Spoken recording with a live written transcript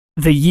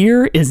The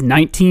year is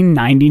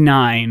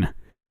 1999.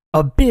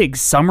 A big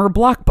summer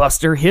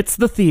blockbuster hits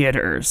the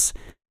theaters.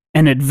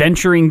 An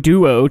adventuring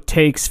duo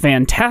takes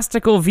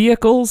fantastical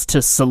vehicles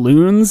to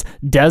saloons,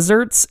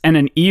 deserts, and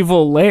an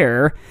evil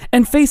lair,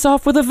 and face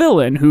off with a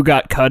villain who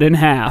got cut in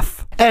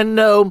half. And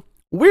no,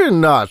 we're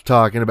not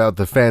talking about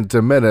the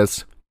Phantom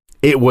Menace.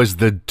 It was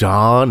the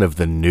dawn of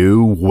the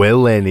new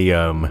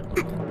millennium.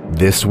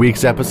 This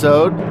week's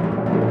episode,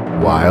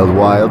 Wild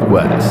Wild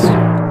West.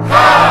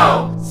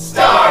 How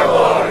Star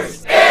Wars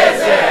is it?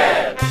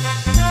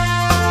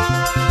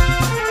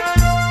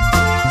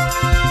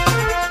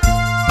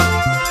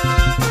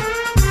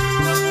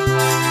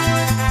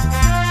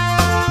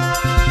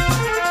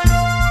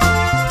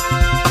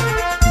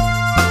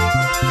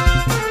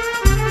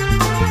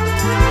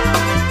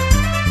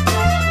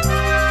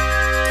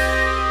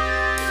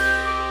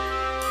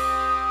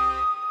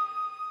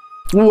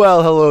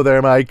 Well, hello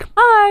there, Mike.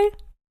 Hi.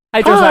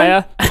 Hi,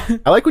 Josiah.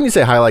 I like when you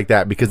say hi like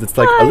that because it's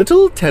like a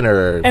little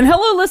tenor. And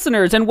hello,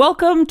 listeners, and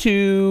welcome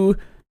to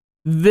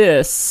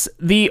this,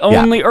 the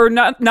only, or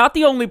not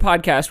the only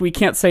podcast. We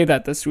can't say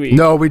that this week.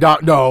 No, we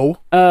don't. No.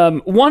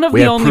 One of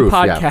We the have only proof,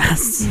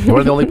 podcasts. One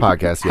of the only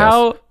podcasts, yes.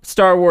 How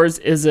Star Wars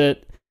is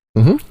it?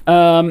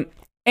 Mm-hmm.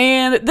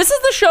 And this is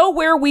the show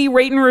where we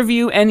rate and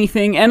review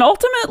anything, and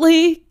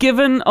ultimately,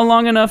 given a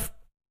long enough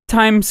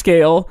time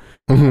scale,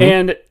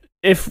 and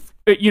if,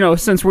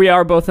 since we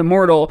are both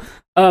immortal,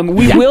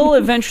 we will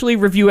eventually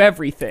review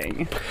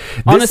everything.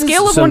 On a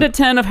scale of 1 to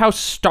 10 of how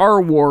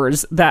Star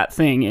Wars that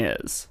thing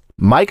is.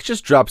 Mike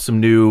just dropped some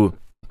new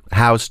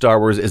How Star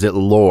Wars Is It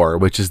lore,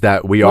 which is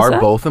that we are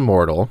both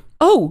immortal.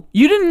 Oh,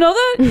 you didn't know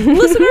that,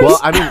 listeners? Well,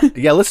 I mean,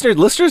 yeah,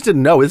 listeners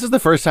didn't know. This is the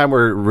first time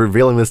we're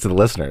revealing this to the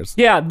listeners.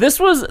 Yeah, this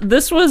was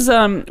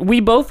we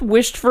both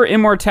wished for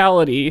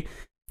immortality.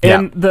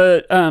 And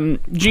the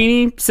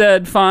genie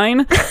said,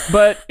 fine,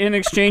 but in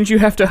exchange, you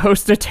have to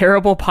host a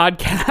terrible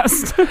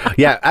podcast.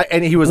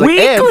 And he was like,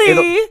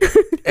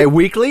 and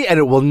weekly, and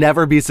it will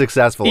never be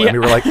successful. Yeah. And we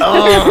were like,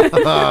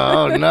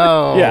 oh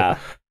no. Yeah.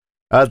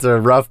 That's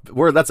a rough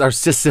word. That's our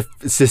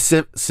Sisyphean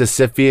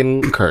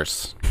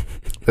curse.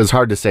 It's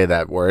hard to say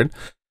that word.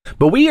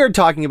 But we are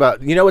talking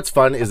about, what's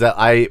fun is that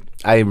I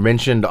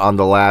mentioned on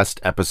the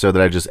last episode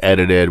that I just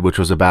edited, which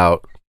was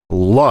about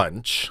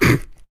lunch.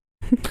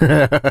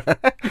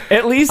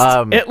 At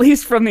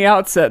least from the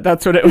outset,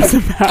 that's what it was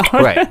about.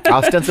 Right.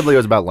 Ostensibly, it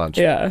was about lunch.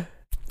 Yeah.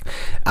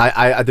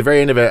 I at the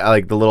very end of it, I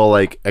like the little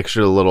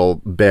extra little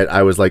bit.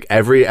 I was like,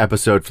 every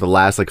episode for the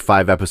last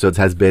 5 episodes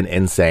has been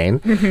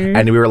insane,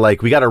 and we were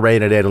like, we got to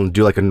rein it in and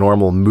do a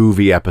normal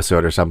movie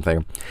episode or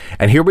something.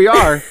 And here we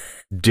are.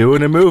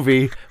 Doing a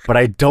movie, but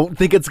I don't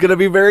think it's going to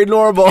be very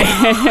normal.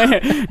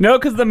 No,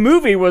 because the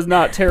movie was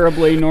not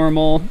terribly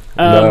normal.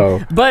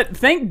 No. But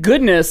thank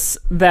goodness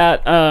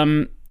that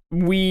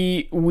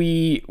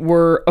we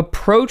were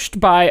approached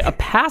by a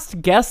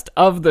past guest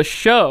of the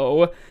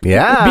show.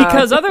 Yeah.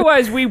 Because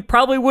otherwise we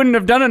probably wouldn't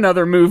have done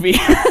another movie.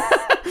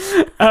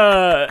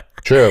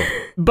 True.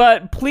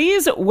 But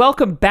please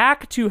welcome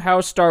back to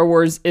How Star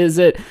Wars Is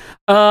It?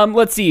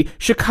 Let's see.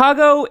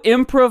 Chicago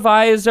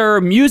improviser,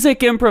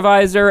 music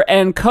improviser,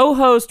 and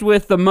co-host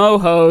with the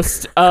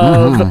Mo-host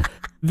of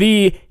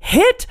the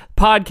hit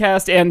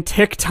podcast and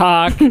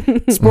TikTok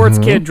Sports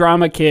Kid,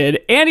 Drama Kid,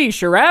 Andi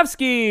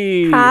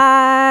Sharavsky.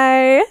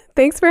 Hi.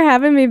 Thanks for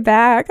having me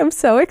back. I'm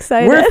so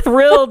excited. We're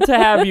thrilled to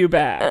have you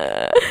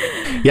back.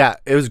 Yeah,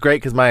 it was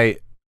great because my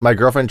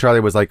girlfriend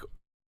Charlie was like,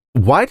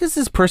 why does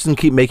this person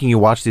keep making you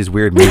watch these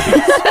weird movies?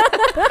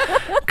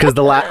 Because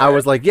I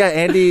was like, yeah,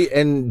 Andy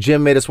and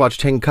Jim made us watch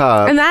Tin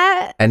Cup,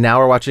 and now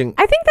we're watching.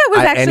 I think that was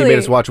actually Andy made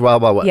us watch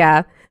Wild Wild West.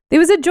 Yeah, it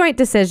was a joint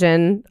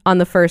decision on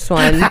the first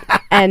one,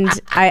 and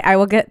I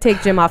will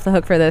take Jim off the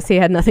hook for this. He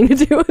had nothing to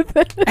do with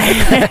it.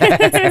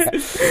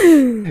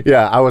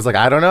 Yeah, I was like,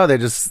 I don't know.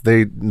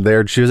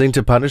 They're choosing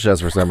to punish us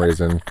for some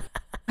reason.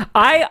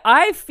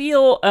 I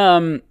feel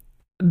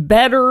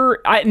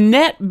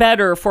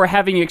better for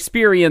having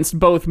experienced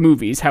both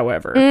movies,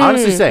 however.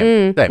 Honestly,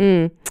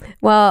 same.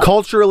 Well,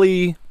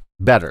 culturally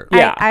better.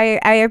 Yeah.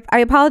 I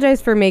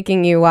apologize for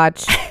making you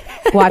watch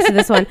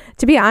this one.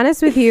 To be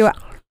honest with you,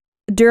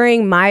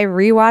 during my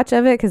rewatch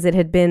of it, because it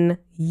had been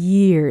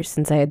years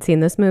since I had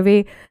seen this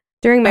movie,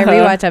 during my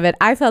rewatch of it,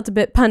 I felt a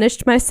bit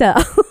punished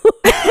myself.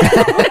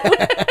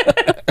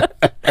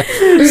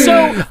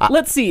 So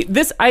let's see.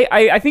 This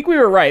I think we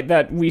were right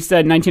that we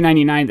said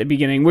 1999 at the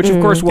beginning, which of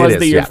course was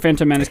the year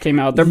Phantom Menace came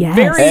out. They're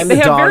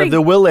the dawn of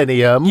the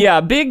millennium. Yeah,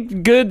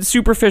 big, good,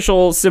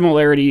 superficial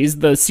similarities.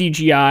 The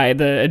CGI,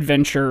 the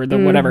adventure, the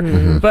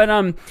whatever.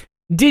 But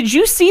did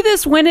you see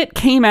this when it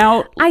came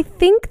out? I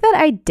think that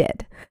I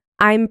did.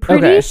 I'm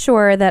pretty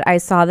sure that I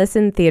saw this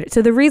in theater.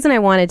 So the reason I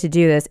wanted to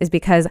do this is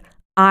because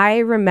I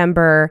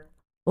remember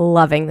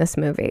loving this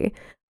movie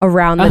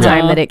around the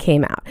time that it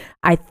came out.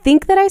 I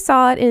think that I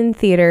saw it in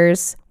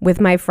theaters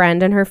with my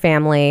friend and her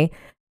family.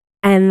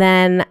 And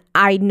then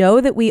I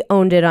know that we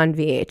owned it on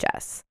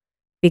VHS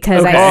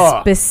because I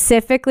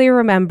specifically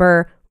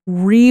remember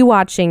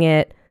rewatching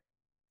it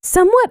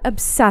somewhat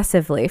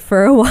obsessively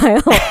for a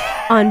while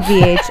on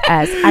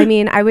VHS. I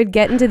mean, I would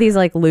get into these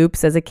like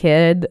loops as a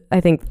kid.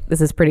 I think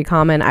this is pretty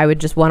common. I would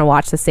just want to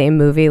watch the same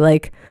movie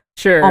like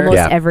almost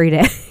every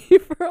day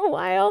for a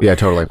while. Yeah,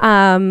 totally.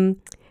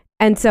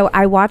 And so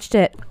I watched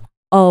it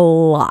a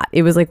lot.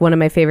 It was like one of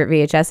my favorite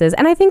VHSs.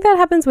 And I think that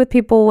happens with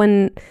people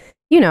when,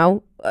 you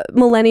know,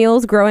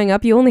 millennials growing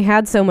up, you only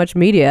had so much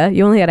media.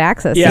 You only had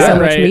access to so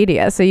much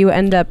media. So you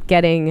end up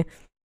getting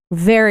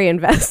very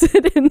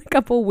invested in a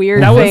couple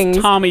weird things. That was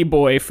Tommy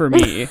Boy for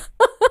me.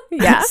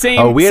 Yeah.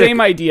 Same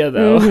idea,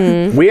 though.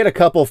 Mm-hmm. We had a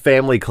couple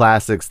family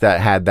classics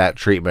that had that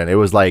treatment. It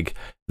was like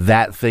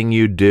That Thing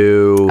You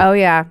Do. Oh,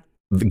 yeah.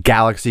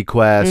 Galaxy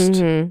Quest.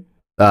 Mm-hmm.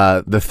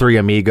 The Three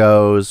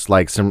Amigos,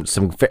 like some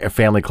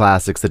family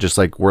classics that just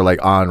like were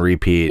like on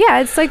repeat. Yeah,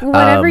 it's like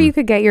whatever you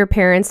could get your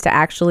parents to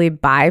actually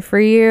buy for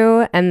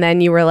you, and then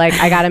you were like,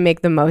 I got to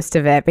make the most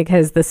of it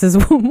because this is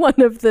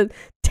one of the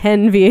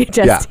 10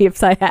 VHS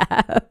tapes I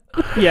have.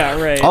 Yeah,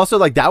 right. Also,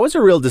 like that was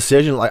a real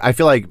decision. Like I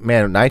feel like,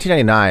 man,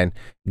 1999,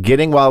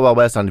 getting Wild Wild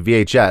West on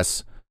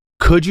VHS,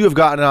 could you have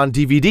gotten it on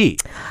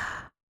DVD?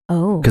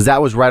 Oh, because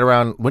that was right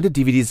around, when did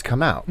DVDs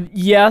come out?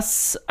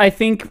 Yes, I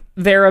think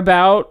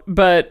thereabout,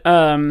 but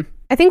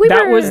I think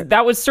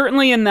that was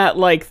certainly in that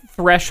like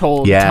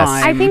threshold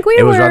time. I think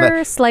we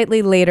were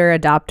slightly later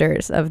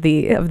adopters of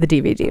the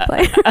DVD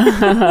player.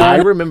 I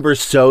remember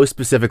so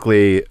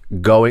specifically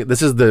going.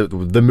 This is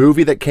the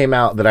movie that came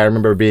out that I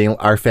remember being.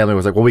 Our family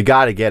was like, "Well, we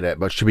got to get it,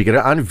 but should we get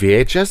it on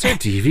VHS or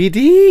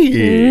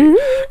DVD?"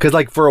 Because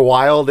like for a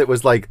while, it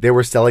was like they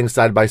were selling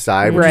side by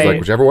side, which was like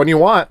whichever one you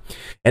want,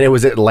 and it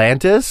was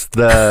Atlantis,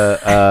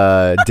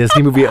 the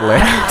Disney movie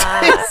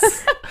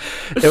Atlantis.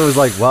 It was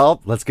like,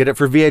 well, let's get it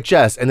for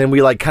VHS. And then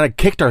we like kind of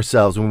kicked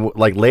ourselves when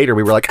like later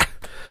we were like,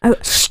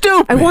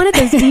 stupid. I wanted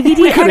those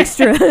DVD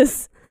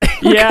extras.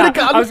 Yeah,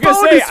 I was going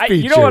to say,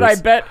 you know what I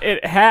bet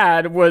it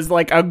had was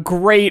like a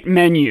great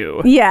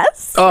menu.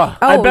 Yes.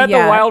 I bet the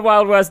Wild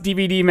Wild West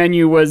DVD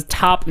menu was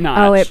top notch.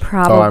 Oh, it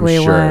probably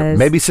I'm sure. was.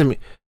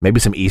 Maybe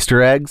some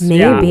Easter eggs.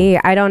 Maybe.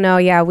 I don't know.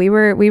 Yeah, we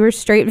were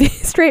straight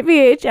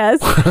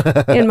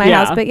VHS in my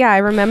house. But yeah, I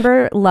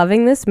remember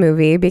loving this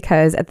movie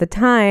because at the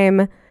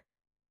time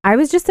I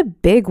was just a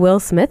big Will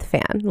Smith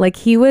fan. Like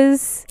he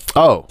was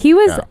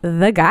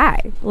the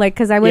guy. Like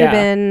cuz I would have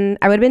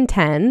been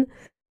 10,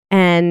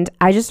 and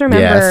I just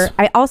remember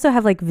I also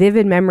have like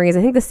vivid memories.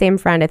 I think the same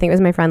friend, I think it was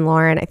my friend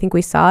Lauren. I think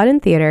we saw it in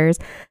theaters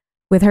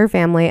with her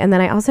family, and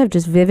then I also have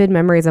just vivid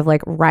memories of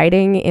like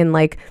riding in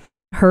like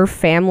her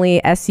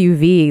family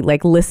SUV,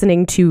 like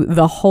listening to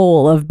the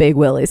whole of Big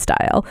Willie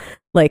Style,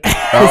 like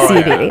the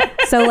CD.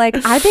 So like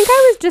I think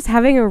I was just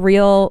having a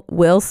real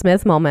Will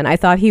Smith moment. I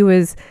thought he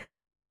was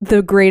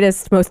the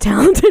greatest, most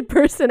talented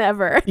person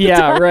ever.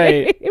 Yeah,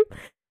 right.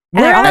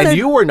 And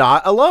you were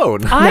not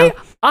alone. I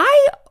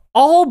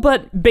all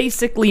but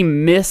basically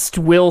missed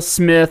Will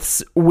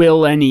Smith's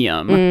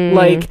Willennium.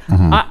 Like,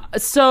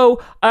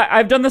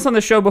 I've done this on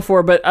the show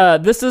before, but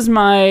this is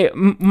my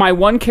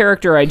one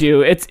character I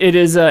do. It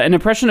is an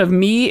impression of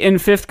me in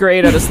 5th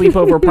grade at a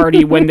sleepover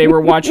party when they were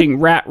watching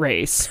Rat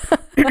Race.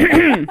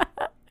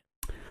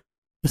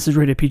 This is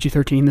rated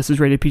PG-13. This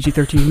is rated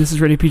PG-13. This is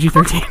rated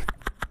PG-13.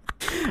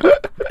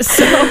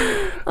 So,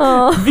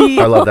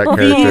 I love that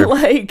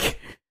character.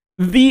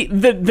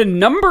 The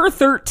number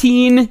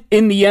 13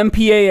 in the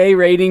MPAA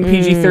rating,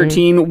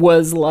 PG-13,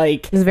 was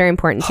like it was very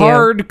important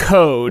hard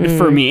code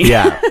for me.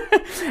 Yeah.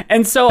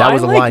 And so that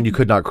was a line you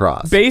could not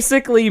cross.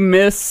 Basically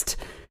missed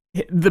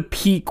the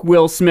peak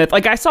Will Smith.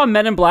 Like I saw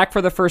Men in Black for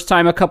the first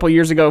time a couple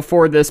years ago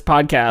for this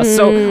podcast.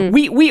 So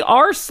we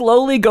are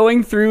slowly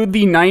going through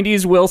the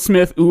 90s Will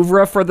Smith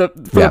oeuvre for the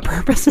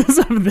purposes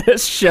of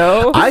this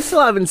show. I still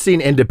haven't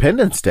seen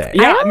Independence Day.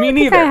 Yeah, I me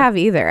neither. I have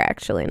either,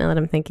 actually, now that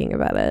I'm thinking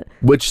about it.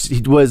 Which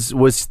he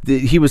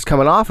was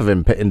coming off of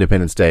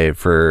Independence Day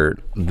for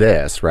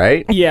this,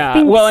 right?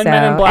 Yeah. Well, and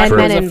Men in Black and was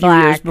Men in a few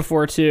Black. years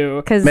before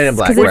too. Men in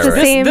Black. Because it's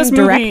the same this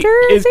director,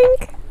 I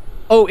think.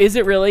 Oh, is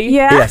it really?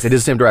 Yeah. Yes, it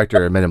is the same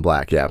director. Men in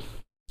Black. Yeah.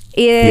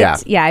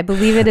 I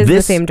believe it is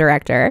the same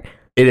director.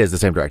 It is the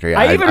same director. Yeah,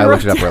 I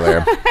looked it up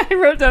earlier. I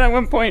wrote down at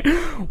one point,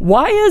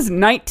 why is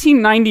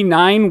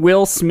 1999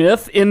 Will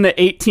Smith in the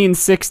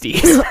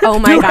 1860s? Oh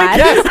my God.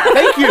 Yes,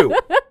 thank you.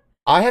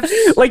 I have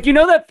like, you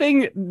know that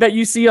thing that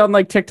you see on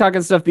like TikTok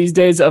and stuff these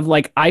days of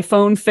like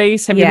iPhone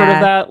face? Have you heard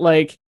of that?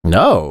 Like,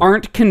 no,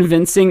 aren't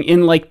convincing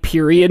in like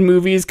period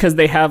movies because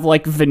they have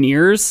like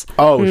veneers.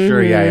 Oh,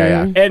 sure,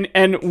 yeah.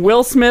 And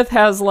Will Smith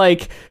has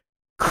like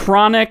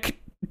chronic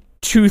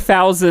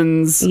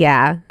 2000s.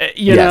 Yeah.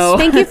 You know.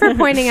 Thank you for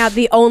pointing out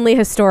the only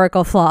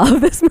historical flaw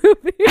of this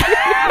movie.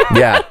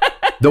 Yeah.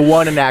 The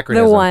one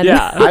anachronism. The one.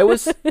 Yeah. I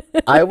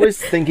was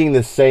thinking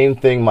the same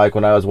thing, Mike,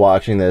 when I was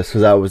watching this,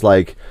 because I was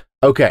like,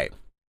 okay,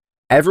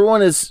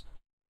 everyone is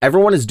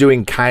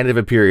doing kind of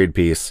a period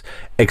piece,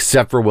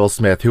 except for Will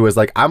Smith, who is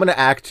like, I'm gonna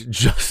act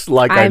just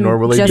like I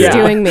normally do. Just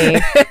doing me.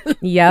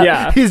 Yep.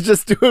 Yeah. He's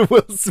just doing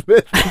Will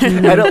Smith.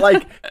 I don't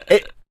like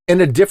it.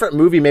 In a different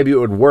movie, maybe it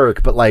would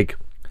work, but like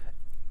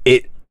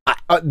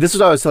this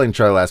is what I was telling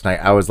Charlie last night.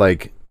 I was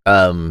like,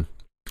 I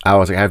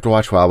have to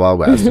watch Wild Wild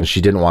West, and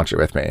she didn't watch it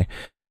with me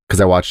because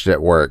I watched it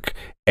at work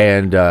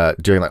and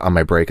doing like on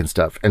my break and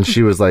stuff. And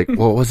she was like,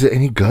 "Well, was it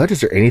any good?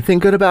 Is there anything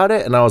good about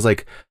it?" And I was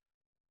like,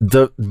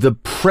 "The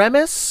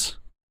premise,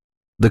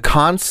 the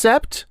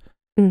concept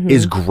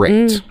is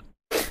great."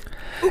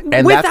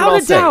 And without that's what I'll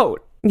a say.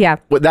 doubt. Yeah.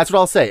 That's what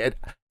I'll say.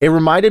 It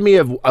reminded me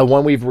of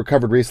one we've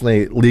recovered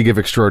recently, League of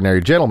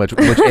Extraordinary Gentlemen,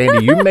 which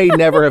Andy, you may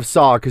never have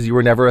saw because you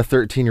were never a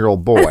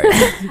 13-year-old boy.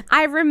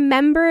 I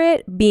remember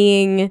it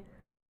being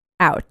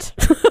out.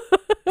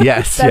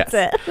 Yes, That's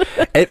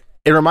it.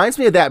 It reminds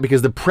me of that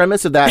because the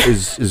premise of that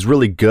is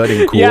really good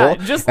and cool. Yeah,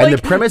 just and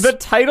like the premise, the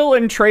title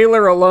and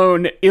trailer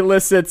alone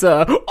elicits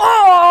a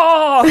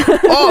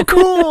oh,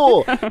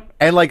 cool,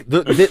 and like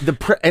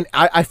and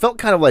I felt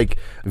kind of like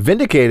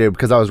vindicated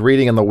because I was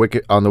reading on the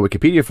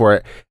Wikipedia for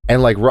it,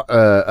 and like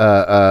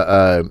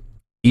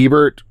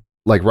Ebert,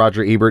 like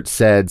Roger Ebert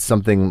said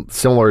something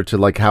similar to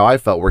like how I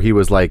felt, where he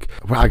was like,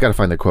 well, I gotta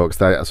find the quote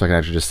so I can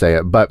actually just say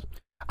it, but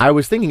I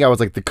was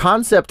like, the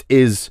concept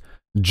is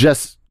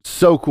just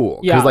so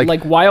cool. Yeah,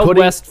 like Wild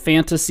West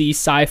fantasy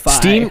sci-fi.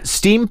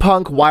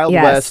 Steampunk Wild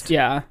West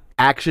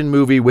action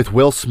movie with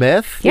Will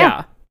Smith.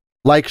 Yeah.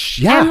 Like,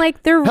 and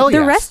like the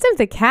rest of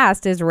the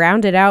cast is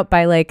rounded out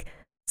by like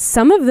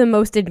some of the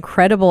most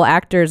incredible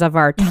actors of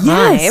our time.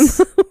 Yes.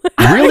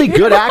 Really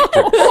good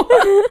actors.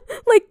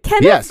 Like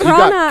Kenneth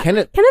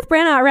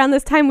Branagh around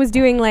this time was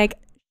doing like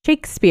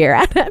Shakespeare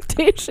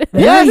adaptations.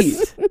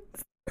 Yes.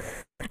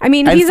 I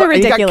mean, he's a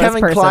ridiculous you got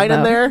Kevin person, Kline though.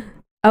 in there.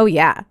 Oh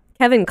yeah,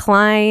 Kevin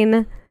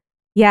Kline.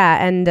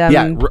 Yeah, and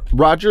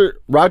Roger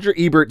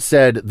Ebert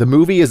said the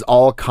movie is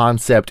all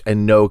concept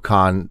and no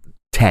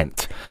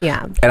content.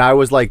 Yeah, and I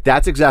was like,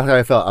 that's exactly how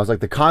I felt. I was like,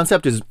 the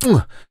concept is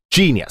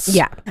genius.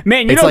 Yeah,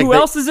 man, you know who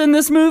else is in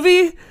this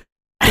movie?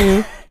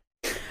 I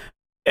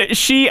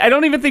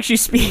don't even think she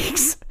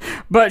speaks,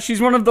 but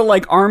she's one of the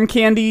like arm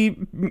candy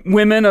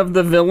women of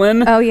the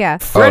villain. Oh yeah,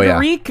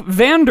 Frederique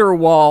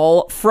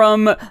Vanderwall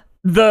from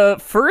the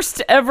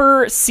first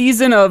ever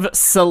season of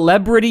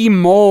Celebrity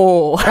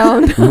Mole. Oh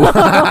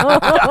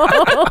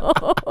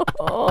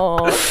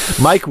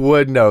no. Mike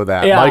would know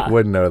that. Yeah. Mike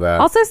would know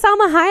that. Also,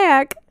 Salma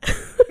Hayek.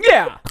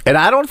 Yeah. And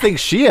I don't think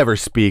she ever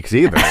speaks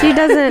either. She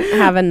doesn't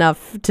have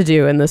enough to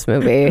do in this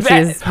movie.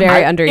 She's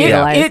very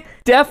underutilized. It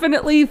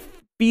definitely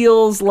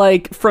feels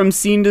like from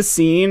scene to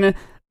scene,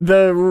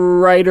 the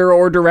writer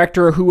or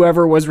director or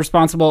whoever was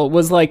responsible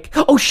was like,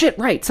 oh shit,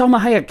 right, Salma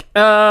Hayek.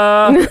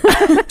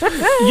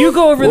 You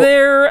go over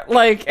there,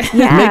 like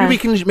yeah.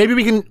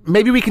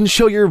 maybe we can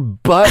show your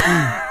butt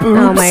and boobs.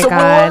 Oh my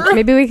god.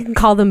 Maybe we can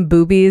call them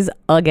boobies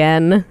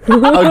again.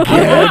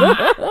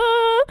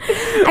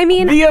 I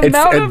mean, the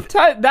amount of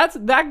time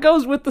that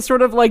goes with the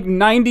sort of like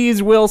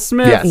 90s Will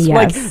Smith,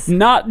 like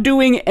not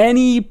doing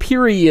any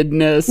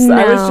periodness. No.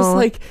 I was just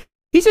like,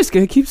 he's just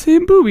gonna keep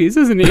saying boobies,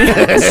 isn't he?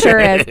 Sure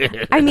is.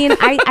 I mean,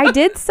 I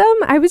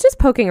was just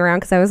poking around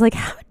because I was like,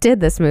 how did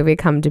this movie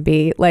come to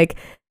be? Like,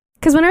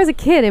 because when I was a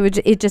kid,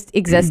 it just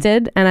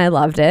existed and I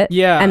loved it.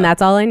 Yeah. And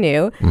that's all I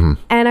knew. Mm-hmm.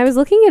 And I was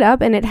looking it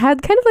up and it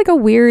had kind of like a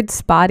weird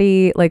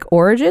spotty like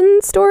origin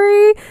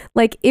story.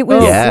 Like it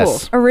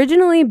was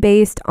originally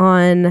based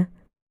on,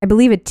 I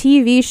believe, a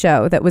TV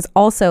show that was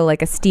also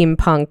like a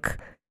steampunk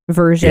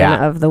version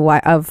of the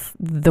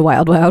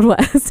Wild Wild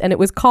West, and it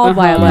was called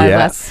Wild Wild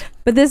West.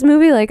 But this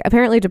movie like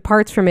apparently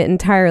departs from it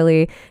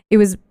entirely. It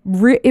was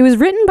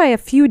written by a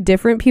few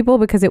different people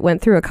because it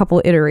went through a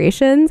couple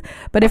iterations,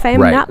 but if I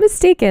am not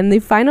mistaken, the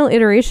final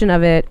iteration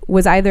of it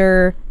was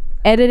either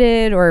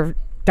edited or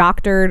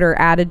doctored or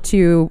added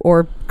to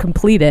or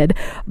completed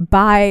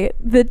by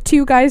the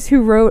two guys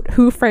who wrote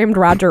Who Framed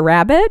Roger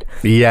Rabbit.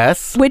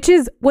 Yes. Which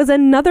was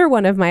another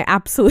one of my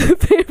absolute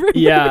favorite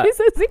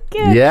movies as a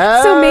kid.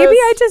 Yes. So maybe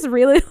I just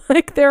really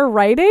like their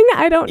writing.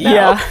 I don't know.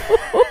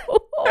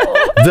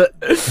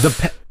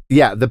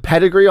 Yeah. The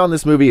pedigree on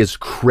this movie is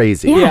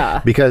crazy.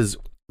 Yeah.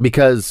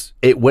 Because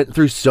it went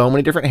through so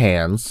many different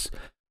hands.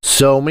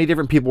 So many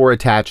different people were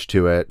attached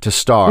to it to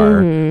star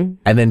and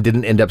then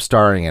didn't end up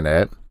starring in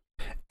it.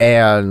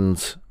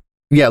 And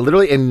yeah,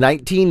 literally in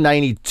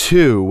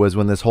 1992 was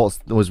when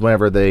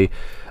whenever the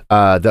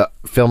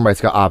film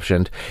rights got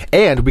optioned.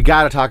 And we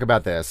got to talk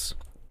about this.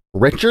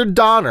 Richard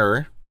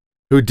Donner,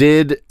 who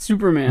did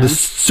the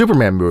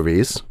Superman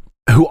movies,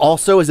 who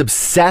also is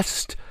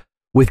obsessed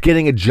with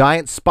getting a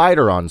giant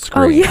spider on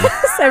screen. Oh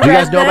yes, Do you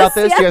guys know about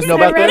this? Yes, Do you guys know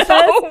about this?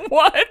 Oh,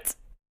 what?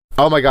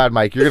 Oh my God,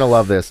 Mike, you're gonna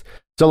love this.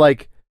 So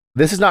like,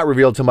 this is not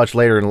revealed too much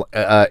later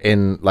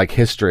in like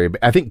history.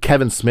 I think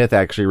Kevin Smith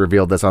actually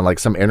revealed this on like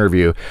some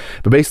interview.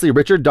 But basically,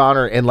 Richard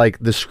Donner in like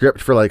the script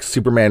for like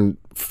Superman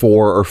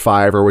 4 or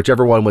 5 or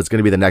whichever one was going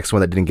to be the next one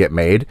that didn't get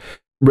made,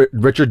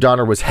 Richard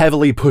Donner was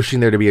heavily pushing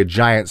there to be a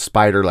giant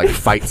spider like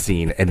fight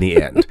scene in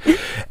the end.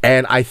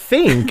 And I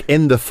think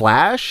in The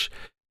Flash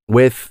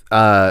with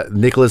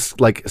Nicholas,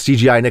 like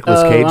CGI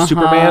Nicolas Cage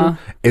Superman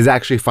is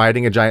actually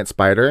fighting a giant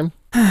spider.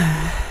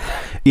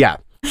 Yeah.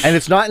 And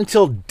it's not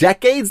until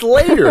decades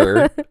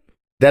later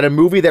that a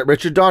movie that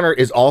Richard Donner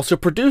is also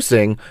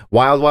producing,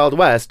 Wild Wild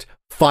West,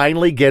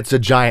 finally gets a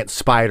giant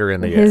spider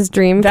in the end. His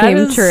dream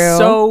came true.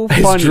 So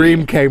funny. His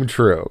dream came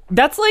true.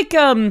 That's like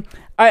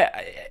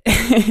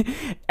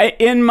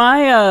in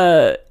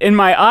my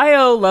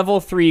IO level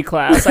 3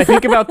 class, I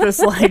think about this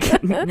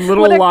like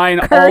little line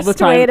all the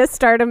time. Way to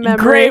start a memory.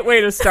 Great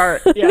way to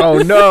start. Yeah. Oh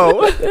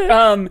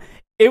no.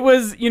 It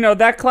was,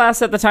 that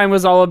class at the time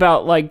was all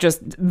about like just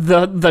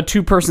the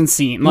 2-person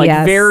scene, like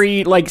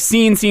very like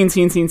scene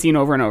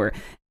over and over.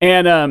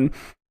 And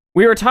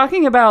we were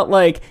talking about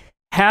like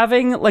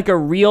having like a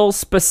real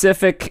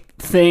specific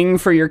thing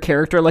for your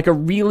character, like a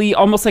really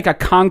almost like a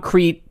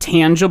concrete,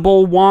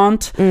 tangible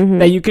want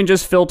that you can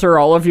just filter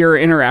all of your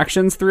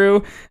interactions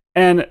through.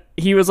 And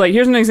he was like,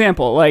 here's an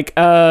example. Like,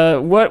 I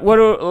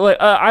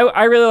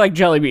really like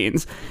jelly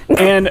beans.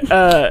 And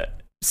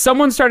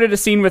someone started a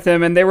scene with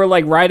him and they were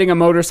like riding a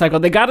motorcycle.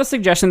 They got a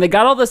suggestion. They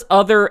got all this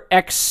other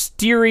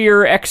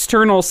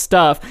external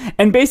stuff.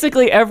 And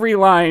basically every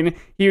line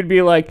he would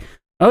be like,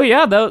 oh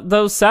yeah,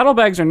 those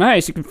saddlebags are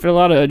nice. You can fit a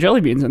lot of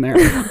jelly beans in there.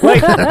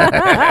 Like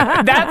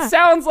that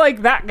sounds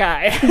like that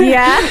guy.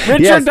 Yeah.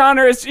 Richard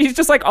Donner he's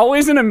just like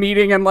always in a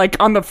meeting and like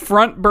on the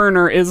front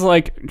burner is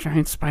like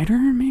giant spider,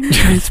 maybe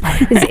giant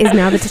spider. Is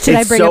now should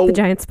I bring up the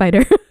giant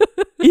spider?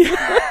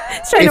 Yeah.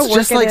 It's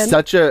just like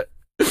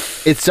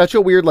it's such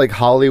a weird like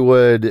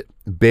Hollywood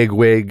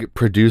bigwig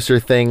producer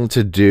thing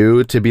to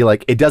do, to be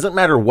like, it doesn't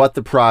matter what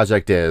the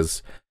project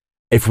is.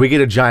 If we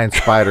get a giant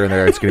spider in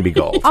there, it's going to be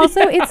gold.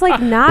 Also, it's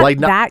like not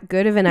that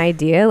good of an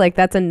idea. Like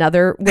that's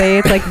another way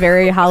it's like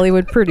very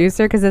Hollywood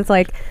producer, because it's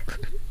like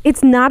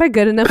it's not a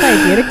good enough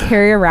idea to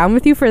carry around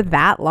with you for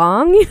that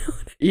long.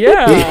 You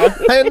know? Yeah,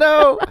 I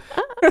know.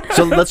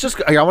 So let's just.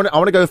 I want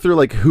to go through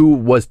like who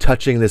was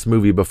touching this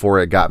movie before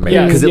it got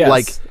made, because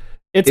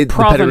it's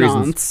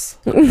provenance.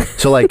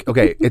 So like,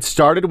 okay, it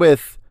started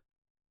with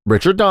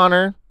Richard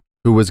Donner,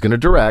 who was going to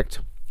direct,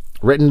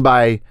 written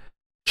by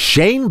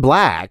Shane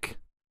Black,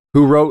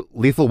 who wrote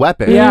Lethal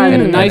Weapon,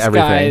 and Nice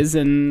Guys,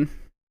 and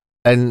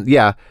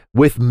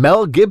with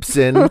Mel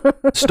Gibson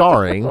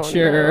starring.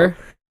 Sure.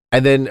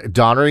 And then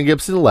Donner and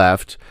Gibson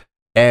left,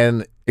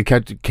 and it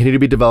continued to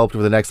be developed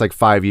over the next like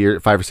 5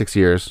 or 6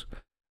 years.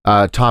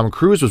 Tom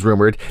Cruise was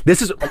rumored.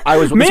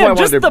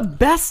 The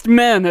best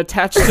men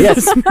attached to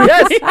this movie.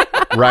 Yes,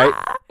 right.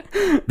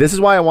 This is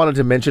why I wanted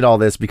to mention all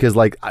this, because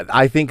like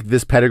I think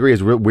this pedigree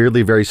is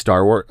weirdly very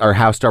Star Wars, or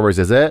how Star Wars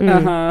is it?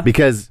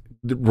 Because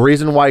the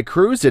reason why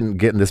Cruise didn't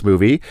get in this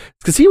movie is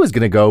because he was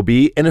going to go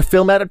be in a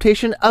film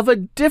adaptation of a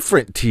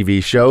different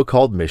TV show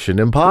called Mission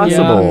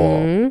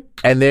Impossible. Yeah.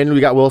 And then we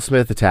got Will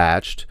Smith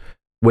attached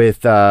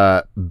with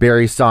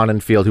Barry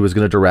Sonnenfeld, who was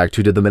going to direct,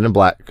 who did the Men in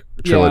Black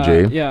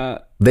trilogy. Yeah.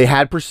 They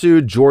had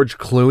pursued George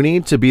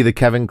Clooney to be the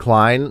Kevin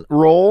Kline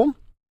role,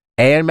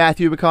 and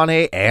Matthew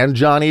McConaughey and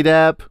Johnny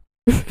Depp.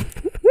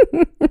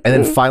 And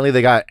then finally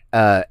they got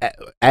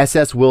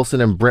S.S. Wilson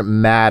and Brent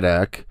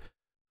Maddock,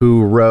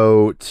 who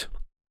wrote...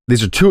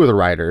 These are two of the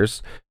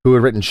writers who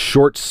had written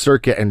Short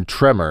Circuit and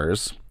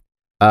Tremors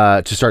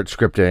to start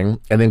scripting,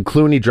 and then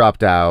Clooney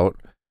dropped out,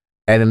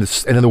 and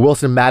then the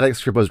Wilson Maddox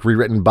script was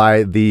rewritten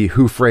by the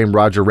Who Framed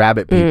Roger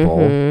Rabbit people,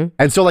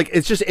 and so like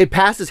it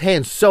passes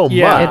hands so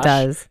much. It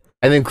does.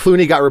 And then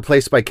Clooney got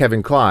replaced by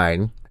Kevin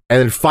Kline, and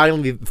then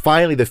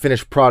finally the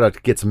finished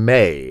product gets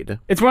made.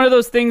 It's one of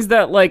those things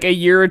that like a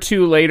year or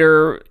two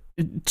later,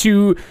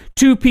 two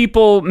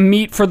people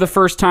meet for the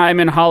first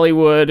time in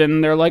Hollywood,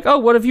 and they're like, oh,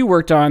 what have you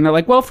worked on? They're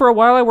like, well, for a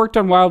while I worked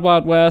on Wild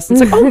Wild West.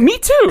 It's like, oh, me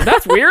too.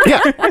 That's weird.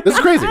 Yeah, this is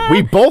crazy.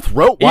 We both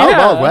wrote Wild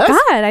Wild West.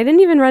 God, I didn't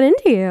even run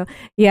into you.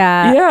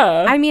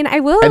 Yeah. I mean, I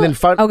will. And then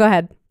oh, go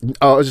ahead.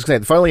 Oh, I was just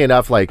saying, funnily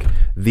enough, like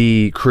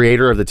the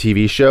creator of the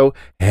TV show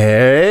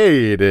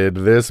hated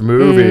this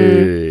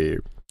movie.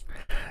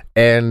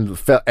 And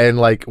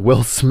like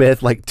Will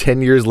Smith, like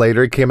 10 years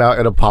later, came out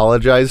and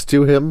apologized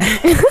to him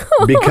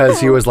because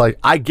he was like,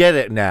 I get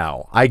it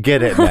now.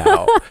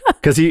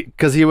 Because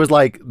he was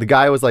like, the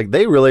guy was like,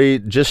 they really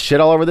just shit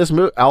all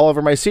over all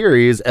over my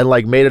series, and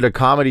like made it a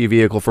comedy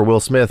vehicle for Will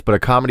Smith, but a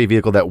comedy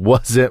vehicle that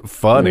wasn't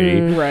funny,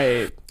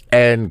 right?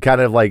 And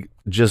kind of like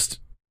just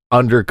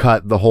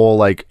undercut the whole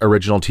like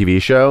original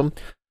TV show.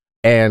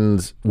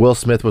 And Will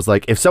Smith was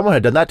like, if someone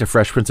had done that to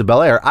Fresh Prince of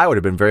Bel-Air, I would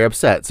have been very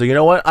upset. So you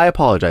know what? I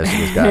apologize to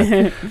this guy.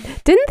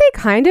 Didn't they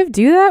kind of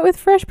do that with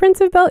Fresh Prince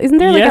of Bel-Air? Isn't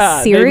there like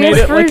a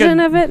serious version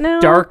of it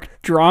now? Dark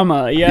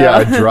drama, yeah.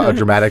 Yeah, a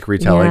dramatic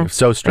retelling. Yeah.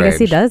 So strange. I guess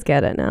he does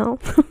get it now.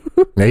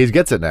 Yeah, he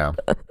gets it now.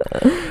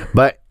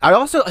 But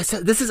I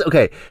said, this is,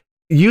 okay,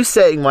 you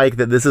saying, Mike,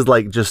 that this is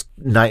like just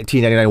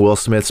 1999 Will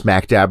Smith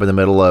smack dab in the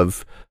middle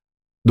of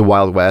the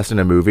Wild West in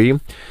a movie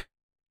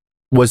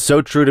was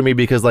so true to me,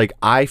 because like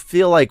I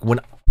feel like when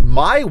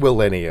my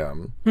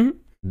millennium,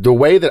 the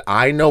way that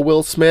I know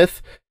Will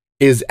Smith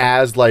is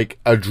as like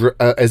a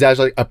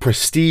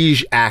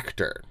prestige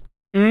actor.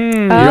 You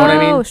know what I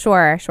mean? Oh,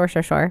 sure.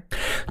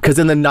 Because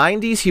in the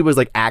 90s he was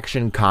like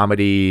action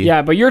comedy.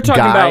 Yeah, but you're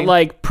talking about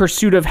like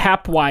Pursuit of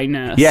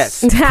Hapwiness.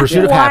 Yes,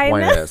 Pursuit of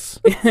Hapwiness.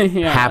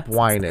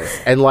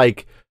 Hapwiness, and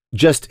like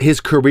just his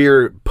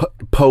career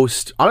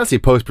post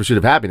Pursuit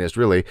of Happiness,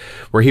 really,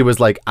 where he was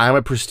like, I'm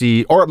a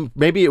prestige, or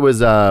maybe it was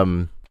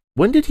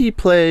when did he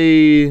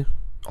play?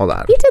 Hold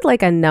on, he did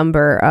like a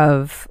number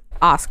of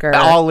Oscar.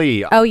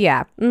 Ali. Oh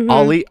yeah.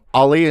 Ali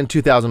in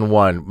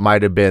 2001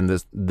 might have been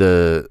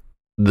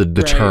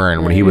the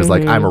turn when he was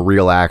like, I'm a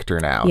real actor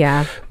now.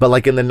 Yeah. But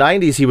like in the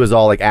 90s, he was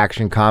all like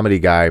action comedy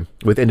guy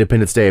with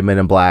Independence Day, Men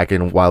in Black,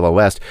 and Wild Wild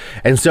West.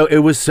 And so it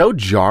was so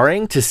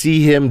jarring to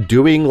see him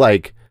doing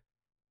like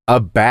a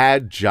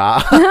bad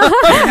job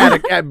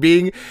at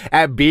being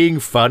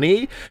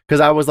funny, because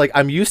I was like,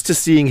 I'm used to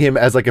seeing him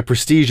as like a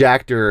prestige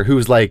actor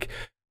who's like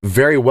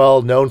very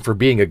well known for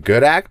being a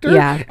good actor.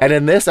 Yeah. And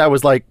in this, I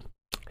was like,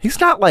 he's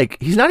not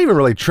even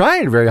really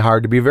trying very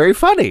hard to be very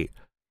funny.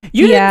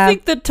 You didn't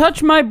think the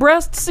touch my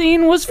breast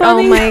scene was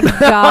funny? Oh my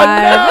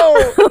god.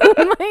 Oh, no.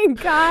 Oh my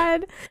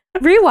god.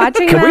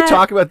 Rewatching Can we that,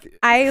 talk about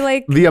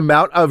the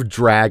amount of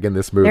drag in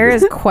this movie? There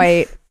is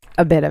quite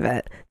a bit of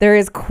it.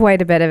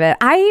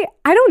 I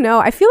don't know.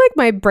 I feel like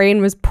my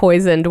brain was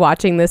poisoned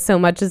watching this so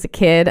much as a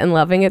kid and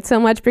loving it so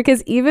much,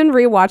 because even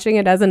rewatching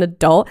it as an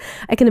adult,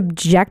 I can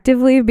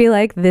objectively be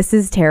like, this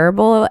is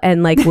terrible,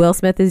 and like Will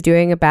Smith is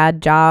doing a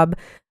bad job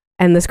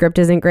and the script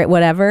isn't great,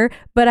 whatever.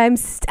 But I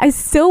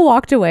still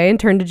walked away and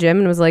turned to Jim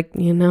and was like,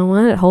 you know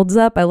what? It holds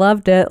up. I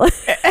loved it.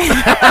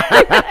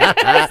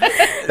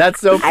 That's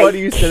so funny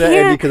you said that,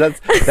 Andy,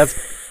 because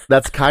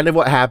that's kind of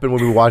what happened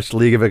when we watched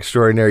League of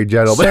Extraordinary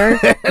Gentlemen.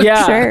 Sure.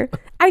 Yeah. Sure.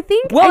 I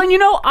think. Well, and you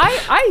know,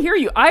 I hear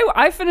you.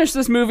 I finished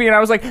this movie and I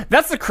was like,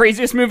 that's the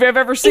craziest movie I've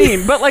ever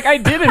seen. But like, I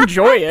did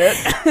enjoy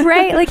it.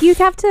 Right. Like you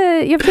have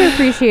to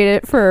appreciate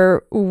it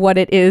for what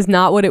it is,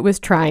 not what it was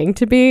trying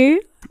to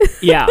be.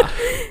 Yeah.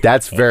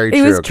 That's very true.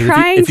 It was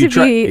trying to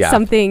be yeah.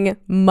 something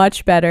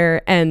much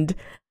better and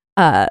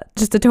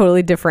just a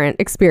totally different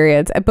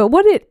experience. But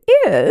what it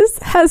is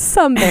has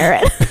some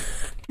merit.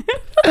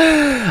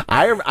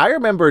 I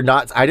remember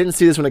I didn't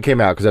see this when it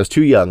came out because I was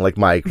too young, like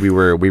Mike. We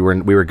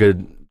were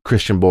good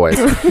Christian boys.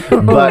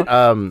 But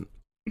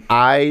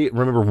I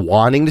remember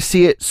wanting to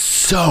see it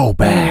so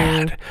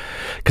bad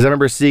because I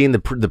remember seeing the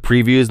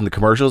previews and the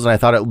commercials, and I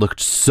thought it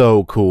looked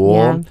so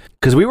cool.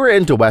 Because we were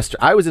into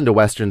I was into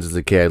westerns as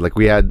a kid. Like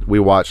we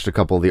watched a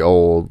couple of the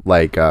old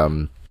like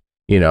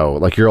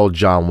like your old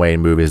John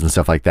Wayne movies and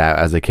stuff like that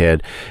as a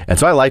kid, and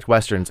so I liked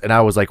westerns. And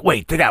I was like,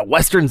 wait, they got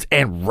westerns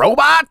and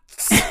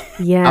robots.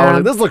 Yeah. I was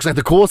like, this looks like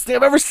the coolest thing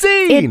I've ever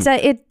seen.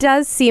 It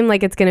does seem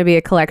like it's going to be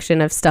a collection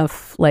of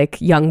stuff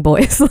like young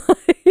boys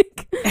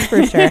like,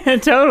 for sure.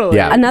 Totally.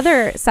 Yeah.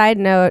 Another side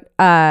note,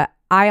 I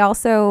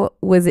also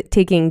was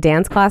taking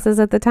dance classes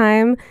at the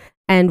time,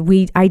 and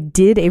I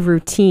did a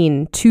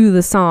routine to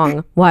the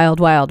song Wild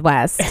Wild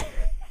West.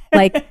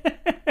 Like,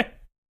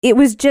 it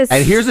was just...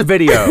 And here's a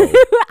video.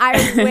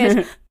 I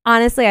wish.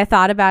 Honestly, I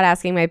thought about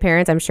asking my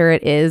parents. I'm sure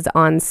it is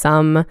on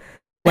some,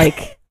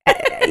 like...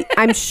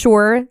 I'm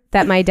sure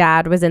that my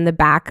dad was in the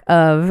back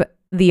of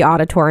the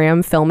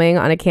auditorium filming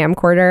on a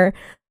camcorder,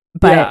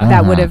 but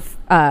that would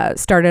have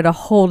started a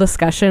whole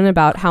discussion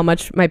about how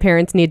much my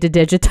parents need to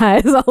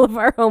digitize all of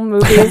our home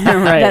movies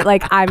that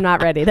like I'm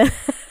not ready to.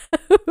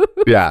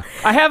 Yeah.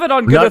 I have it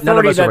on good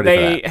authority that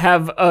they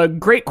have a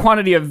great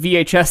quantity of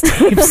VHS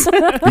tapes.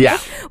 Yeah.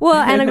 Well,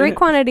 and a great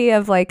quantity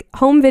of like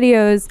home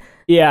videos.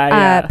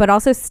 Yeah. But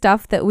also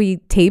stuff that we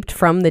taped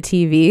from the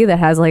TV that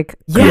has like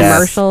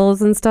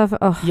commercials and stuff.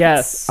 Oh,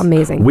 yes.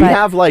 Amazing.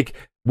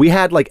 We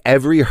had like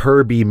every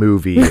Herbie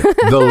movie,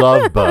 The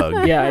Love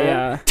Bug.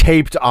 Yeah.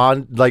 Taped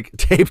on.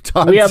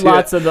 We had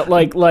lots of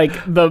like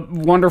the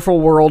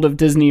Wonderful World of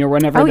Disney or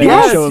whenever they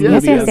would show a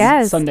movie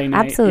on Sunday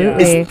night.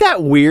 Absolutely. Isn't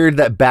that weird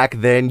that back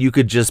then you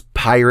could just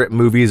pirate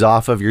movies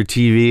off of your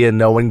TV and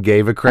no one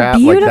gave a crap?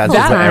 Like that's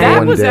just what everyone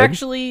that was did.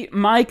 actually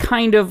my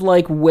kind of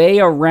like way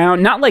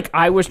around. Not like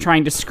I was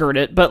trying to skirt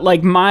it, but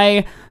like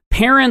my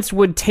parents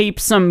would tape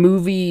some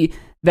movie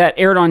that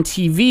aired on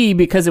TV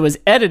because it was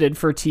edited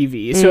for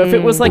TV. So if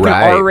it was like an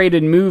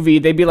R-rated movie,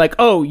 they'd be like,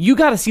 oh, you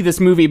got to see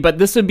this movie, but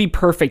this would be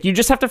perfect. You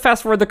just have to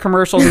fast forward the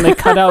commercials and they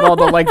cut out all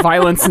the like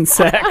violence and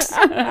sex.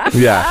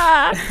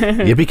 Yeah.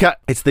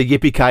 It's the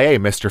yippee-ki-yay,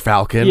 Mr.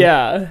 Falcon.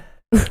 Yeah.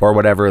 Or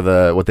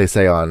whatever what they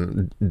say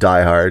on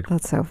Die Hard.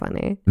 That's so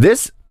funny.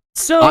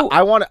 So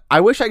I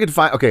wish I could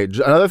find, okay,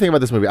 another thing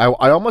about this movie, I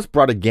almost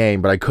brought a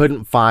game, but I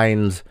couldn't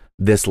find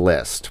this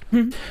list.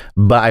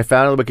 But I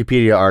found a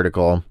Wikipedia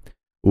article,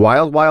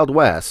 Wild Wild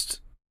West,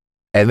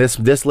 and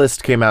this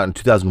list came out in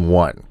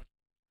 2001,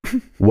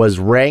 was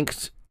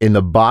ranked in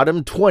the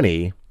bottom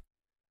 20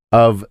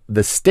 of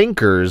the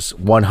Stinkers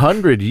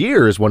 100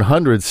 Years,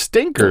 100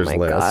 Stinkers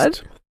list. God.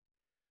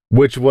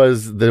 Which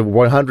was the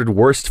 100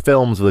 worst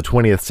films of the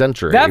 20th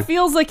century. That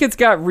feels like it's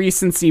got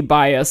recency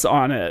bias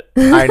on it.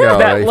 I know.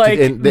 That like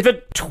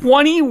the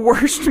 20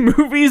 worst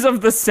movies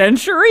of the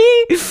century?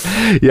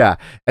 Yeah.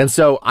 And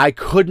so I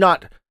could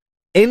not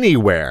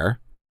anywhere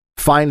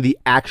find the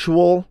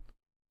actual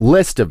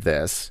list of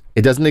this.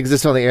 It doesn't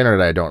exist on the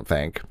internet, I don't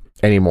think,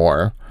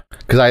 anymore.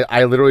 Because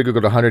I literally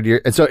Googled 100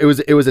 years. And so it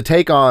was a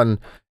take on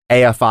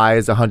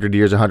AFI's 100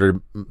 Years,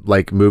 100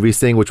 like movies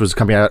thing, which was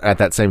coming out at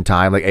that same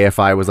time. Like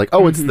AFI was like,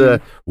 oh, it's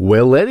the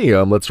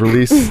millennium. Let's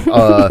release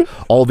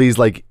all these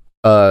like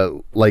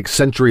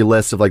century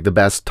lists of like the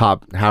best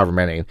top however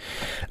many.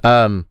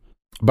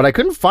 But I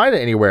couldn't find it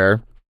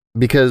anywhere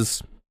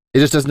because it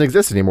just doesn't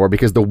exist anymore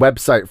because the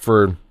website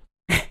for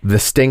the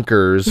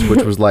Stinkers,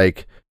 which was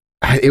like,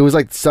 it was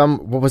like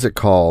what was it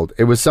called?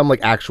 It was some like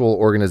actual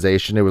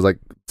organization. It was like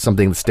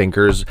something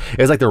Stinkers. It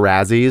was like the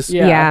Razzies,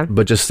 Yeah.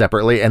 but just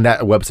separately. And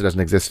that website doesn't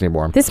exist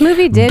anymore. This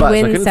movie did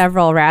win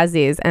several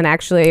Razzies, and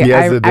actually,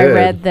 Yes, I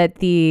read that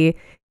the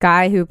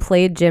guy who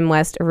played Jim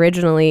West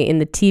originally in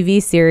the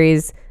TV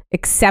series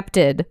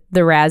accepted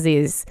the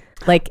Razzies,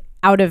 like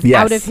out of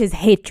his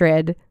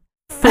hatred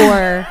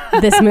for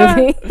this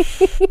movie.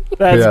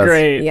 That's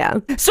great. Yeah.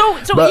 So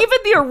even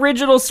the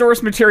original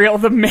source material,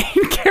 the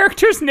main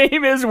character's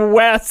name is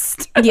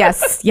West.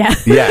 Yes.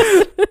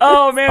 Yes.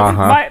 Oh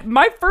man,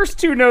 my first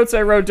two notes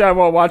I wrote down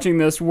while watching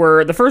this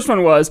were, the first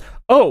one was,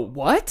 oh,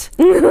 what?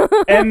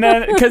 And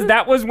then, because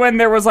that was when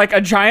there was like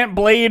a giant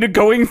blade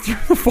going through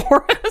the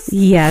forest.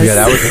 Yes. Yeah,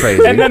 that was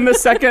crazy. And then the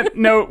second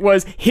note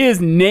was,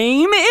 his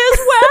name is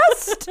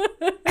West?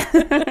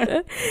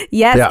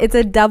 Yes, Yeah. it's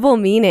a double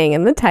meaning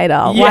in the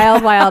title. Yeah.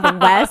 Wild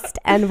Wild West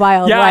and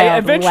Wild Yeah, Wild I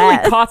eventually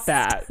West. caught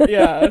that.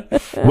 Yeah.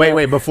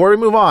 Wait, before we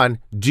move on,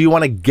 do you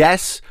want to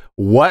guess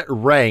what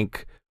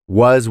rank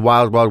was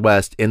Wild Wild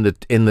West in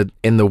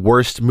the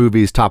worst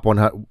movies, top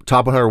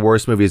 100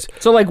 worst movies?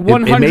 So like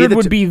 100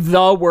 would be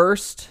the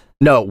worst?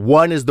 No,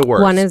 1 is the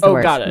worst. 1 is the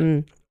worst. Got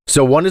it.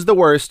 So 1 is the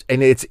worst,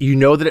 and it's, you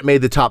know that it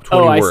made the top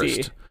 20 I worst.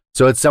 see.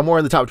 So it's somewhere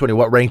in the top 20.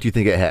 What rank do you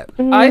think it hit?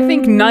 I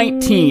think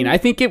 19. I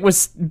think it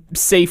was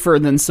safer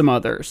than some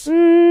others.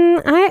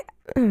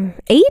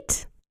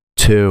 8?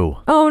 2.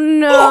 Oh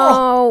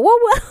no!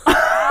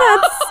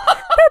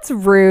 That's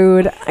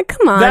rude.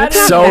 Come on, That's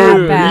it's so not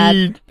that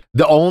bad.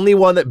 The only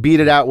one that beat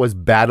it out was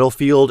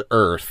Battlefield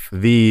Earth,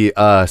 the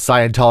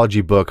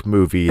Scientology book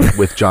movie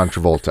with John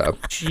Travolta,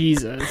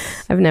 Jesus.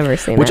 I've never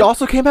seen which it.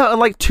 also came out in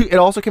like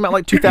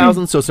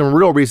 2000. So some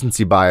real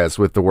recency bias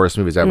with the worst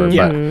movies ever.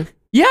 Mm-hmm. But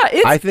Yeah,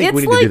 I think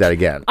we need to do that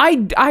again.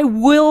 I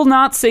will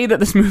not say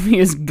that this movie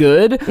is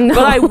good, but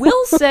I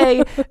will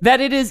say that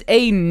it is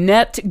a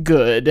net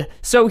good.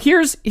 So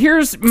here's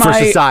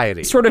my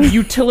society. sort of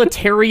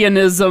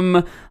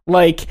utilitarianism,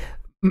 like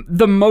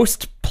the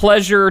most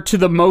pleasure to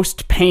the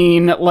most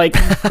pain, like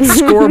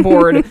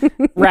scoreboard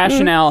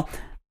rationale.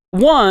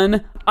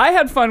 One, I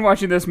had fun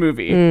watching this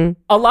movie.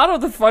 A lot of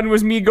the fun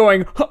was me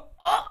going,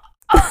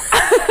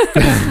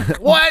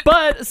 What?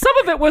 but some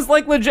of it was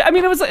like legit. I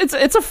mean,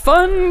 it's a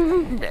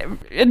fun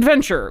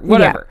adventure,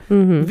 whatever. Yeah.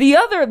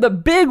 Mm-hmm. The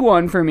big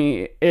one for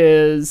me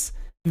is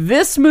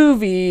this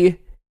movie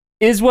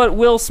is what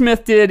Will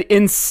Smith did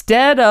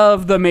instead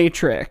of The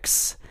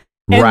Matrix.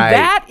 And Right.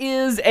 that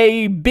is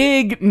a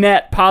big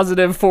net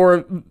positive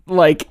for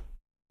like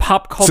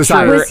pop culture.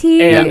 Society. Was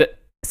he and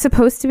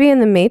supposed to be in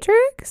The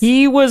Matrix?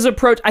 he was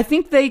approached. I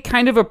think they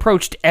kind of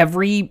approached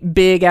every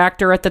big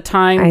actor at the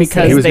time I see.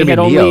 because He was they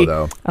gonna had be Neo, only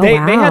though. they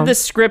wow. had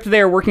this script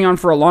they were working on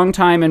for a long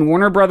time, and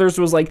Warner Brothers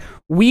was like,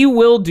 "We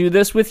will do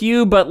this with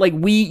you, but like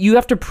you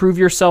have to prove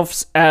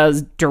yourselves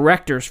as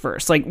directors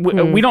first. Like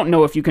we don't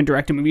know if you can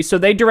direct a movie." So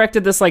they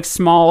directed this like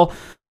small,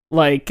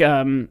 like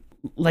I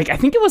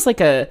think it was like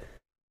a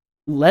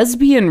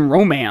lesbian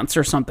romance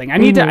or something. I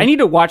need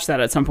to watch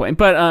that at some point.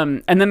 But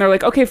and then they're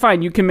like, "Okay,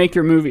 fine, you can make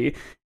your movie."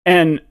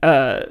 And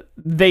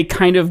they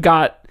kind of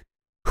got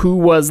who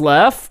was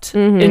left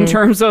in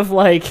terms of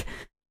like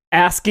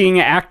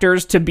asking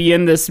actors to be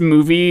in this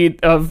movie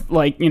of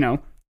like, you know,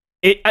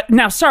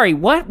 now, sorry,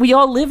 what? We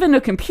all live in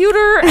a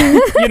computer?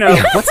 You know,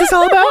 What's this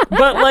all about?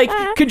 but like,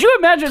 could you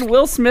imagine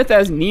Will Smith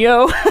as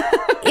Neo?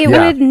 It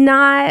Yeah. would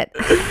not.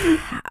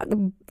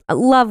 I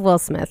love Will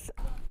Smith,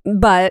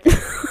 but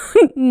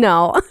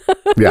no,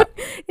 Yeah.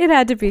 it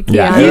had to be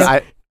Keanu. Yeah.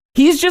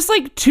 He's just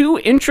like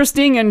too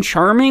interesting and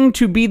charming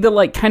to be the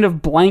like kind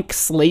of blank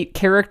slate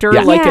character,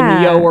 Yeah. like Yeah.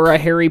 a Neo or a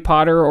Harry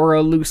Potter or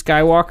a Luke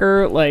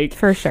Skywalker. Like,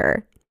 For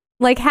sure.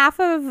 Like half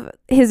of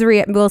his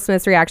Will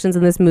Smith's reactions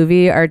in this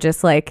movie are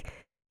just like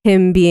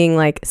him being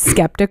like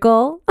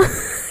skeptical.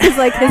 It's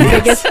like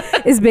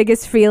his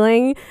biggest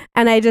feeling.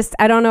 And I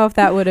don't know if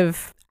that would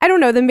have, I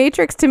don't know. The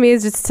Matrix to me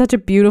is just such a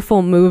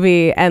beautiful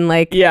movie. And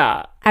like,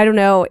 yeah. I don't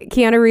know.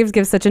 Keanu Reeves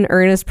gives such an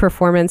earnest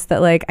performance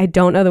that like, I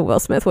don't know that Will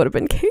Smith would have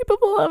been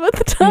capable of at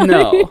the time.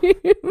 No,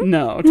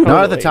 totally.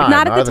 Not at the time.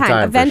 Not at the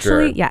time. for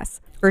Eventually, sure. yes,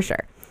 for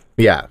sure.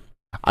 Yeah.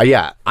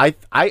 Yeah.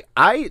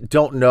 I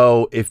don't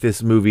know if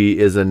this movie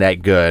is a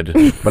net good,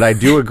 but I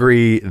do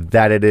agree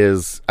that it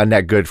is a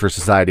net good for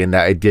society and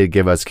that it did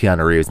give us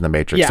Keanu Reeves in The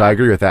Matrix. Yeah. So I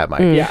agree with that, Mike.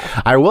 Yeah.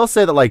 I will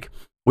say that like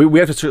we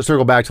have to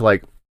circle back to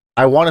like,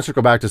 I want to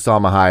circle back to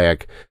Salma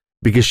Hayek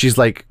because she's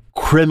like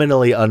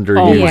criminally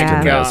underused my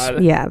in God.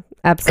 this. Yeah,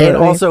 absolutely.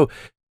 And also,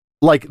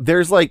 like,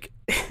 there's like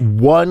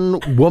one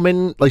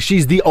woman, like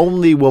she's the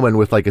only woman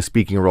with like a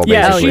speaking role.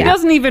 Yeah, basically. she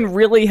doesn't even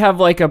really have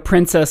like a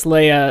Princess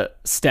Leia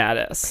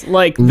status.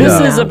 Like, this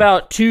No. is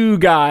about two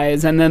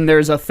guys, and then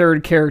there's a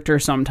third character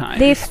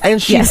sometimes.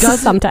 And she yes, doesn't.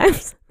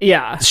 sometimes.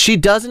 Yeah. She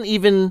doesn't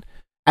even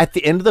at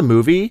the end of the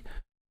movie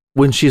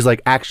when she's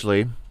like,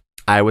 actually,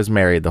 I was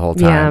married the whole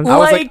time. Yeah. I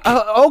was like,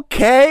 Like-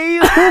 okay,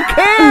 who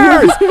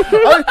cares?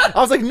 I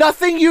was like,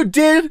 nothing you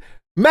did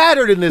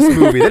mattered in this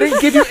movie. They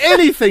didn't give you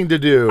anything to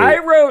do. I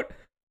wrote,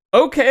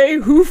 okay,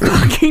 who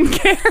fucking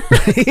cares?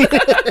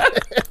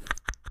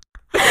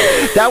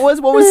 That was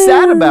what was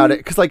sad about it,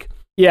 because like,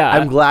 Yeah.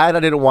 I'm glad I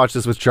didn't watch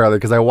this with Charlie,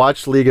 because I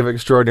watched League of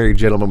Extraordinary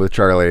Gentlemen with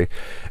Charlie,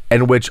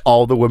 in which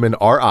all the women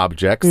are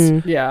objects.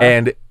 Yeah.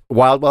 And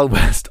Wild Wild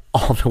West,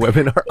 all the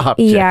women are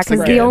objects. Yeah,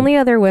 because the only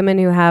other women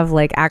who have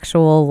like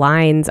actual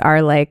lines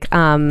are like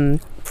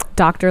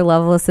Dr.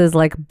 Lovelace's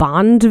like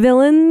Bond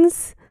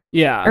villains.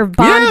 Yeah. Or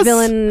Bond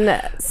villain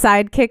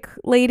sidekick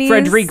ladies.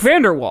 Frederick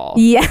Vanderwall.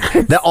 Yeah.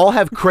 That all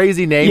have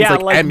crazy names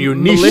like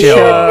Ammunition.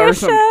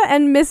 Munitia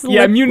and Miss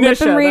Munitia,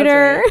 Lippen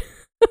Reader.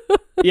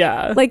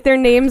 Yeah. Like their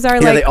names are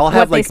they all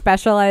have, what they like-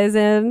 specialize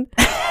in.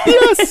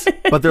 Yes.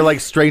 But they're like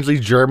strangely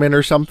German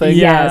or something.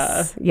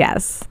 Yeah.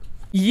 Yes.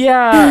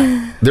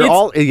 Yeah. They're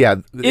all,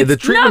 the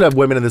treatment not- of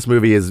women in this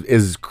movie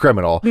is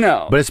criminal.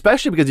 No. But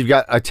especially because you've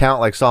got a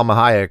talent like Salma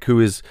Hayek, who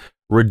is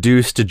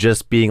reduced to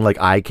just being like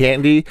eye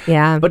candy.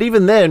 Yeah. But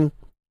even then,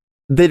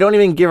 they don't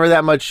even give her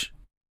that much.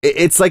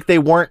 It's like they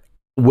weren't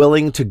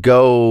willing to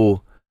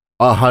go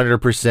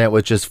 100%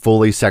 with just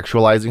fully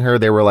sexualizing her.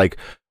 They were like,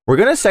 we're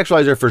going to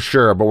sexualize her for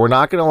sure, but we're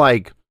not going to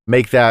like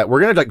make that. We're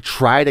going to like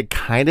try to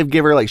kind of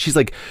give her like, she's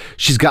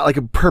got like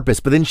a purpose,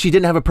 but then she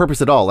didn't have a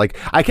purpose at all. Like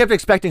I kept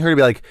expecting her to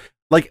be like,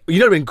 you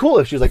know, it'd been cool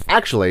if she was like,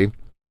 actually,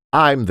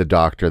 I'm the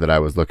doctor that I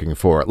was looking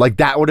for. Like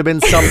that would have been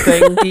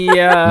something.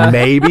 Yeah.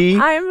 Maybe.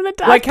 I'm the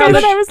doctor Like how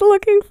that I was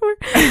looking for.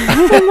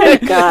 Oh my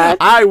God.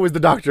 I was the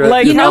doctor.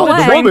 Like You know how what?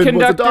 the train woman was the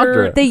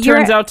conductor doctor.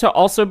 turns out to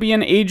also be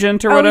an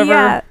agent or whatever.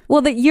 Yeah.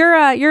 Well,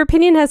 your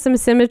opinion has some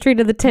symmetry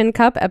to the Tin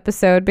Cup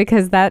episode,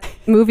 because that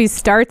movie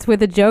starts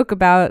with a joke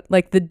about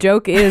like the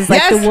joke is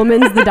like the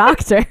woman's the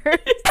doctor.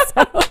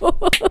 So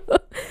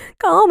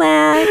call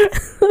back.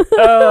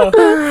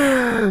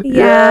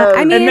 Yeah.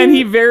 I mean, And then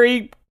he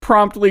very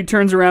promptly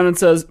turns around and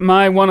says,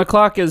 my 1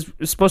 o'clock is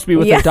supposed to be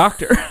with Yeah. a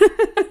doctor.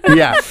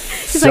 Yeah.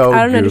 She's like,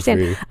 I don't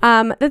understand.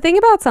 The thing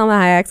about Salma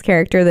Hayek's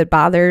character that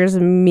bothers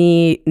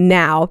me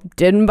now,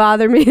 didn't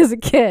bother me as a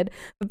kid,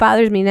 but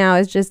bothers me now,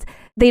 is just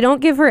they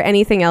don't give her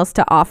anything else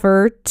to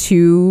offer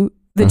to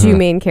the two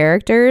main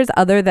characters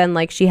other than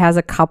like she has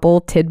a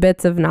couple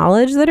tidbits of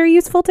knowledge that are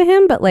useful to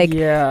him, but like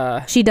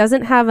Yeah. she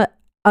doesn't have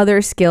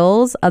other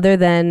skills other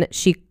than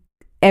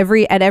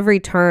at every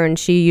turn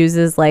she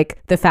uses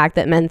like the fact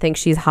that men think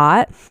she's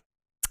hot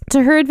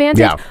to her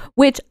advantage,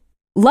 which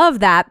love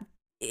that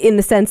in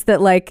the sense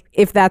that like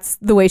if that's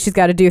the way she's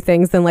got to do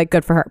things, then like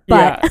good for her.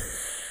 But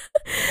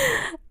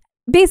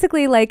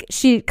basically like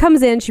she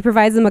comes in, she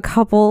provides them a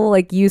couple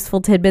like useful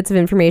tidbits of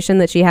information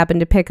that she happened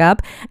to pick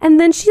up, and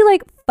then she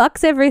like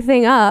fucks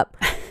everything up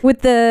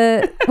with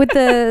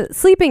the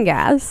sleeping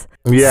gas.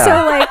 Yeah. So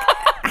like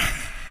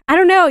I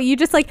don't know, you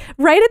just like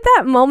right at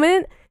that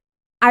moment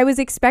I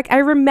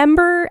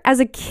remember as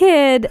a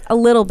kid a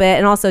little bit,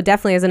 and also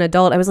definitely as an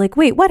adult, I was like,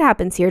 wait, what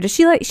happens here? Does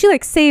she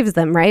saves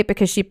them, right?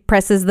 Because she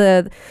presses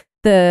the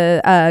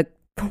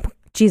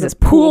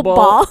pool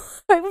ball.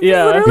 I was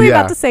literally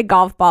about to say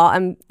golf ball.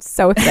 I'm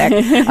so sick.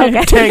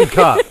 Okay. Tank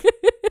cup.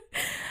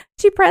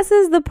 She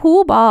presses the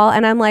pool ball,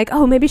 and I'm like,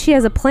 oh, maybe she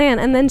has a plan.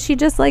 And then she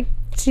just like,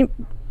 she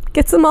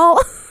gets them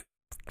all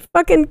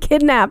fucking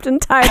kidnapped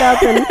and tied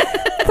up and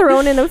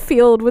thrown in a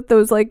field with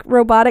those like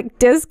robotic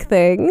disc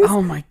things.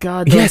 Oh my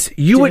God. Yes,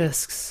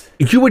 discs.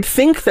 You would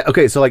think that.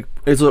 Okay, so like,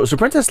 so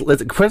Princess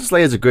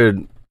Leia is a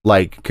good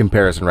like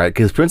comparison, right?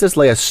 Because Princess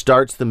Leia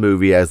starts the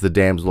movie as the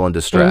damsel in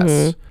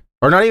distress,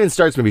 or not even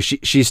starts the movie.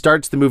 She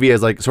starts the movie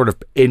as like sort of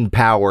in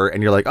power,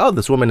 and you're like, oh,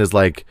 this woman is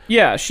like,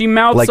 yeah, she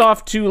mouths like,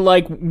 off to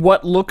like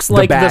what looks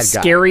like the bad guy.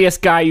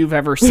 Scariest guy you've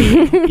ever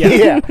seen.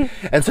 yeah.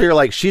 And so you're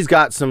like, she's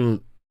got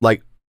some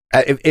like.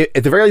 At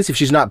the very least, if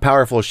she's not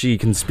powerful, she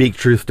can speak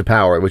truth to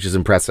power, which is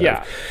impressive.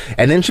 Yeah.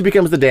 And then she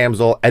becomes the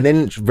damsel, and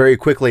then very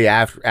quickly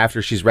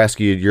after she's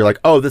rescued, you're like,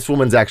 oh, this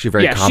woman's actually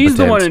very competent. She's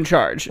the one in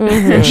charge.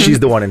 And she's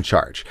the one in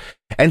charge.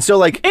 And so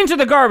like Into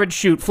the garbage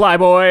chute,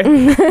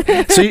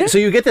 flyboy. so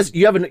you get this.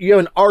 You have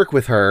an arc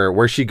with her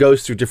where she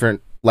goes through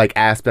different like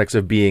aspects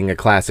of being a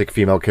classic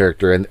female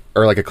character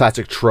or like a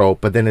classic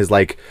trope, but then is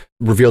like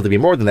revealed to be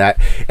more than that.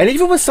 And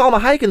even with Salma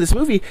Hayek in this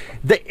movie,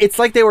 it's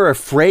like they were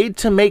afraid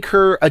to make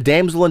her a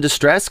damsel in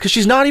distress because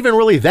she's not even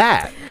really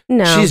that.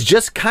 No, she's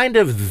just kind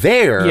of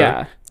there.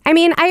 Yeah. I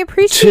mean, I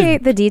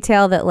appreciate the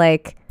detail that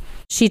like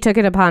she took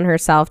it upon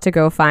herself to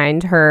go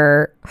find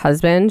her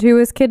husband who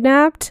was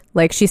kidnapped.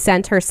 Like she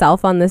sent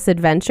herself on this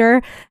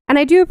adventure. And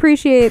I do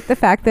appreciate the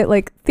fact that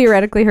like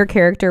theoretically her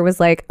character was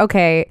like,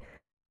 okay,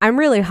 I'm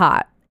really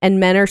hot and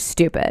men are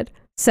stupid.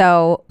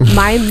 So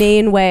my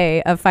main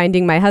way of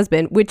finding my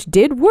husband, which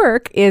did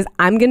work, is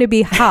I'm going to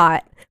be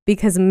hot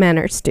because men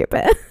are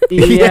stupid.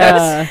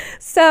 Yeah.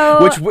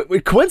 So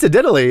which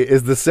coincidentally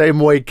is the same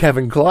way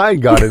Kevin Kline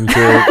got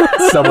into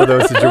some of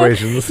those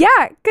situations.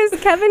 yeah, because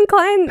Kevin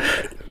Kline,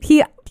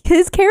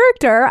 his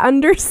character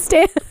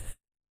understands.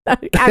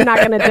 I'm not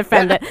going to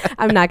defend it.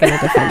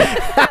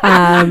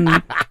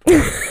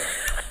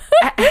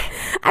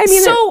 I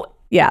mean, so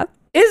yeah.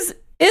 Is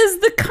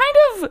the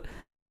kind of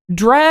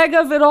drag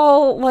of it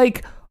all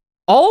like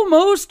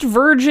almost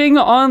verging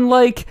on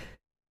like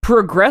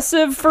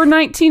progressive for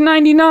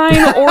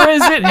 1999, or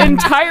is it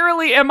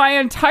am I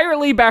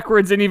entirely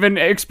backwards in even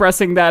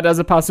expressing that as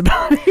a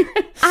possibility?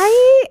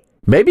 I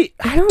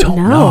don't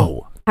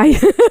know.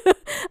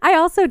 I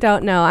also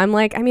don't know. I'm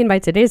like, I mean, by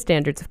today's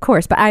standards, of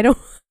course, but I don't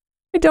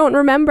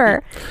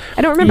remember.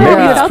 I don't remember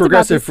how we felt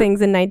about these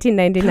things in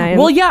 1999.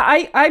 Well, yeah,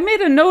 I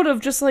made a note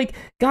of just like,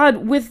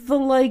 God, with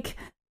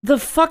the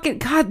fucking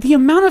God, the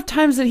amount of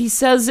times that he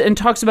says and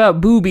talks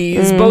about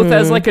boobies, both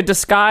as like a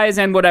disguise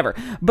and whatever,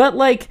 but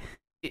like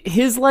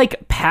his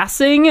like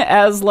passing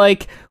as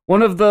like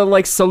one of the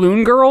like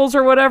saloon girls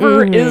or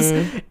whatever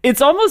it's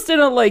almost in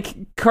a like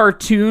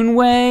cartoon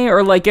way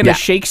or like in a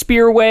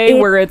Shakespeare way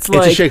where it's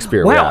like, a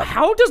Shakespeare wow, way.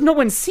 how does no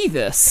one see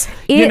this?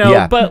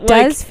 But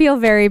does feel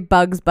very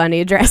Bugs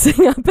Bunny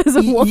dressing up as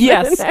a woman.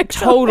 Yes,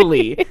 actually.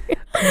 totally.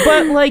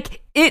 But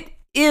like it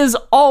is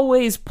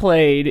always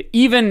played,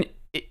 even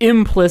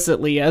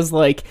implicitly, as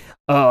like,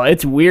 oh,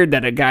 it's weird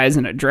that a guy's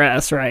in a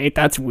dress, right?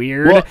 That's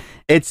weird. Well,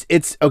 it's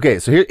okay.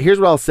 So here's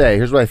what I'll say.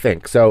 Here's what I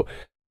think. So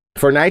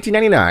for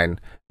 1999,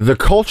 the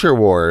culture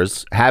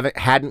wars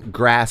hadn't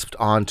grasped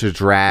onto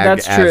drag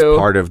as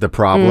part of the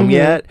problem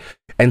yet,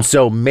 and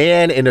so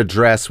man in a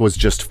dress was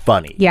just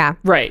funny. Yeah,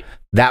 right.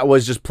 That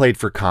was just played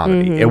for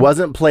comedy. It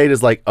wasn't played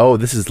as like, oh,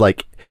 this is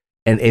like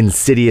an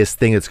insidious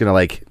thing that's gonna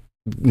like,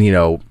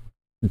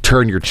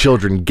 turn your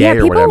children gay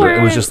or whatever.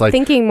 It was just like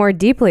thinking more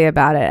deeply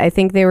about it. I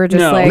think they were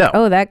just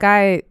oh, that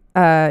guy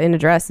in a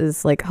dress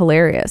is like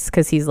hilarious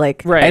because he's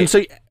like and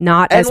so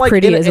not as like,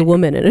 pretty as a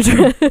woman in a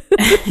dress.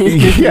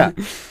 Yeah,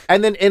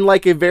 and then in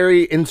like a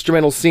very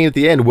instrumental scene at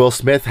the end, Will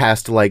Smith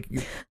has to like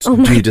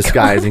do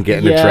disguise and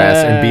get in a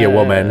dress and be a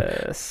woman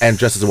and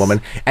dress as a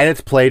woman, and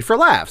it's played for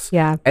laughs.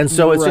 Yeah, and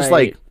so it's just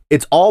like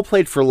it's all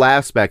played for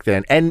laughs back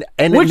then, and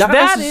which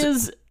that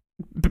is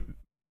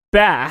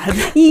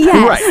bad. Yes.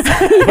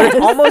 Right. But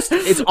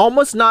it's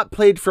almost not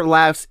played for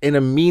laughs in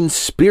a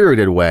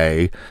mean-spirited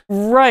way.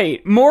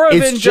 Right. More of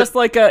it just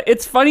like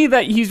it's funny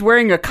that he's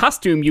wearing a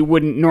costume you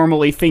wouldn't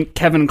normally think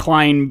Kevin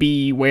Kline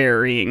be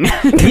wearing.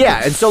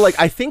 Yeah, and so like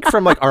I think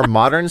from like our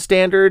modern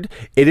standard,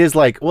 it is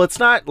like, well, it's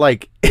not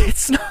like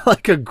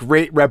a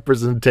great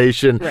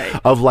representation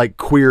of like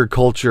queer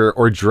culture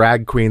or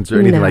drag queens or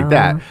anything like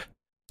that.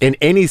 In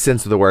any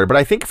sense of the word. But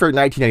I think for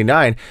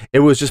 1999, it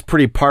was just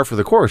pretty par for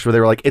the course where they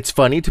were like, it's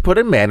funny to put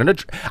a man in a...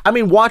 I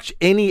mean, watch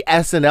any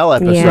SNL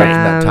episode from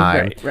that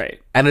time.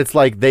 Right. And it's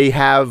like they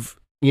have,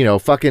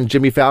 fucking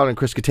Jimmy Fallon and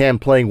Chris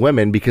Kattan playing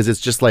women because it's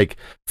just like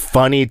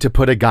funny to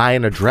put a guy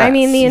in a dress. I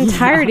mean, the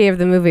entirety of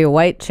the movie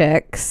White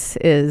Chicks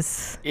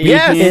is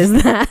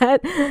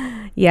that.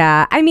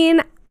 Yeah. I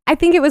mean, I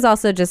think it was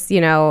also just,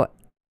 they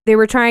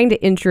were trying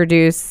to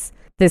introduce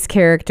this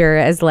character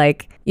as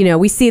like,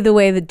 we see the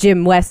way that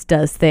Jim West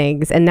does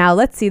things, and now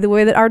let's see the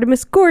way that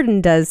Artemis Gordon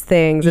does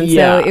things. And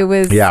so it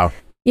was,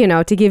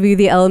 to give you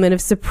the element of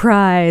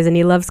surprise, and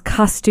he loves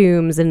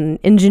costumes and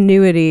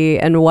ingenuity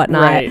and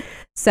whatnot. Right.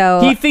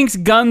 So he thinks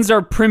guns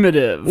are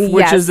primitive,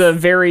 which is a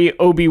very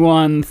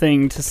Obi-Wan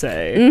thing to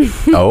say.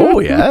 Oh,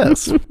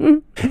 yes.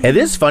 It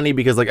is funny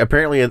because like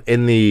apparently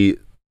in the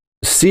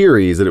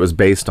series that it was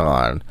based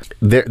on,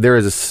 there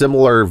is a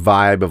similar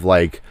vibe of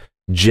like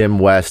Jim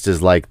West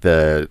is like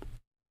the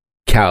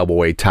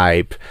cowboy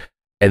type,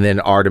 and then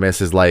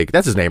Artemis is like,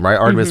 that's his name, right?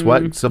 Artemis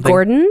what?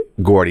 Something?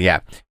 Gordon,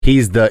 yeah.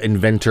 He's the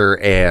inventor,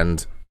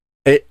 and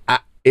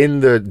in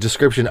the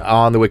description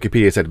on the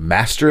Wikipedia it said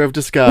Master of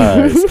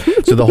Disguise.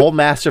 So the whole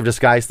Master of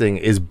Disguise thing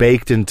is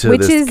baked into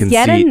this conceit. Which is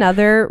yet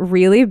another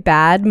really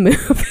bad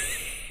movie.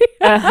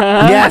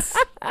 Yes.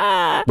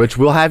 Which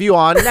we'll have you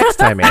on next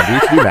time,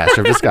 Andy, to do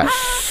Master of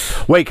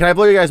Disguise. Wait, can I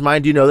blow you guys'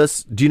 mind? Do you know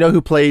this? Do you know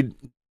who played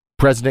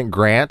President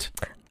Grant?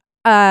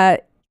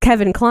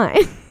 Kevin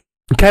Kline.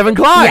 Kevin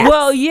Kline. Yes.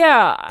 Well,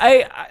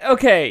 yeah.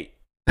 Okay.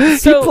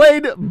 So he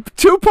played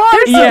two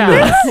parts.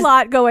 There's a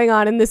lot going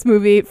on in this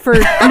movie for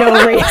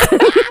no reason.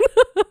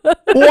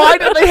 Why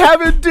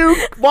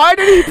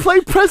did he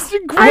play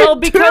President Grant? Well,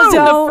 because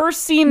in the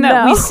first scene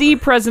that we see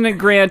President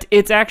Grant,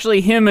 it's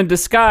actually him in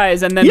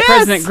disguise, and then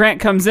President Grant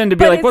comes in to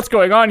be like, what's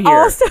going on here?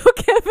 Also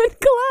Kevin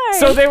Kline.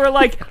 So they were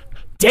like,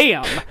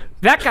 damn,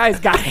 that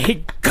guy's got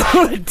a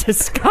good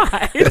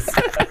disguise.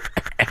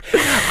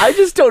 I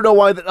just don't know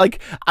why.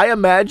 I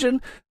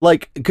imagine,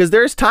 because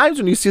there's times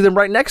when you see them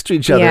right next to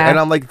each other, and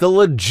I'm like, the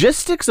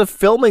logistics of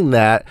filming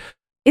that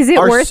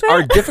worth it?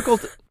 Are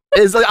difficult.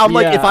 I'm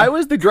like, if I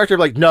was the director,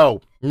 like,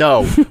 no,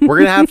 we're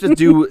gonna have to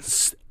do.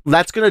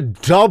 That's gonna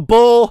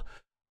double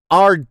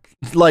our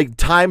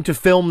time to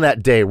film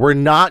that day. We're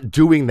not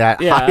doing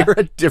that. Hire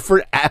a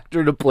different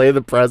actor to play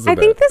the president.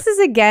 I think this is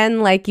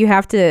again like you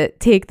have to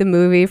take the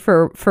movie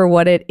for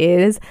what it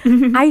is.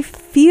 I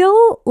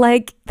feel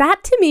like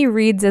that to me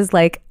reads as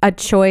like a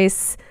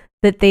choice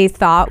that they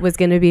thought was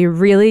going to be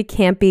really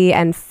campy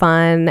and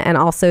fun, and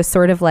also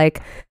sort of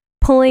like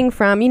pulling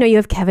from, you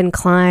have Kevin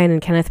Kline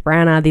and Kenneth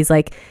Branagh, these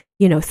like,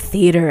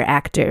 theater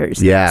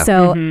actors. Yeah.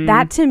 So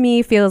that to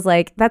me feels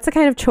like that's the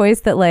kind of choice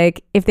that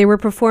like if they were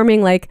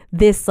performing like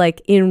this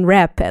like in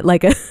rep at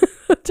like a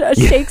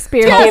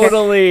Shakespeare theater,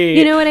 totally.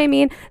 you know what I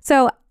mean?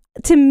 So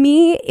to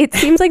me, it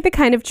seems like the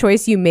kind of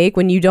choice you make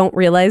when you don't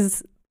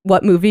realize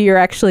what movie you're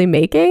actually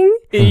making.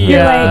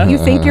 You're like, you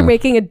think you're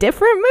making a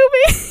different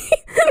movie?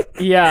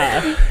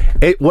 Yeah.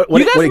 You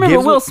guys remember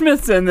Will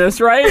Smith's in this,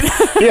 right?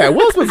 Yeah,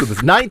 Will Smith's in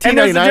this.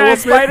 1999 Will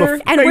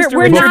Smith.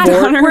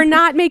 And we're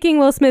not making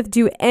Will Smith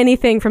do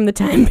anything from the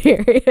time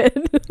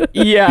period.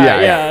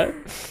 Yeah.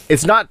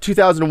 It's not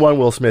 2001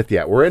 Will Smith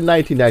yet. We're in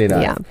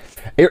 1999.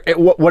 Yeah.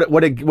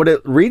 What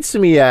it reads to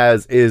me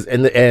as is,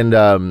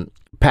 and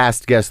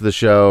past guest of the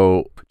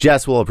show,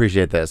 Jess will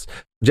appreciate this.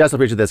 Because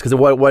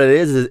what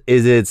it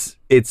is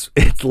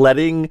it's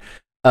letting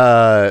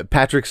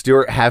Patrick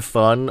Stewart have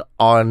fun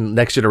on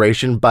Next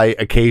Generation by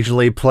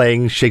occasionally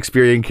playing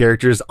Shakespearean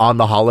characters on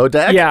the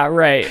holodeck. Yeah,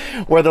 right.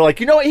 Where they're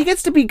like, you know what, he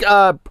gets to be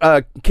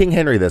King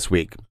Henry this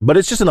week, but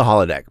it's just in the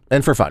holodeck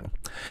and for fun.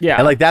 Yeah,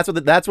 and like that's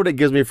what it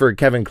gives me for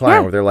Kevin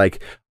Kline, where they're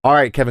like, all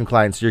right, Kevin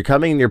Kline, so you're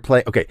coming and you're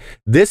playing. Okay,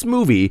 this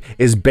movie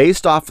is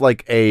based off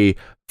like a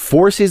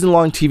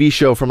 4-season-long TV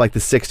show from like the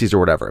 60s or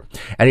whatever.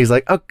 And he's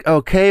like,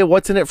 okay,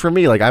 what's in it for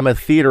me? Like, I'm a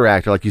theater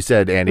actor, like you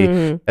said,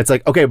 Andy. It's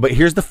like, okay, but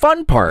here's the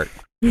fun part.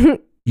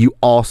 You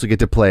also get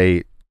to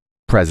play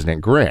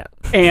President Grant.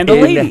 And a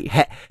lady.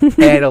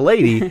 And a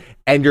lady.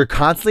 And you're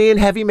constantly in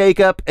heavy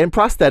makeup and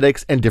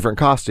prosthetics and different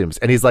costumes.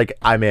 And he's like,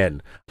 I'm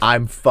in.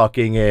 I'm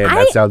fucking in.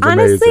 That sounds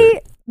amazing.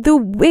 Honestly,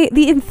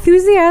 the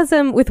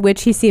enthusiasm with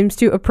which he seems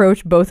to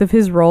approach both of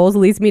his roles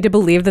leads me to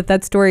believe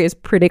that story is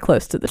pretty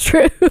close to the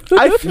truth.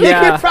 I think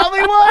it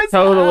probably was.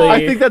 Totally.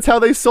 I think that's how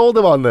they sold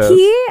him on this.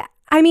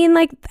 I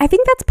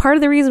think that's part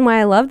of the reason why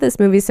I love this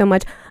movie so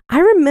much. I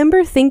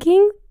remember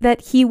thinking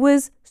that he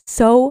was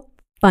so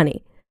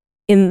funny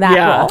in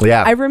that role.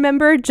 Yeah. I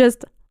remember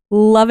just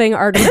loving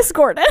Artemis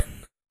Gordon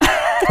as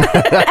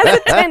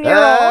a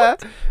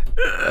 10-year-old.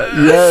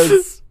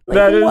 Yes.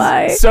 That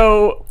is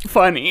so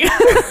funny.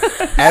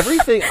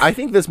 I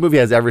think this movie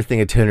has everything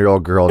a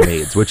 10-year-old girl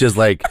needs, which is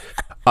like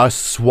a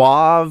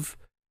suave,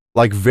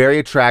 like very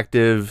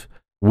attractive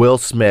Will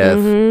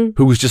Smith,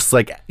 who's just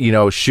like,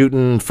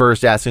 shooting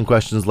first, asking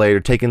questions later,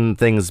 taking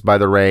things by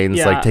the reins,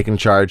 like taking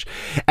charge.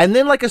 And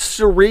then like a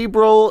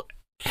cerebral,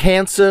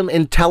 handsome,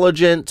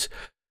 intelligent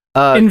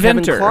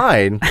inventor. Kevin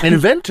Kline,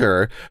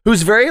 inventor,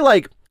 who's very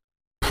like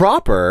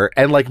proper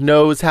and like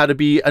knows how to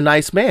be a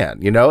nice man.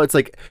 It's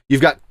like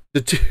you've got the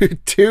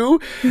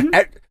two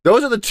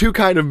those are the two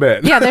kind of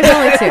men. Yeah, there's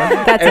only two.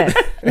 That's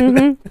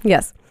it.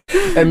 Yes.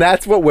 And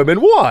that's what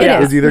women want.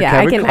 Is either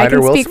Kevin Kline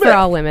or Will Smith. I can speak for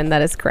all women.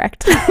 That is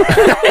correct.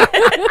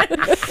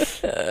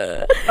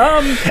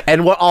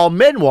 And what all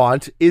men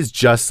want is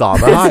just Salma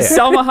Hayek.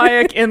 Salma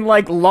Hayek in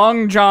like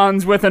long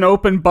johns with an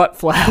open butt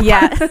flap.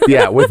 Yeah.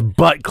 Yeah, with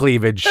butt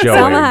cleavage showing.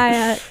 Salma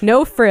Hayek,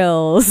 no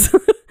frills.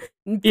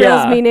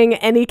 Frills meaning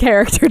any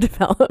character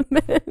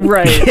development.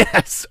 Right.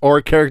 Yes,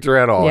 or character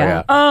at all.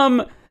 Yeah.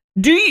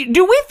 Do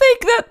we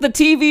think that the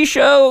TV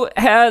show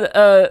had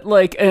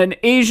like an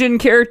Asian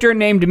character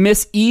named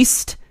Miss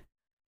East?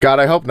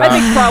 God, I hope not. I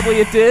think probably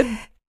it did.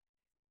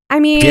 I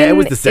mean, it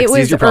was the 60s. It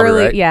was you're probably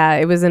early. Right. Yeah,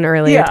 it was an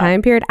earlier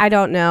time period. I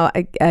don't know.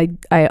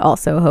 I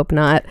also hope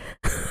not.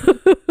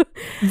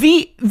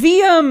 The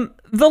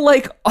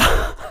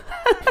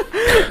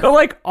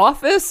like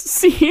office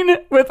scene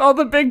with all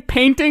the big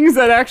paintings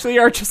that actually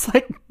are just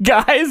like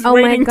guys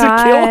waiting to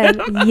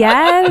kill him.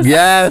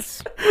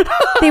 Yes.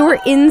 They were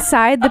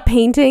inside the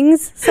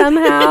paintings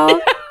somehow.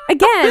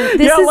 Again,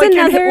 this is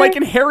another like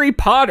in Harry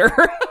Potter.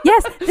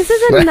 Yes, this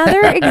is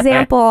another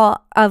example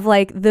of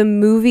like the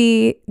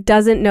movie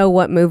doesn't know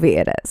what movie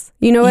it is.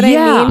 You know what I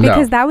mean?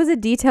 Because that was a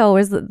detail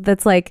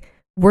that's like,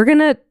 we're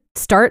gonna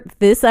start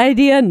this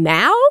idea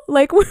now?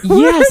 Like, we're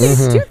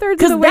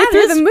 2/3 of the way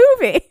through the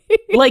movie.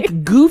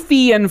 Like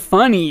goofy and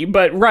funny,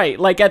 but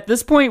like at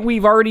this point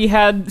we've already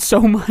had so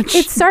much.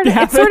 It's sort of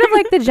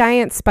like the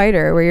giant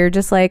spider where you're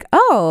just like,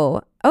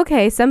 oh,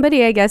 okay,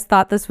 somebody I guess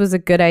thought this was a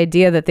good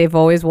idea that they've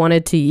always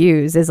wanted to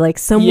use, is like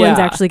someone's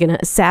actually going to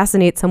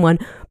assassinate someone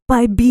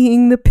by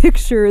being the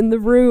picture in the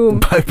room.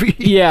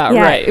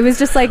 Right. It was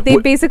just like they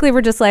basically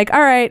were just like,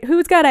 all right,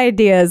 who's got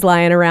ideas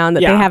lying around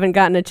that they haven't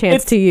gotten a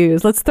chance to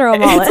use? Let's throw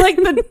them all in. It's like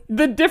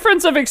the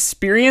difference of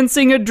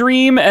experiencing a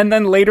dream and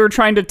then later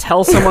trying to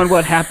tell someone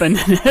what happened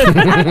in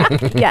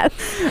it. Yes.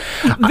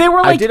 They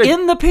were like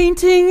in the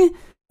painting,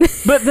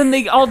 but then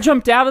they all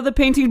jumped out of the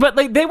painting, but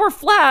like they were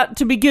flat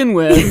to begin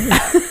with.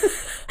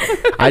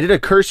 I did a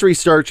cursory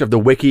search of the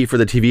wiki for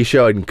the TV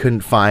show and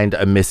couldn't find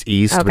a Miss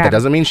East, but that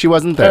doesn't mean she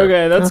wasn't there.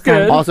 Okay, that's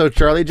good. Also,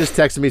 Charlie just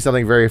texted me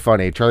something very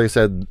funny. Charlie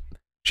said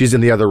she's in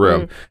the other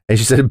room, and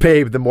she said,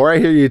 babe, the more I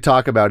hear you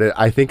talk about it,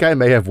 I think I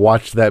may have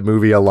watched that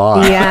movie a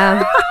lot.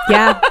 Yeah.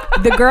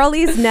 The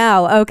girlies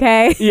know,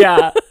 okay?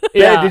 Yeah.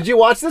 Hey, did you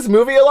watch this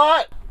movie a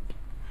lot?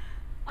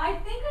 I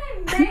think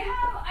I may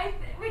have,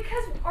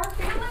 because our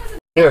family was...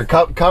 Here,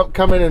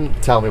 come in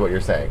and tell me what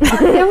you're saying. Our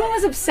family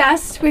was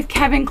obsessed with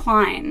Kevin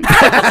Kline. Did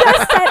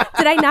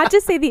I not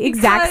just say the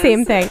exact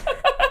same thing?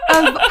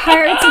 Of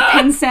Pirates of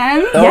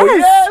Penzance. Oh,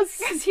 yes!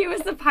 Because he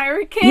was the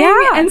Pirate King.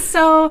 Yeah. And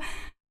so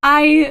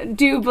I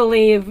do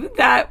believe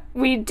that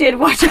we did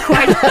watch it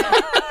quite a bit.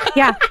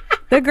 Yeah.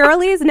 The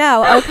girlies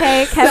know.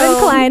 Okay, Kevin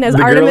Kline as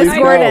The Artemis girlies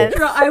Gordon.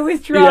 know. I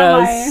withdraw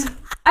Yes. my.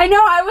 I know.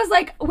 I was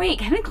like, wait,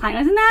 Kevin Kline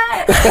was in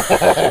that?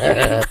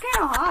 He's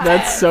kind of hot.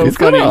 That's so He's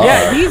funny. kinda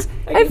Yeah,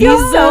 hot. I feel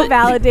so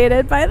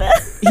validated by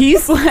this.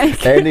 he's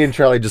like Andy and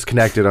Charlie just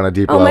connected on a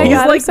deep Oh level. my he's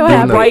God, I'm like so the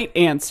happy. right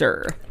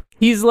answer.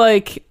 He's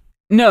like,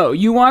 no,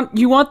 you want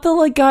the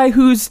like guy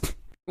who's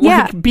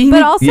Yeah, like being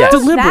but also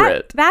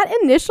deliberate. that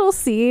initial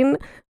scene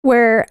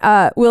where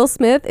Will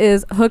Smith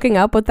is hooking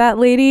up with that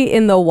lady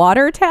in the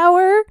water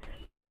tower,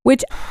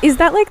 which is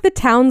that like the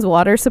town's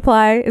water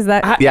supply? Is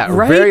that Yeah,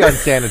 right? very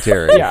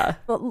unsanitary. Yeah.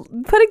 well,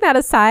 putting that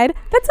aside,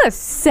 that's a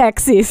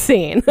sexy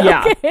scene.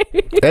 Yeah. Okay?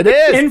 It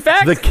is. In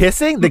fact- the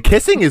kissing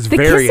is The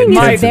very kissing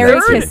intense. is in very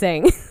that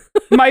scene. kissing.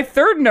 My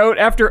third note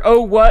after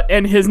oh what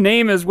and his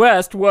name is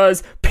West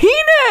was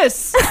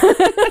penis.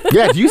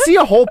 Yeah, do you see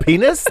a whole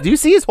penis? Do you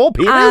see his whole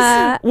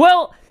penis?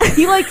 Well,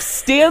 he like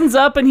stands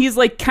up and he's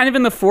like kind of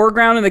in the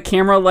foreground and the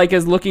camera like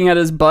is looking at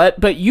his butt,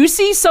 but you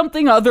see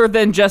something other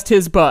than just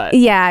his butt.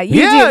 Yeah,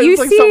 you Yeah, do. You it's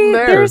like see, something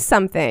there. there's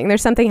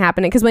something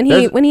happening because when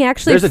There's- he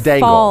actually there's a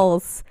dangle.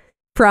 falls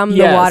from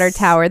Yes. the water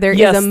tower, there is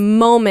Yes.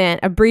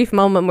 a brief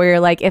moment where you're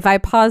like, if I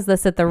pause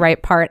this at the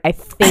right part, I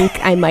think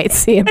I might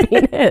see a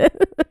penis.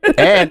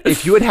 And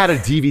if you had a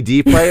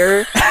DVD player,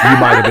 you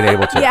might have been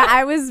able to. Yeah,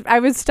 I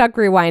was stuck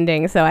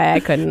rewinding, so I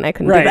couldn't Right.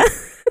 do that.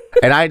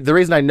 And the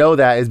reason I know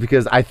that is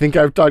because I think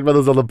I've talked about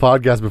this on the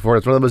podcast before.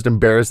 It's one of the most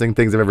embarrassing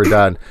things I've ever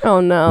done.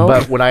 Oh no!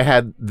 But when I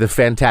had the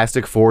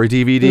Fantastic Four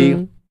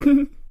DVD,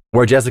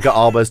 where Jessica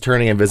Alba is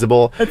turning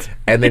invisible,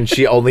 and then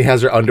she only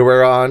has her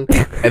underwear on,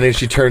 and then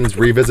she turns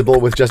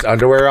revisible with just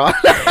underwear on,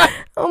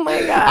 Oh my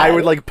god! I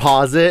would like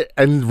pause it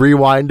and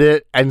rewind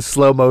it and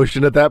slow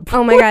motion at that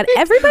point. Oh my god!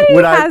 Everybody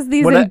When I- has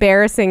these when I-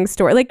 embarrassing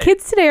stories. Like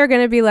kids today are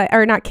going to be like,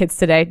 or not kids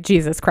today.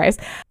 Jesus Christ!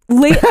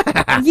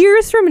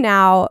 Years from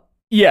now,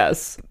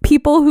 Yes.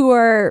 people who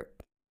are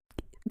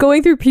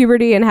going through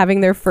puberty and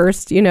having their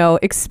first,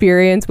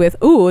 experience with,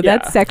 ooh,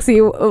 that's Yeah. sexy,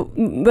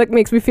 that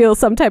makes me feel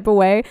some type of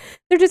way.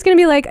 They're just going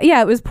to be like,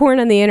 yeah, it was porn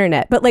on the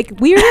internet. But like,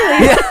 we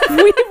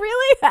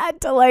really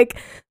had to like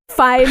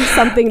find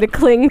something to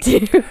cling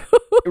to.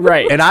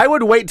 Right. And I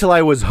would wait till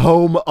I was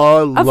home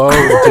alone Of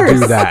to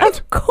do that.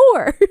 Of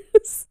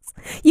course.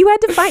 You had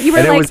to find, you were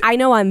And it like, was- I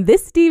know on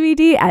this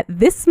DVD at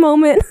this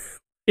moment.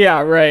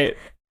 Yeah, right.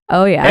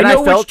 Oh, yeah. And I I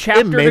know felt which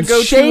chapter to immense go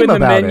to shame in the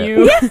about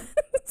menu.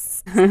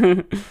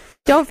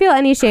 Don't feel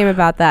any shame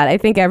about that. I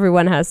think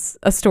everyone has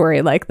a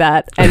story like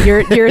that. And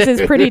yours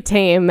is pretty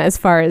tame as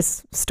far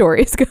as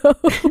stories go.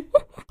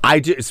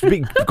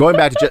 Going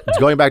back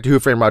to Who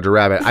Framed Roger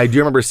Rabbit. I do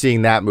remember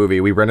seeing that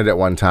movie. We rented it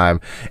one time,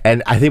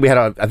 and I think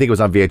it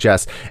was on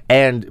VHS,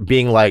 and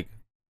being like,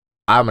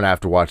 I'm gonna have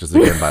to watch this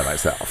again by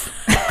myself.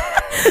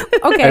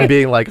 Okay. And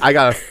being like, I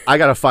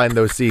gotta find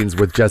those scenes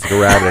with Jessica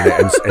Rabbit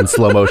in it and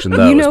slow motion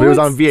those. But it was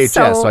on what's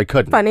VHS, so I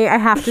couldn't. Funny, I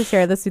have to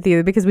share this with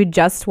you because we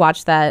just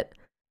watched that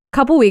a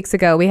couple weeks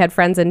ago. We had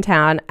friends in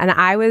town, and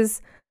I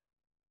was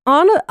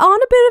on a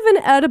bit of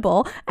an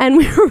edible, and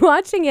we were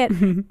watching it,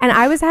 and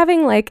I was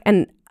having like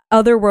an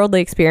otherworldly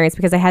experience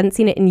because I hadn't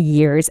seen it in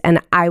years, and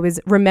I was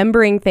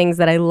remembering things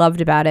that I loved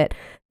about it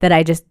that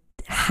I just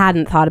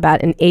hadn't thought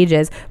about in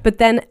ages. But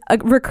then a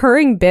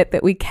recurring bit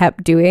that we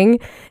kept doing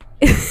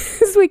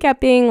is we kept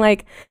being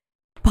like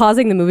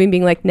pausing the movie and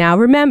being like, now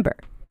remember,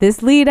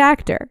 this lead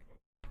actor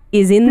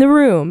is in the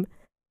room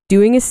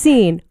doing a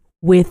scene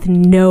with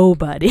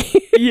nobody.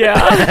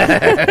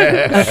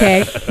 Yeah.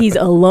 Okay, he's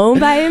alone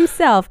by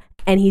himself,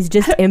 and he's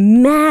just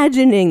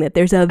imagining that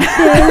there's a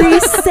very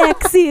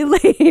sexy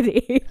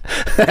lady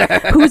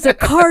who's a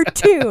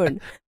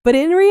cartoon, but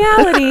in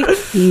reality,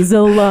 he's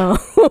alone.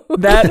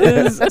 That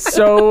is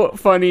so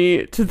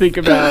funny to think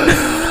about.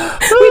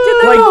 We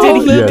did that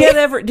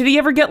all. Did he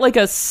ever get like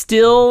a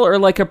still or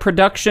like a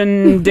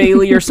production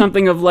daily or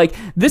something of like,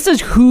 this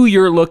is who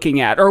you're looking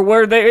at? Or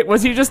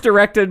was he just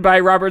directed by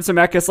Robert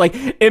Zemeckis? Like,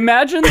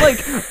 imagine like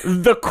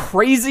the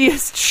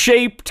craziest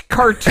shaped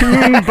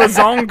cartoon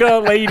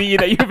bazonga lady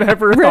that you've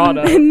ever thought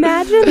of.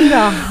 Imagine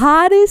the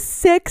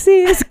hottest,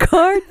 sexiest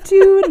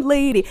cartoon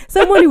lady.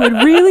 Someone who would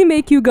really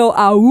make you go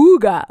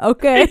auga,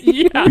 okay?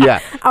 Yeah. Yeah.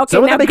 Okay,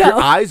 Someone now to make go.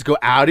 your eyes go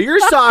out of your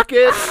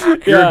socket,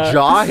 Yeah. your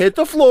jaw hit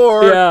the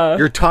floor, Yeah.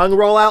 your tongue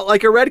roll out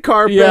like a red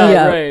carpet.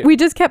 Yeah. Right. We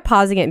just kept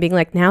pausing it and being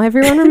like, now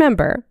everyone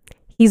remember,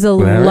 he's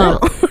alone.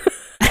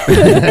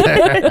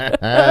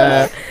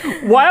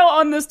 While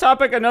on this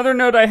topic, another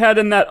note I had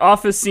in that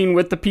office scene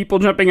with the people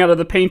jumping out of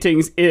the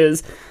paintings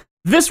is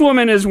this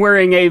woman is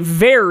wearing a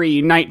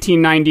very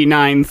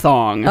 1999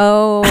 thong.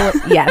 Oh,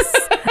 yes.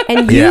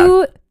 And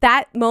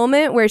that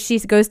moment where she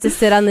goes to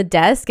sit on the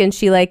desk and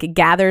she like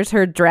gathers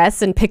her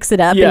dress and picks it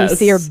up and you Yes.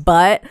 see her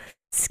butt.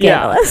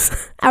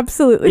 Scandalous.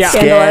 Absolutely Yeah.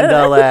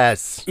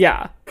 scandalous. Scandalous.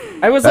 Yeah.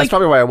 I was That's like,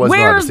 probably why I wasn't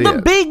allowed to where's see the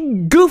it.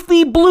 big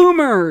goofy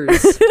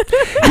bloomers?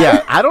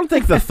 Yeah, I don't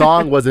think the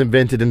thong was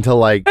invented until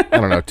like, I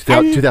don't know,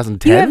 And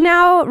 2010. you have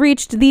now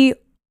reached the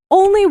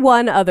only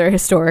one other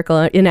historical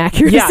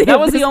inaccuracy. Yeah, that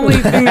of was this the only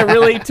movie. thing that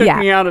really took Yeah.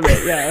 me out of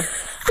it. Yeah.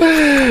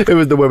 It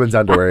was the women's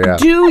underwear, yeah.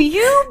 Do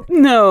you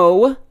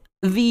know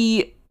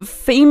the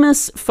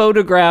famous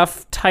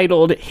photograph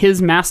titled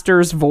His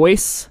Master's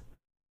Voice?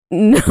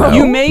 No.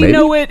 You may Maybe?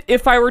 know it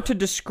if I were to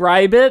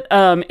describe it.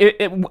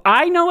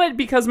 I know it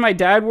because my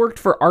dad worked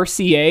for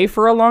RCA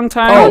for a long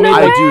time. Oh, And they,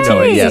 I like, do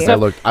know it. TV Yes, stuff.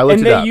 I looked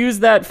and it they up.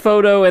 used that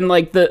photo, and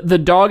like the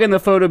dog in the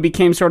photo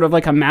became sort of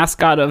like a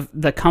mascot of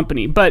the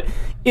company. But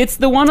it's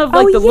the one of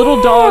like the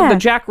little dog, the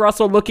Jack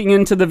Russell looking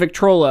into the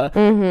Victrola.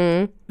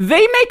 Mm-hmm.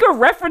 They make a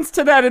reference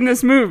to that in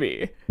this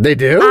movie. They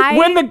do?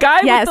 When the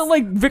guy yes. with the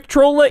like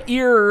Victrola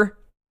ear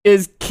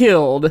is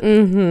killed,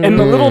 Mm-hmm. and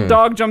the little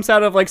dog jumps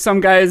out of like some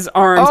guy's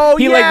arms. Oh,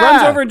 he like yeah.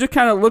 runs over and just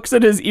kind of looks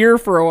at his ear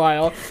for a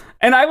while.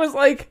 And I was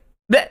like,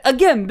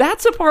 again,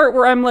 that's a part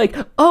where I'm like,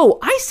 oh,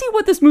 I see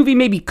what this movie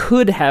maybe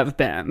could have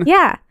been.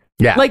 Yeah.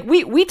 Yeah. Like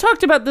we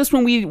talked about this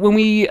when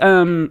we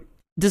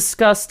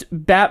discussed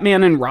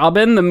Batman and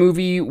Robin, the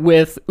movie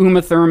with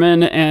Uma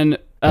Thurman and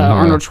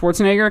Arnold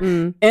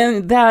Schwarzenegger,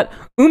 and that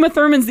Uma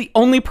Thurman's the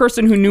only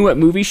person who knew what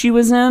movie she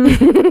was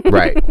in.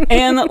 Right.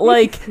 And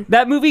like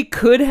that movie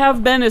could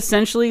have been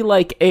essentially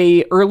like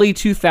a early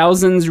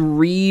 2000s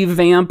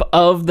revamp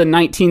of the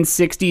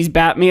 1960s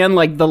Batman,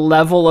 like the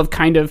level of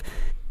kind of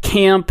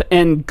camp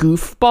and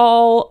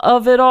goofball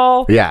of it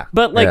all. Yeah.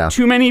 But like Yeah.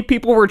 too many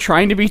people were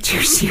trying to be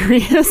too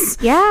serious.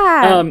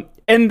 Yeah.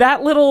 And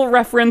that little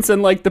reference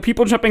and like the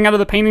people jumping out of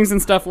the paintings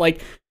and stuff,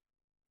 like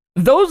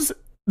those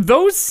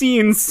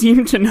scenes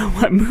seem to know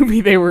what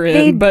movie they were in,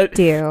 They but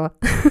do.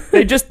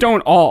 they just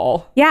don't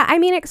all. Yeah, I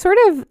mean, it sort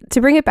of,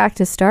 to bring it back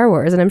to Star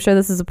Wars, and I'm sure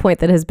this is a point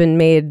that has been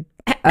made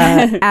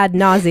ad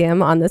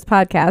nauseum on this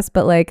podcast,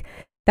 but like,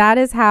 that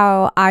is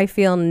how I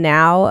feel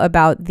now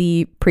about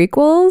the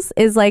prequels,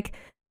 is like,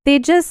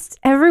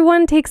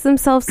 everyone takes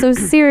themselves so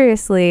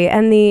seriously,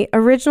 and the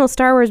original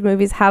Star Wars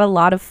movies had a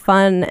lot of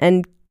fun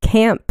and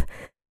camp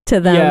to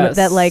them Yes.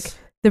 that like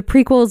the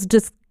prequels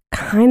just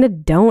kind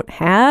of don't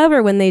have,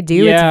 or when they do,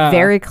 Yeah. it's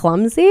very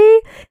clumsy.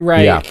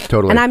 Right. Yeah,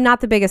 totally. And I'm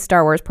not the biggest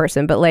Star Wars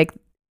person, but like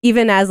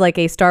even as like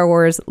a Star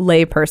Wars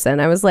lay person,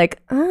 I was like,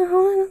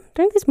 oh,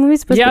 aren't these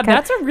movies supposed to Yeah, be kind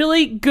that's a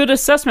really good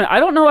assessment. I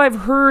don't know I've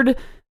heard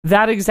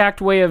that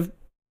exact way of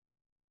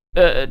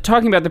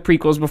talking about the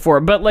prequels before,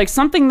 but like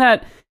something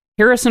that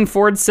Harrison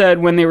Ford said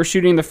when they were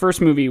shooting the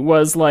first movie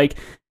was like,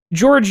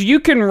 George, you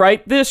can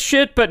write this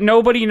shit, but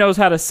nobody knows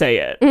how to say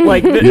it.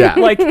 Like, Yeah.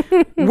 like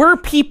we're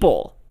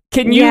people.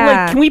 Can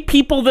we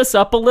people this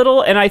up a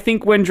little? And I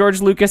think when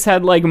George Lucas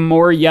had like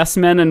more yes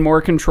men and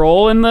more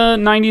control in the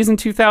 90s and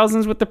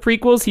 2000s with the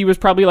prequels, he was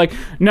probably like,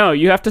 no,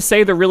 you have to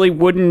say the really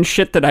wooden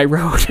shit that I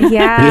wrote.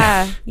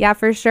 Yeah,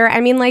 for sure.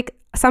 I mean, like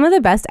some of the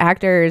best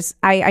actors,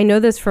 I know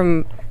this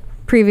from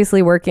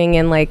previously working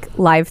in like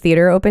live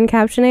theater open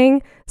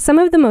captioning. Some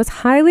of the most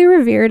highly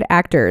revered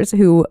actors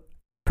who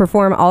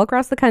perform all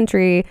across the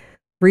country,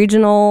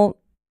 regional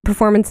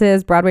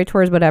performances, Broadway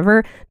tours,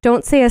 whatever,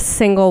 don't say a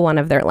single one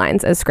of their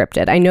lines as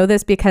scripted. I know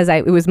this because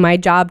it was my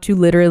job to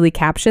literally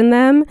caption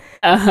them.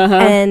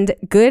 And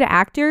good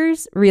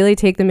actors really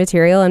take the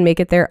material and make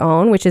it their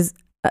own, which is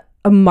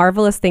a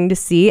marvelous thing to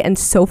see and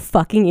so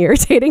fucking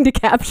irritating to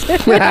caption.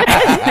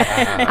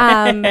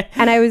 And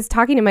I was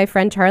talking to my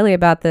friend Charlie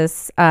about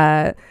this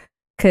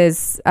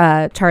because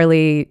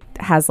Charlie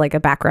has like a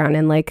background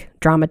in like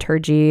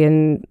dramaturgy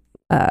and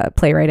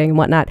playwriting and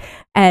whatnot,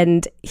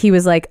 and he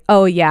was like,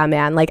 oh yeah,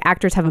 man, like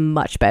actors have a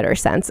much better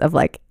sense of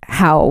like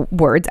how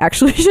words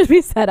actually should be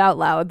said out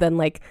loud than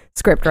like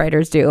script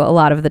writers do a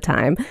lot of the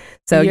time.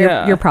 So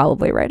you're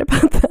probably right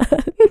about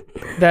that.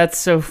 That's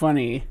so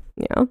funny.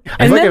 Yeah.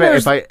 And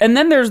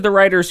then there's the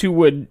writers who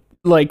would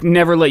like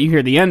never let you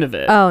hear the end of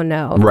it. Oh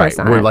no, of right. course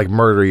not. Would like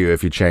murder you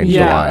if you change the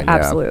line. Yeah.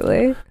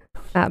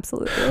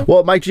 Absolutely.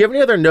 Well, Mike, do you have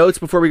any other notes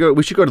before we go?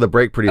 We should go to the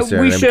break pretty soon.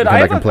 We and should. come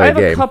back and play I have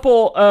a game. a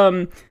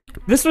couple.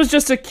 This was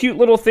just a cute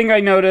little thing I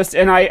noticed,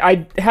 and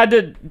I had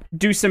to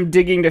do some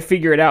digging to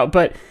figure it out.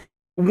 But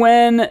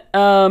when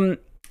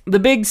the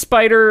big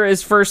spider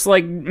is first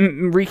like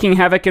wreaking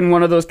havoc in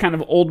one of those kind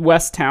of old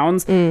west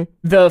towns,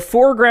 the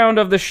foreground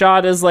of the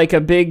shot is like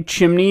a big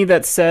chimney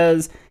that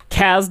says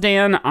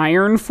Kazdan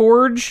Iron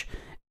Forge.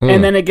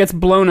 And then it gets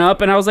blown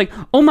up, and I was like,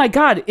 "Oh my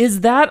god,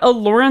 is that a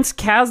Lawrence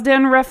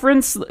Kasdan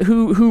reference?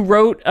 Who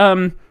wrote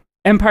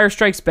Empire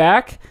Strikes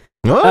Back?"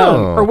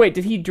 Oh. Or wait,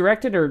 did he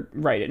direct it or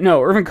write it?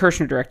 No, Irvin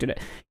Kershner directed it.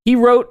 He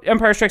wrote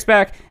Empire Strikes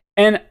Back,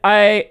 and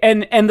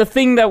the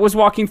thing that was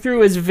walking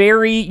through is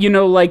very,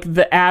 like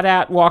the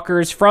AT-AT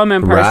walkers from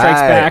Empire Strikes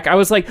Back. I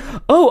was like,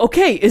 oh,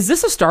 okay, is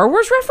this a Star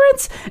Wars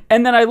reference?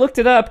 And then I looked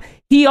it up.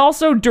 He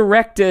also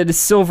directed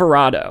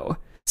Silverado.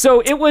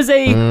 So it was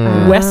a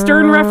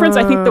Western reference.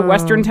 I think the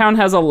Western town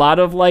has a lot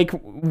of like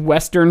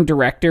Western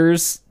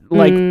directors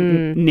like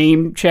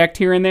name checked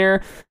here and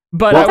there.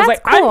 But I was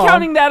like, cool. I'm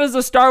counting that as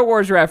a Star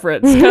Wars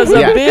reference because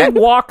a big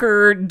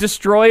walker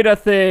destroyed a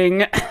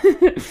thing.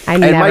 I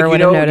never would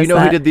have noticed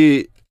that.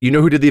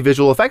 Who did the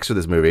visual effects for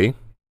this movie?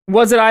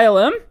 Was it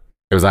ILM?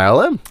 It was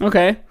ILM.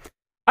 Okay.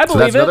 I So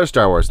believe that's another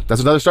Star Wars.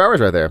 That's another Star Wars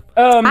right there.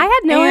 I had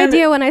no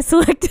idea when I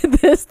selected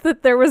this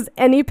that there was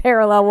any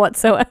parallel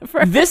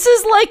whatsoever. This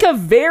is like a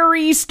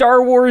very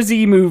Star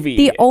Wars-y movie.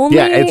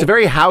 Yeah, it's a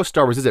very how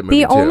Star Wars is it movie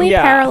The only too.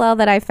 Yeah. parallel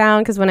that I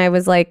found, because when I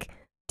was like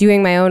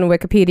doing my own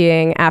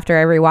Wikipediaing after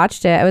I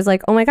rewatched it, I was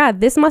like, oh my God,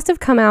 this must have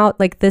come out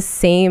like the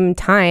same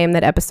time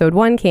that episode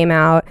 1 came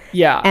out.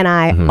 Yeah. And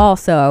I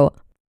also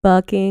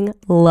fucking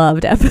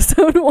loved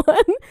episode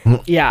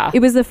 1. Yeah. It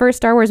was the first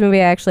Star Wars movie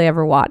I actually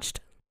ever watched.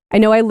 I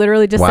know I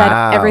literally just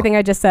Wow. said everything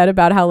I just said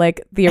about how like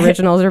the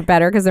originals are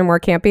better because they're more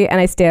campy, and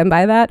I stand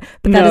by that.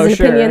 But that is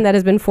an opinion that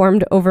has been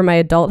formed over my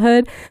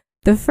adulthood.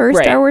 The first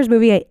Star Wars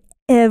movie I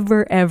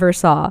ever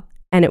saw,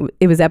 and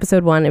it was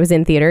episode 1. It was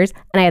in theaters,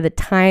 and I had the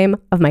time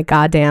of my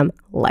goddamn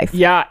life.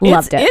 Yeah.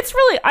 Loved it. It's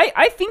really,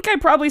 I think I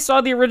probably saw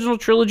the original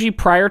trilogy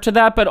prior to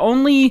that, but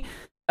only...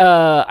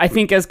 I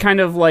think as kind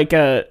of like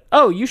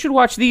you should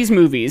watch these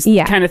movies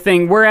kind of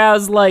thing.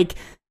 Whereas like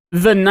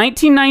the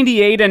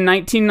 1998 and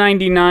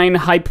 1999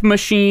 hype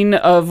machine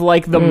of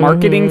like the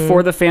marketing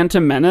for the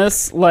Phantom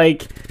Menace,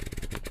 like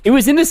it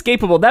was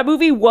inescapable. That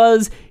movie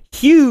was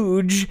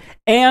huge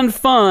and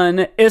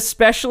fun,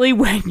 especially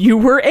when you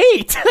were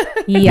 8.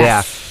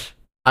 Yeah.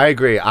 I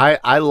agree.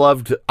 I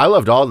loved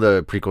all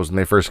the prequels when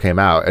they first came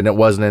out, and it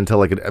wasn't until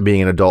like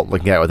being an adult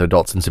looking at it with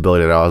adult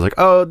sensibility that I was like,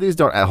 oh, these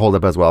don't hold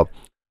up as well.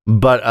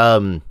 But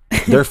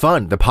they're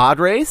fun. The pod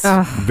race,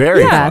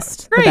 very fun.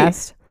 Great. The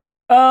best.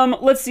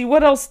 Let's see,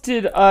 what else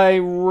did I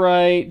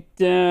write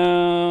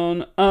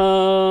down?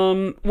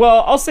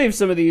 Well, I'll save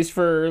some of these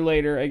for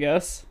later, I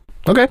guess.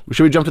 Okay,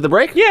 should we jump to the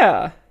break?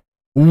 Yeah.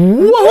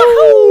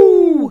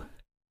 Woohoo!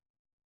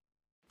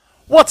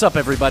 What's up,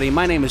 everybody?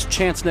 My name is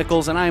Chance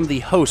Nichols, and I am the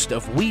host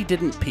of We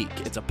Didn't Peak.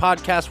 It's a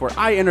podcast where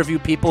I interview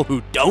people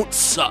who don't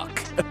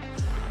suck.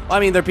 I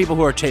mean, they're people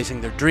who are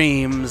chasing their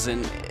dreams,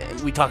 and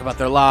we talk about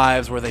their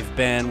lives, where they've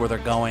been, where they're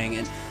going.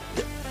 And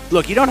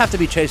look, you don't have to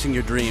be chasing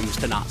your dreams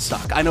to not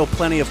suck. I know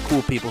plenty of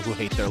cool people who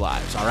hate their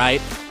lives, all right?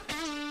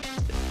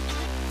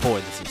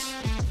 Boy, this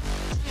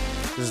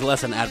is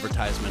less an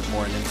advertisement,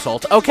 more an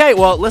insult. Okay,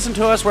 well, listen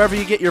to us wherever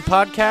you get your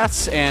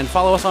podcasts, and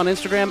follow us on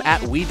Instagram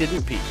at We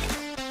Didn't Peak.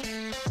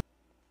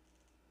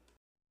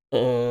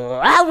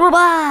 And we're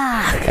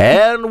back.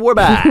 And we're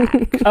back.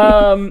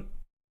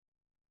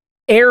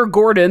 Air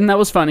Gordon, that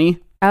was funny.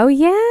 Oh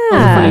yeah, That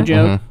was a funny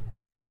joke.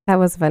 That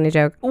was a funny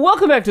joke.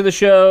 Welcome back to the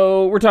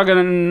show. We're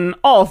talking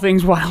all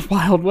things Wild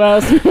Wild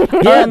West.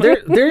 Yeah,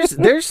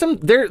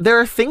 there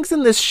are things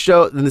in this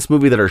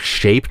movie that are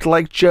shaped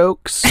like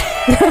jokes.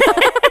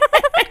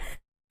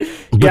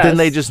 But then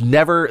they just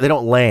they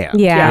don't land.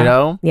 Yeah. You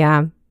know?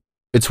 Yeah.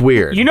 It's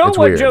weird. You know it's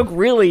what weird. joke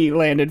really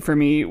landed for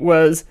me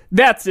was,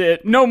 that's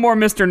it, no more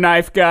Mr.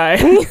 Knife Guy.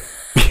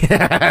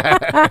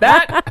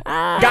 That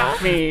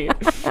got me.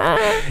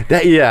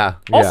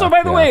 Also,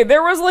 by the way,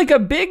 there was like a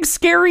big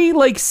scary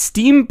like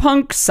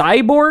steampunk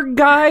cyborg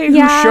guy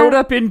who showed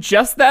up in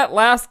just that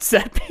last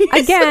set piece.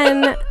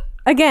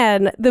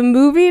 Again, the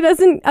movie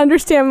doesn't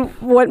understand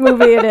what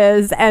movie it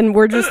is, and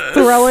we're just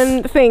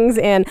throwing things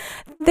in.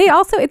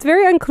 It's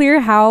very unclear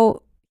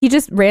how he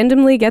just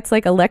randomly gets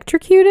like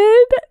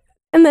electrocuted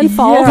and then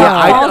falls Yeah,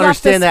 off, I falls don't off the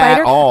understand that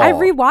spider. at all. I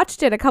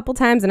rewatched it a couple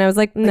times and I was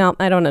like, no,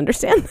 I don't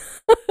understand.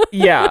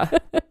 Yeah.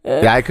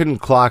 Yeah, I couldn't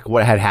clock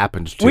what had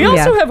happened to We him.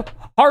 also have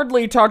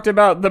hardly talked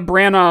about the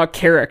Branagh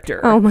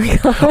character. Oh my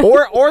god.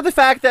 or the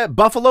fact that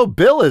Buffalo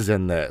Bill is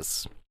in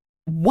this.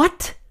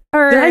 What?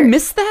 Or, Did I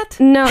miss that?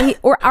 No,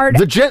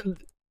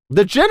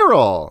 The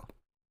general.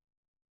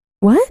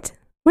 What?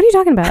 What are you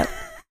talking about?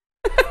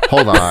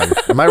 Hold on.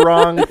 Am I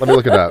wrong? Let me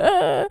look it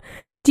up.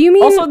 Do you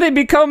mean Also, they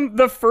become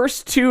the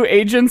first 2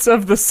 agents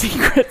of the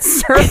Secret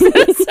Service.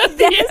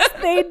 Yes,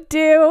 they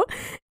do.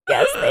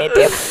 Yes, they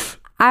do.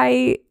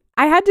 I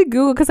had to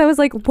Google because I was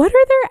like, what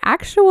are their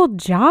actual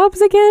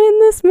jobs again in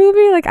this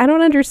movie? Like, I don't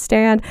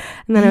understand.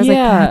 And then I was like,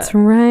 that's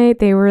right.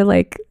 They were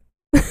like,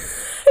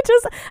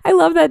 I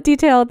love that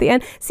detail at the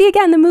end. See,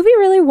 again, the movie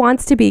really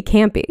wants to be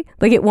campy.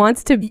 Like, it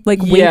wants to like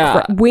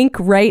wink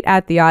right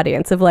at the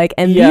audience of like,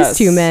 and these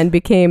 2 men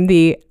became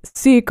the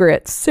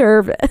Secret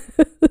Service.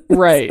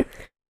 Right.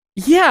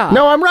 Yeah.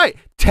 No, I'm right.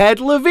 Ted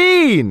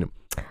Levine.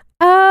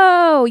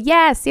 Oh,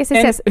 yes.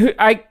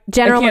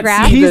 General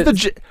McGrath.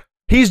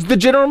 He's the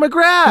General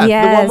McGrath.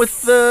 Yes. The one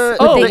with the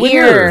the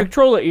ear.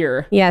 Victrola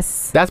ear.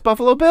 Yes. That's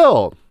Buffalo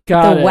Bill.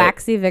 Got the it.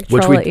 waxy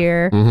Victrola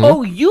ear. Mm-hmm.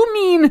 Oh, you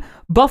mean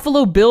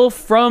Buffalo Bill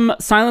from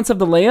Silence of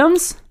the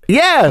Lambs?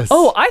 Yes.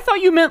 Oh, I thought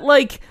you meant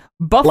like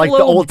Buffalo Like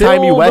the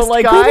old-timey Bill, West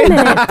like, guy? Wait a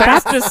minute.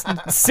 That's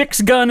just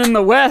 6 gun in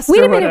the West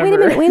Wait or a minute.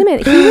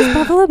 whatever. He was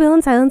Buffalo Bill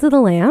in Silence of the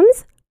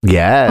Lambs?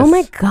 Yes. Oh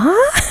my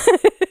god.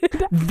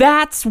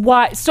 That's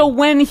why. So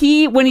when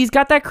he's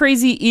got that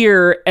crazy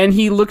ear and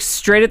he looks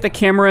straight at the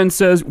camera and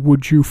says,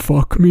 "Would you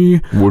fuck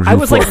me?" I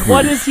was like,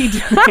 "What is he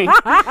doing?"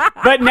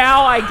 But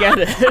now I get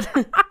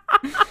it.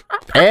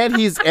 And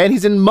he's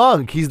in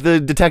Monk. He's the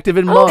detective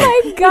in Monk.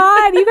 Oh my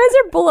god, you guys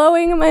are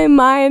blowing my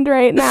mind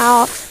right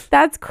now.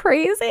 That's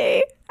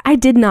crazy. I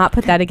did not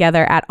put that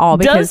together at all.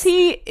 Does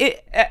he,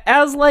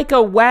 as like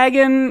a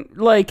wagon,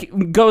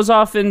 like goes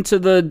off into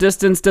the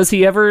distance, does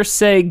he ever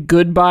say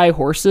goodbye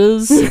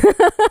horses?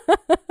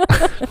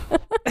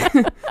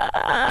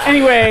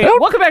 Anyway,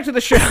 welcome back to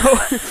the show.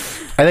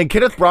 I think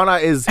Kenneth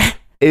Branagh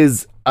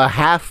is a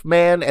half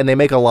man, and they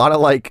make a lot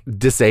of like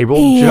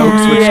disabled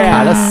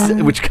jokes,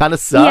 which kind of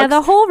sucks. Yeah,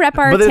 the whole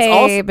repartee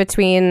also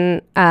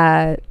between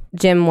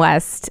Jim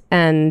West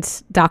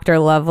and Dr.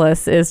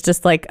 Lovelace is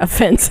just like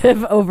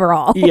offensive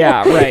overall.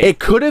 Yeah, right. It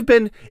could have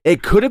been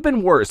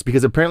worse,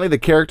 because apparently the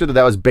character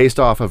that was based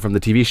off of from the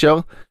TV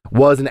show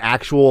was an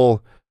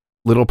actual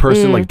little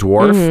person, like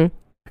dwarf,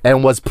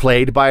 and was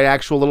played by an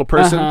actual little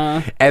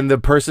person. And the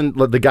person,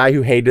 the guy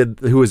who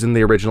was in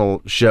the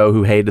original show,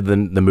 who hated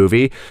the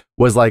movie,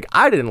 was like,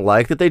 I didn't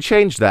like that they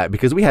changed that,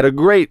 because we had a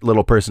great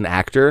little person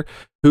actor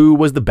who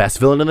was the best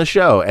villain in the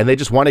show, and they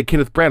just wanted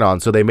Kenneth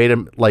Branagh, so they made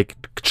him like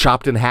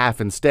chopped in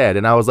half instead.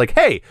 And I was like,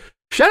 hey,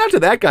 shout out to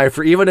that guy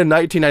for even in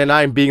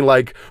 1999 being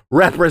like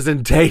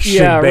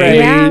representation, baby.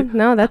 Yeah,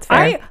 no, that's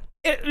fair.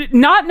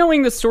 Not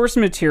knowing the source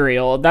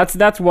material,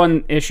 that's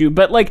one issue,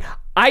 but like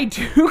I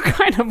do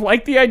kind of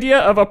like the idea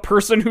of a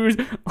person who's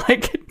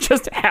like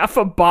just half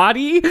a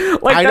body.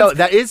 Like I know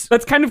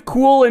that's kind of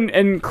cool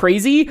and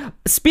crazy.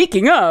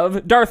 Speaking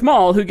of Darth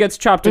Maul, who gets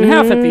chopped in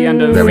half at the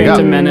end of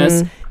Phantom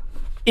Menace,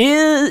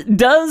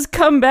 does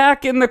come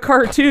back in the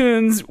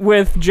cartoons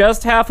with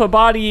just half a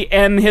body,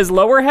 and his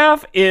lower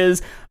half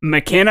is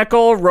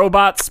mechanical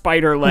robot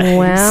spider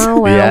legs.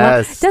 Well,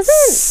 yes. Isn't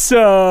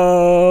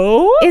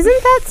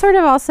that sort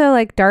of also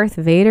like Darth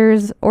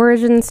Vader's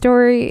origin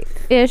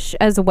story-ish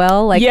as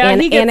well? Like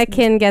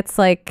Anakin gets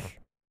like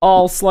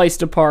all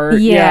sliced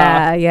apart.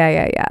 Yeah.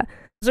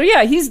 So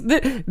yeah,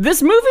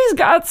 this movie's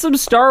got some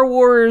Star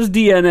Wars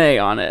DNA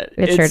on it.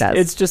 It sure does.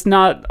 It's just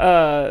not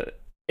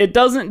it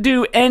doesn't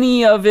do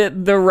any of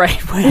it the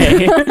right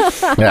way.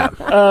 yeah.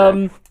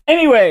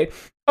 Anyway,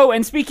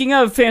 and speaking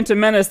of Phantom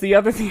Menace, the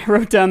other thing I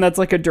wrote down that's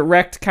like a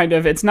direct kind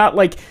of, it's not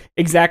like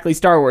exactly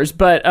Star Wars,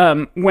 but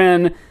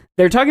when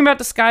they're talking about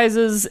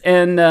disguises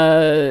and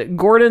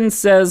Gordon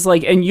says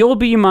like, and you'll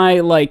be my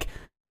like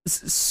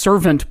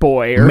servant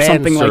boy or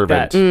something like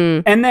that.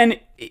 And then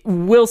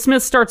Will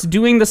Smith starts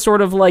doing the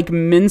sort of like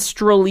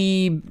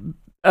minstrelly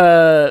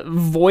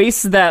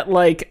voice that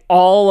like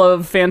all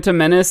of Phantom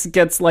Menace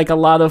gets like a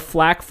lot of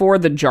flack for,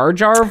 the Jar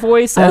Jar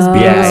voice as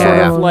being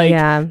of like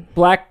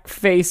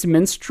blackface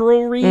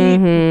minstrelry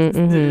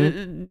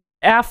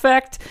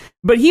affect,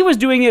 but he was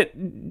doing it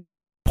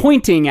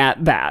pointing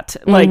at that,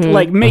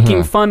 like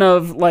making fun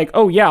of like,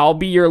 oh yeah, I'll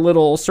be your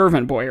little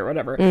servant boy or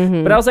whatever.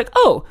 But I was like,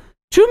 oh,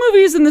 2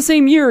 movies in the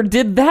same year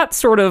did that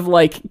sort of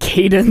like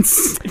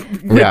cadence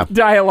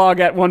dialogue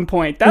at one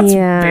point. That's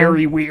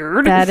very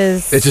weird.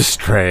 It's just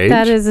strange.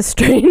 That is a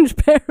strange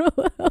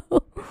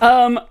parallel.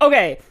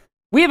 Okay,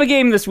 we have a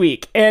game this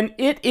week, and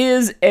it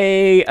is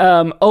a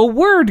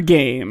word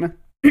game.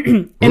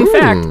 In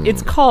fact,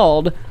 it's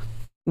called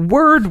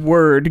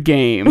Word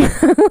Game.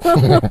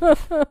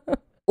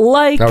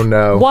 Like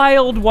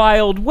Wild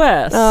Wild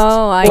West.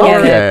 Oh, I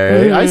get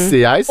it. I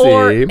see.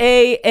 Or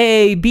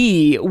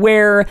AAB,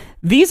 where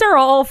these are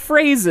all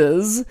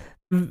phrases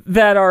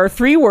that are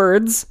 3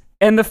 words,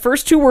 and the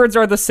first 2 words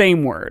are the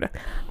same word.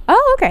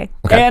 Oh, okay.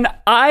 And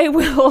I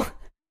will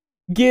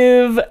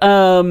give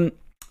a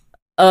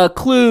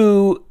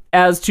clue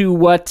as to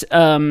what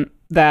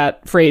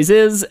that phrase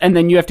is, and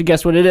then you have to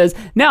guess what it is.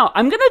 Now,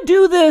 I'm going to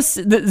do this,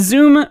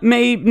 Zoom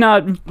may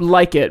not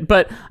like it,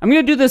 but I'm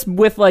going to do this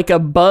with like a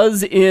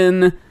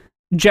buzz-in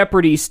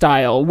Jeopardy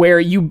style, where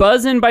you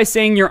buzz in by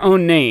saying your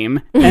own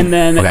name, and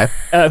then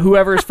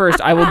whoever's first,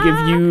 I will give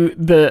you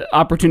the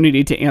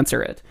opportunity to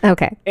answer it.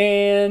 Okay.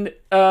 And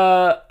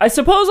I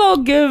suppose I'll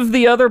give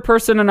the other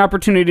person an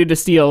opportunity to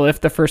steal if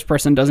the first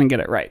person doesn't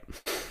get it right.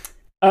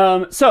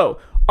 So,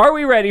 are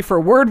we ready for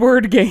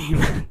word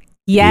game?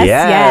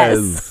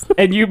 Yes.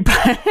 And you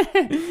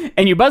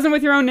buzz in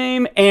with your own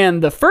name,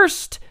 and the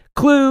first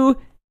clue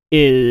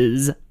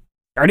is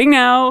starting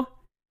now.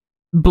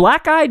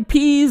 Black Eyed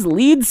Peas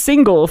lead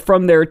single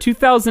from their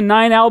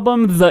 2009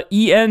 album The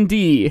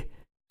END.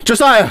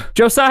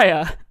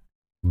 Josiah.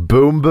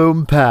 Boom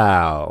Boom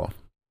Pow.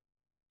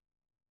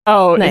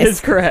 Oh, nice. It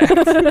is correct.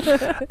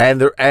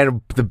 And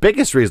the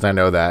biggest reason I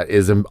know that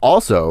is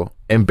also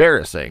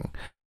embarrassing,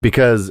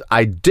 because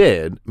I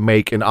did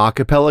make an a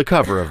cappella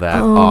cover of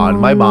that on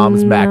my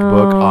mom's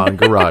MacBook on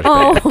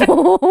GarageBand.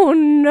 Oh,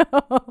 no.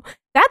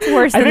 That's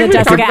worse than the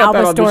Jessica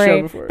Alba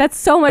story. That's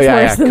so much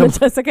worse than the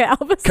Jessica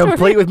Alba story.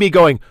 Complete with me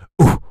going,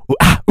 ooh, ooh,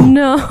 ah, ooh,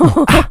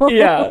 no.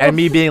 Yeah. And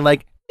me being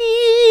like,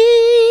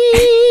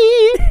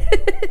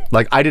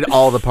 like I did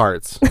all the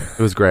parts. It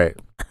was great.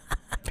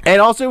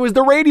 And also it was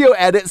the radio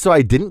edit, so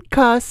I didn't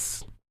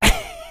cuss.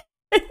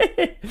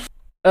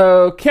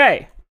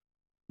 Okay.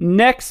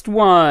 Next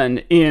one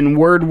in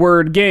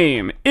word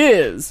game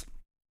is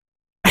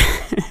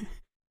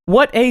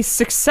what a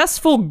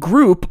successful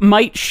group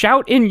might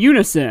shout in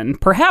unison,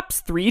 perhaps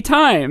 3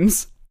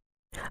 times.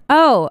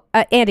 Oh,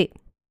 Andi.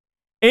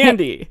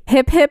 Andi.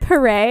 Hip hip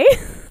hooray.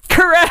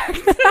 Correct.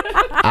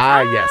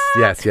 Yes.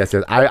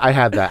 I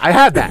had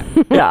that.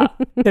 Yeah.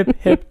 Hip,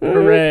 hip,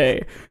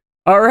 hooray.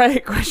 All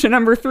right, question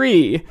number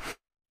 3.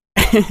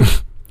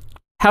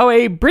 How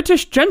a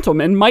British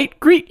gentleman might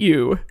greet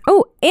you.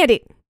 Oh,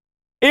 Andy.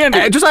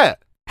 Andy. Josiah.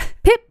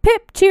 Pip,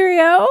 pip,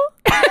 cheerio.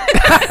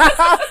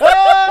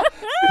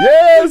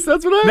 Yes,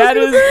 that's what I was That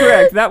gonna is say.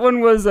 correct. That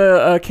one was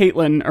a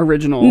Caitlin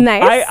original.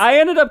 Nice. I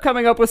ended up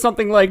coming up with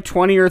something like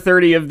 20 or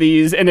 30 of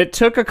these, and it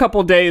took a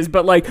couple days,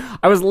 but like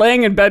I was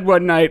laying in bed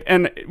one night,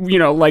 and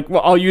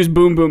I'll use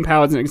Boom Boom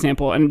Pow as an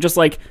example, and just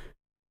like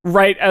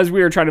right as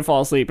we were trying to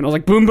fall asleep, and I was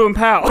like, Boom Boom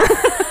Pow.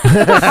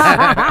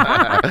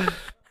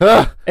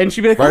 And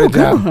she'd be like, Write it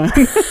down.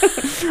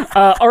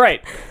 All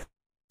right.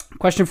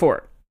 Question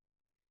 4.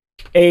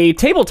 A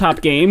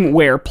tabletop game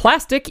where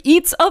plastic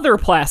eats other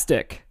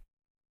plastic.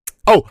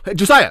 Oh,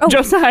 Josiah.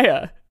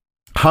 Josiah.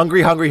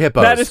 Hungry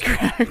Hippos. That is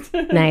correct.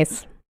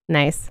 Nice.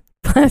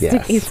 Plastic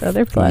Yes. eats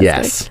other plastic.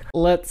 Yes.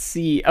 Let's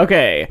see.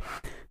 Okay.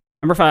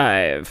 Number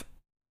 5.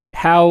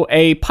 How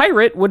a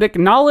pirate would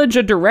acknowledge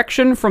a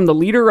direction from the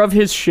leader of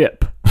his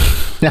ship.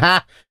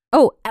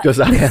 Oh,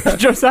 Josiah.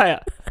 Josiah.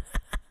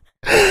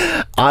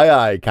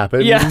 Aye,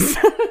 Captain. Yes.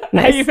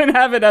 Nice. I even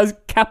have it as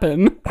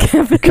Cap'n.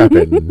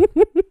 Captain.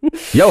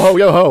 Yo ho.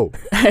 Yo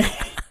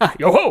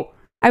ho.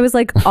 I was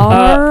like,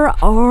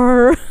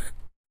 R.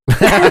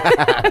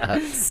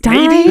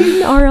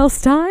 Stein? R.L.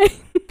 Stein?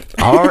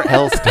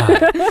 R.L.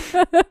 Stein.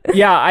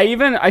 Yeah,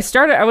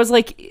 I was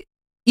like,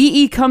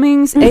 E.E.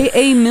 Cummings,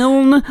 A.A.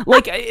 Milne.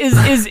 Like, is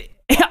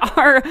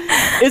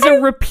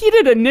a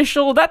repeated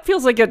initial, that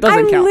feels like it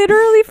doesn't I count.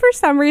 literally, for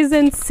some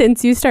reason,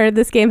 since you started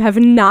this game, have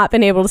not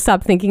been able to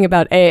stop thinking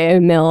about A.A.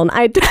 Milne.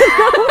 I don't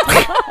know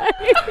why.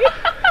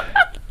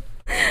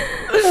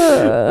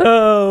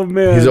 Oh,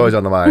 man. He's always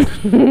on the mind.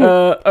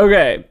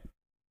 Okay.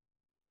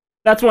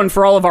 That's one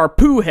for all of our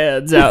poo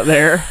heads out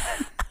there.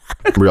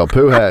 Real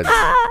poo heads.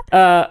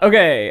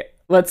 Okay,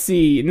 let's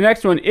see. The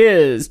next one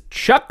is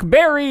Chuck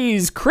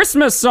Berry's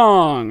Christmas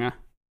song.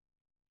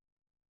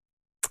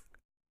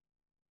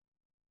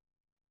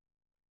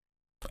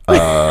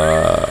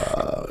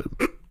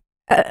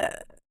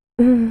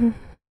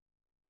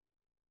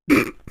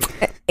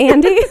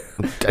 Andy?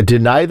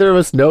 Did neither of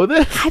us know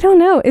this? I don't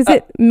know. Is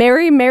it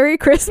Merry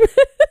Christmas?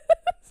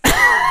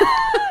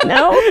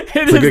 No? It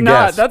a is good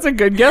not. guess. That's a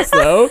good guess,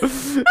 though.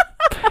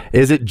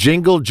 Is it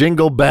Jingle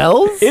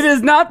Bells? It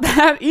is not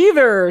that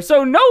either.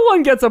 So no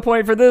one gets a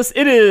point for this.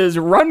 It is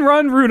Run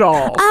Run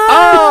Rudolph.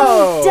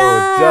 Oh,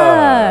 duh.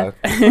 duh.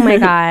 Oh my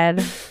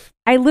God.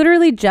 I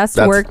literally just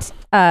worked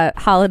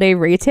holiday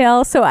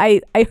retail, so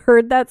I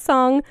heard that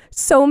song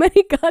so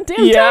many goddamn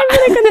times and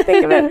I couldn't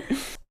think of it.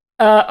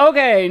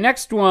 Okay,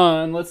 next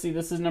one. Let's see.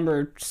 This is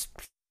number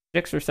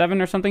 6 or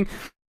 7 or something.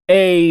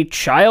 A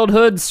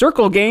childhood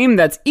circle game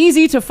that's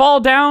easy to fall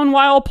down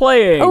while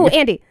playing. Oh,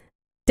 Andy.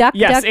 Duck,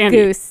 Yes, duck, Andy.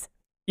 goose.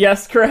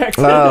 Yes, correct.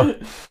 Oh.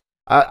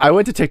 I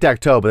went to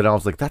tic-tac-toe, but then I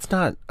was like, that's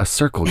not a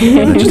circle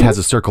game. It just has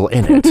a circle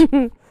in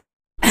it.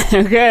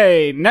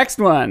 Okay, next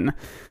one.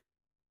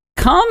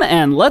 Come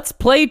and let's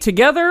play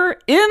together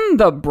in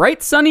the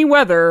bright sunny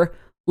weather.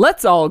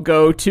 Let's all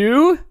go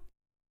to...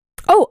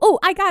 Oh,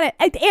 I got it.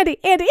 Andy.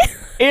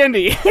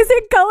 Andy. Is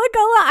it Gullah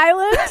Gullah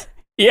Island?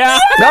 Yeah.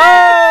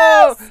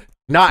 No!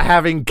 Not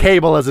having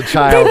cable as a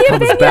child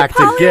comes back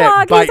to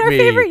get bite He's our me.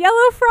 favorite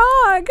yellow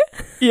frog.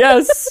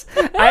 Yes.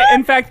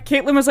 In fact,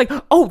 Caitlin was like,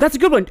 oh, that's a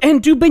good one.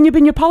 And do Binya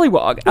Binya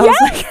Pollywog. I was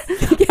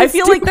like, I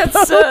feel like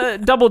that's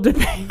double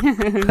dipping.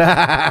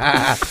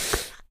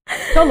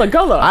 Gullah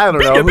Gullah. I don't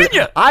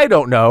know. I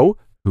don't know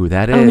who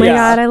that is. Oh my Yeah.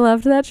 God, I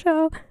loved that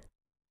show.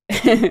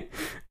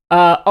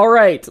 All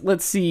right,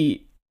 let's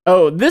see.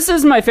 Oh, this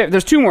is my favorite.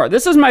 There's 2 more.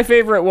 This is my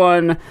favorite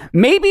one.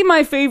 Maybe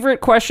my favorite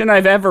question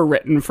I've ever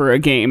written for a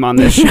game on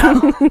this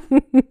show.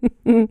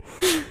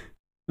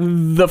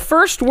 The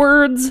first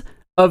words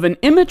of an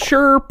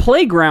immature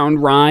playground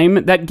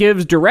rhyme that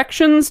gives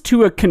directions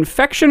to a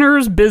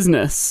confectioner's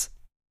business.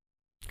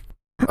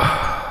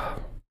 Can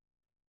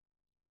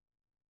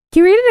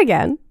you read it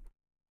again?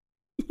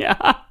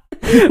 Yeah.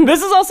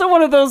 This is also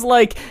one of those,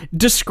 like,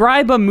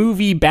 describe a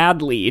movie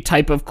badly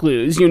type of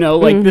clues, you know?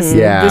 Like, this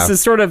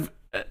is sort of...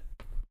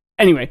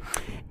 Anyway,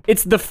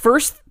 it's the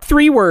first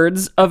 3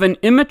 words of an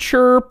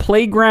immature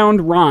playground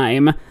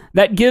rhyme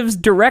that gives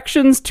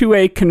directions to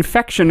a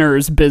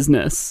confectioner's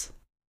business.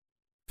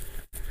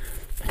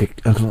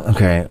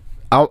 Okay.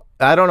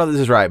 I don't know if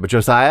this is right, but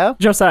Josiah?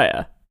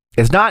 Josiah.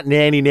 It's not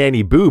Nanny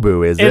Nanny Boo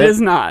Boo, is it? It is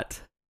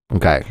not.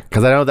 Okay.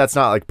 Because I know that's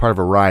not like part of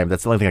a rhyme.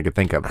 That's the only thing I could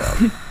think of,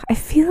 though. I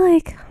feel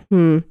like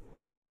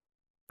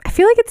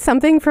it's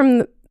something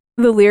from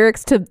the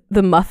lyrics to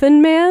The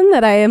Muffin Man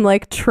that I am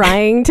like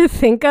trying to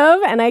think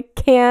of, and I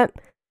can't.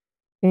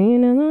 I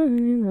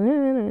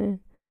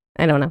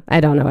don't know. I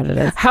don't know what it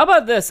is. How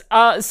about this?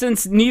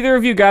 Since neither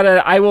of you got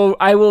it, I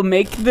will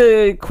make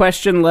the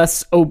question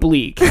less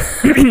oblique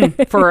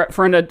for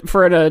an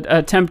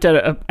attempt at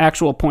an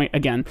actual point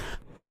again.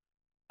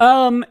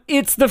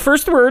 It's the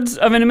first words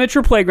of an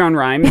immature playground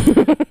rhyme.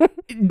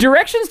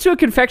 Directions to a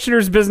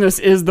confectioner's business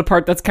is the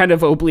part that's kind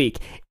of oblique.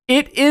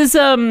 It is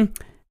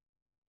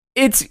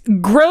it's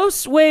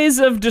gross ways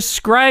of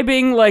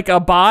describing like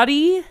a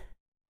body.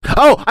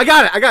 Oh, I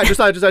got it.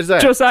 Josiah.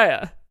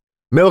 Josiah.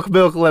 Milk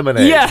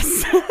lemonade.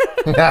 Yes.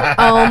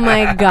 Oh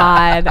my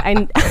god.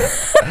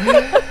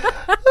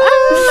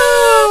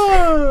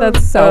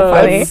 That's so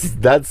funny.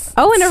 That's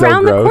and so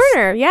around gross. the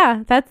corner.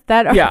 Yeah, that's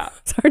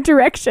our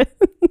direction.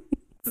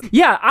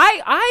 Yeah,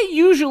 I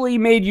usually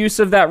made use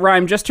of that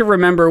rhyme just to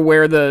remember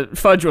where the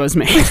fudge was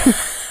made.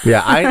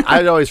 Yeah,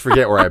 I'd always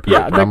forget where I put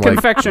Yeah, it. the I'm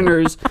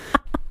confectioner's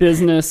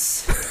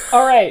business.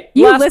 All right,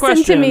 You last listen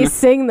question. to me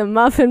sing the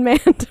Muffin Man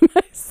to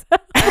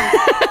myself.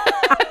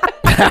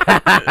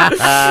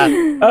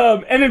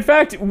 And in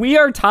fact, we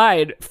are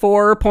tied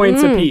 4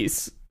 points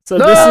apiece. So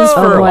this is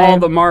for boy. all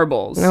the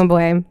marbles. Oh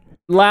boy.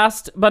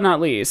 Last but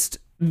not least,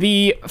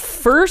 the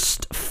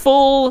first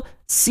full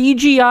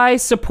CGI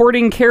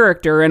supporting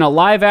character in a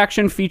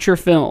live-action feature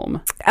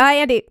film.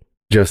 Andy.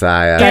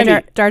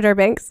 Josiah. Jar Jar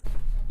Binks.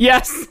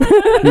 Yes.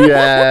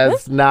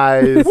 Yes,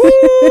 nice.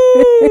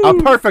 A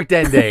perfect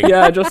ending.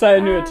 Yeah,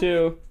 Josiah knew it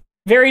too.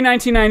 Very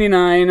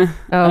 1999.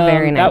 Oh,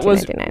 very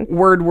 1999. That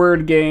was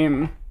word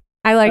game.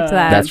 I liked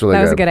that. That's really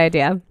That was a good. good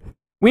idea.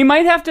 We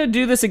might have to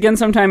do this again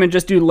sometime and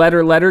just do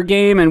letter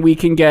game, and we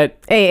can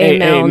get A.A.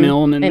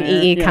 Milne in and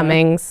there. E.E. Yeah.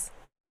 Cummings.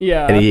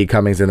 Yeah. And E.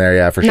 Cummings in there,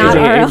 yeah, for Not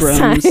sure. R.L.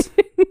 Abrams.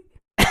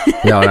 Stein.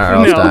 No, not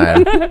Earl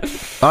No.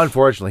 Stein.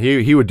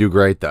 Unfortunately, he would do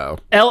great though.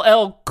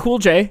 LL Cool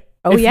J.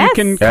 Oh, if yes. you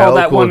can call LL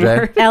that Cool one J.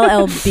 word.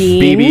 L.L.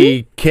 Bean.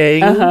 BB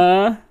King.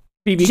 Uh-huh.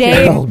 BB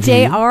King.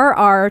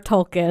 J.R.R.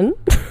 Tolkien.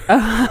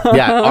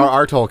 Yeah,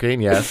 R.R.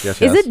 Tolkien. Yes.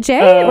 Is it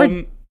J or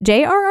Um,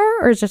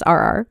 J.R.R. or is it just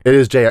R.R.? It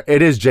is J.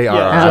 It is J.R.R.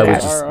 Yeah, I okay.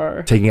 was just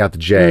RR. taking out the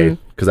J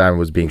because I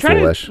was being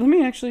foolish. Let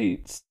me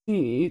actually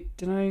see.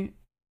 Did I?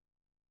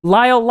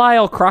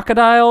 Lyle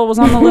Crocodile was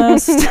on the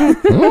list.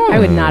 I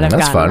would not have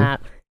That's gotten fun.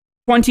 that.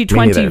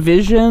 2020 neither.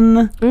 Vision.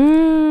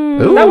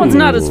 Mm. That one's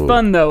not as Ooh.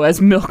 fun though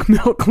as Milk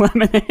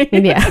Lemonade.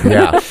 Yeah.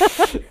 Yeah.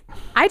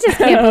 I just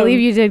can't believe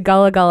you did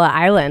Gullah Gullah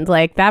Island.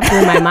 Like that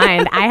blew my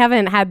mind. I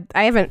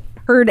haven't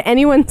heard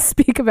anyone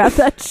speak about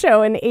that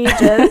show in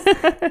ages.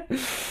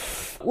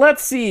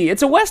 Let's see.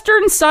 It's a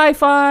Western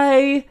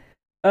sci-fi.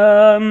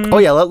 Oh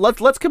yeah.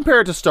 Let's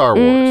compare it to Star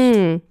Wars.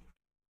 Mm.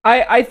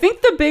 I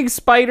think the big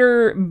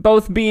spider,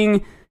 both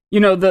being,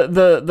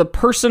 the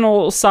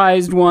personal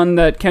sized one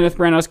that Kenneth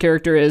Branagh's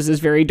character is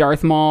very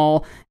Darth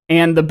Maul,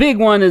 and the big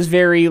one is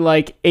very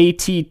like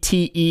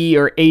ATTE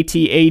or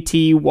AT-AT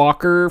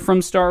Walker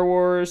from Star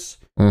Wars.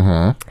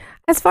 Mm-hmm.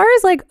 As far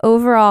as like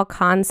overall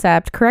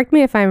concept, correct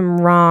me if I'm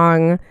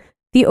wrong.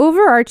 The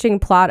overarching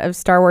plot of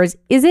Star Wars,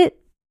 is it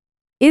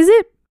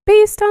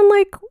based on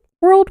like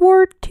World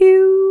War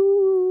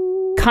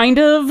II? Kind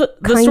of.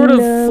 The sort of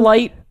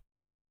flight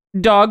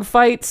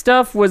dogfight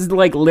stuff was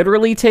like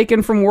literally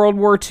taken from World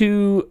War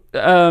II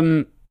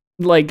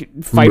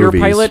like fighter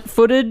Movies. pilot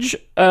footage.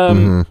 But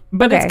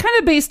Okay. it's kind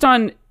of based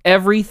on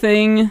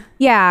everything.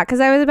 Yeah, because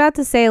I was about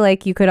to say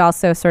like you could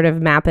also sort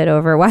of map it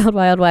over Wild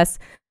Wild West.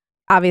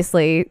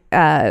 Obviously,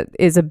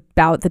 is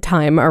about the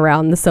time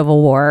around the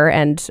Civil War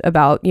and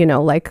about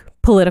like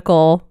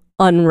political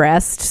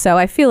unrest. So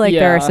I feel like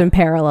there are Yeah. some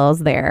parallels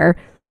there.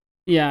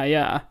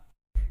 Yeah.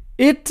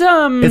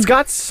 It's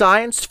got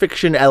science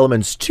fiction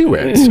elements to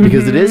it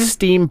because it is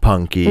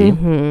steampunky.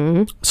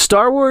 Mm-hmm.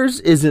 Star Wars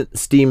isn't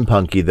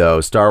steampunky though.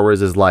 Star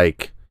Wars is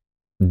like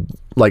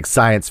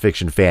science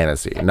fiction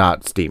fantasy,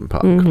 not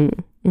steampunk.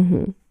 Mm-hmm.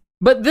 Mm-hmm.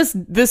 But the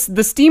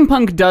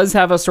steampunk does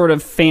have a sort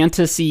of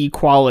fantasy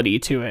quality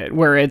to it,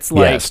 where it's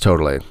like Yes,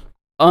 totally.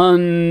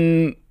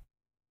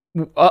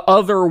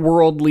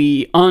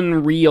 otherworldly,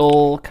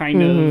 unreal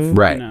kind of,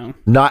 Right.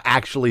 Not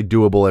actually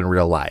doable in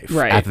real life.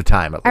 Right. At the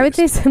time, at least. I would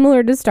say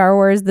similar to Star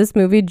Wars, this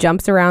movie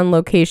jumps around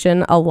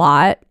location a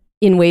lot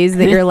in ways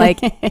that you're like,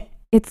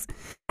 it's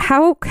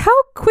how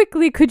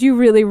quickly could you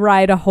really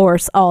ride a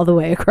horse all the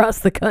way across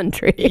the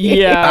country?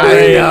 Yeah,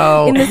 I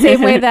know. In the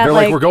same way that They're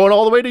like, we're going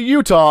all the way to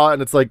Utah,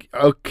 and it's like,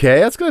 okay,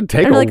 that's going to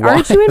take and a like, while.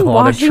 aren't you in on a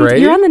Washington?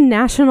 train. You're on the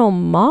National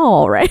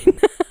Mall right now.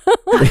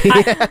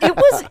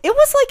 it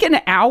was like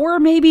an hour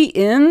maybe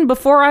in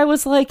before I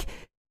was like,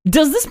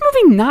 does this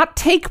movie not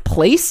take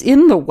place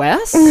in the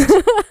West?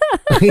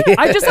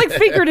 I just like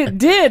figured it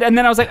did, and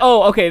then I was like,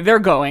 oh, okay, they're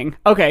going.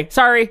 Okay,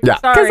 sorry. Yeah.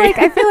 Because like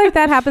I feel like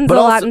that happens But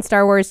a lot also- in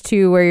Star Wars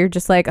too, where you're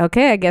just like,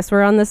 okay, I guess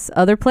we're on this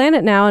other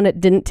planet now, and it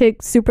didn't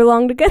take super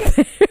long to get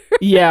there.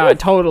 Yeah,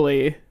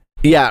 totally.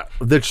 Yeah,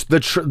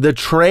 the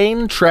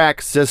train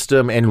track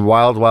system in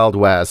Wild Wild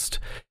West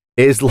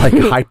is like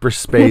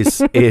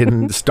hyperspace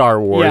in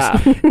Star Wars,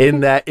 Yeah. in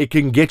that it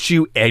can get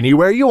you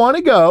anywhere you want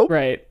to go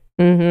Right.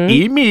 Mm-hmm.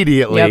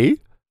 immediately,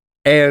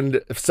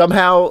 and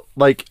somehow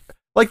like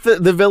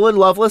the villain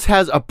Loveless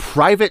has a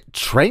private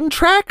train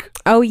track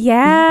Oh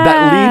yeah,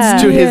 that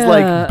leads to his Yeah.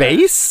 like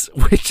base,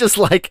 which is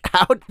like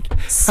how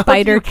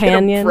Spider do you get a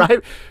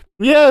Canyon.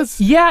 Yes.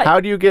 Yeah. How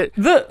do you get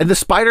and the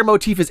spider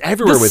motif is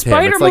everywhere The with him.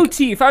 spider It's like,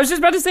 motif. I was just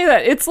about to say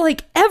that. It's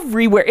like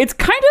everywhere. It's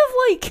kind of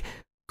like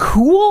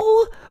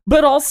cool,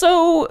 but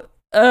also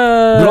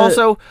But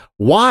also,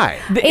 why?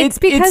 It's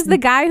because the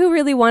guy who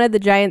really wanted the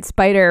giant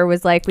spider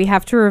was like, we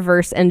have to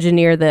reverse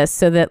engineer this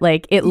so that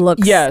like it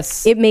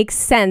looks, it makes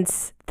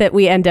sense that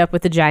we end up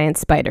with a giant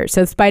spider.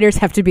 So spiders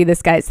have to be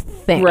this guy's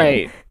thing.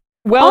 Right.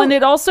 Well, and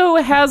it also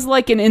has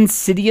like an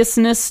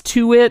insidiousness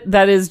to it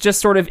that is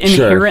just sort of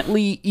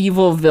inherently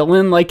evil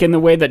villain, like in the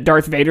way that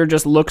Darth Vader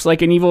just looks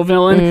like an evil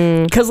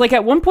villain. Because like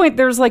at one point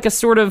there's like a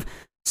sort of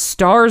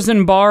stars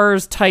and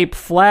bars type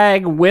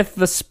flag with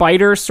the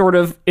spider sort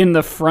of in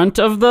the front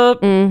of the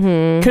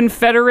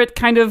Confederate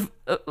kind of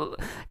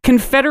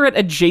Confederate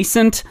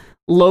adjacent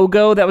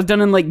logo that was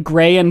done in like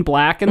gray and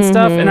black and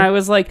stuff. And I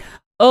was like,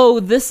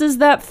 oh, this is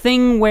that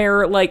thing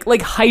where like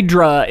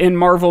Hydra in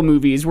Marvel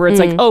movies where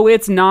it's like, oh,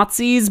 it's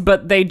Nazis,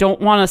 but they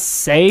don't want to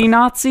say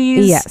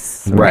Nazis.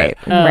 Yes. Right.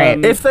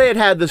 Right. If they had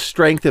had the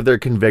strength of their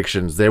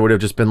convictions, they would have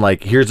just been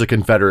like, here's a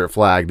Confederate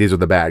flag. These are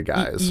the bad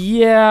guys.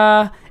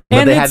 Yeah.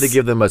 But they had to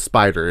give them a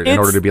spider in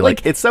order to be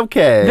like, it's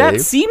okay.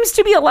 That seems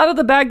to be a lot of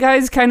the bad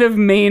guys' kind of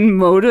main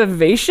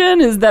motivation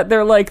is that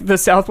they're like, the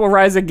South will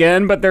rise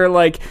again, but they're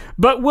like,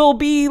 but we'll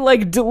be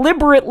like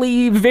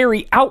deliberately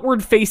very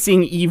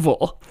outward-facing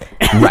evil.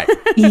 Right.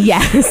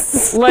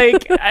 Yes.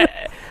 Like,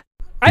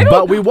 I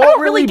don't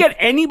really get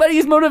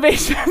anybody's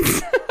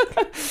motivations.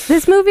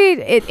 This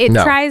movie, it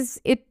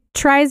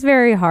tries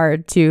very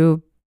hard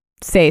to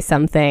say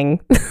something.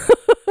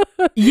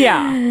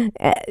 Yeah.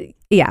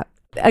 Yeah.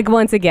 Like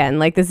once again,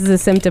 like this is a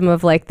symptom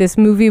of like this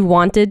movie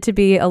wanted to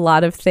be a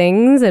lot of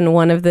things, and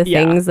one of the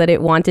things that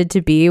it wanted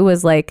to be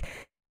was like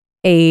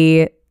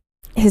a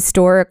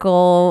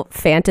historical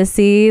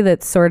fantasy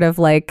that sort of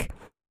like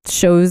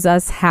shows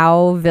us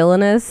how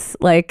villainous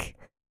like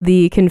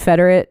the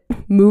Confederate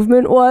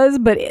movement was,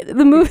 but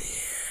the movie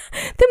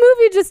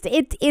just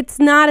it's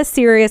not a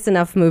serious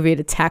enough movie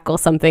to tackle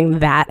something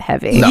that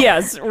heavy. No.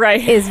 Yes, right.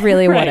 Is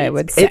really what I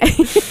would say.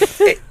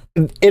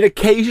 It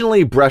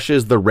occasionally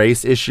brushes the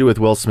race issue with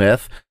Will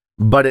Smith,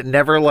 but it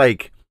never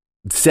like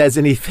says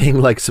anything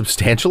like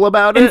substantial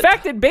about it. In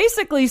fact, it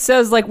basically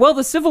says like, well,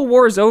 the Civil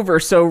War is over,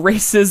 so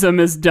racism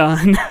is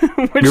done.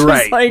 Which is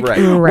like,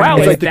 wow,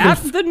 is that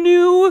the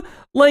new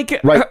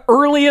like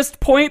earliest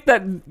point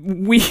that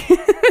we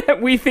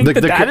think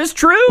that is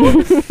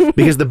true?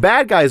 Because the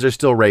bad guys are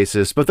still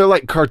racist, but they're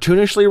like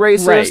cartoonishly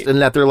racist,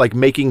 and that they're like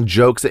making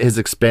jokes at his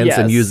expense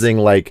and using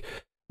like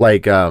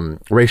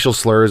racial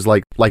slurs,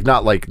 like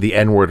not like the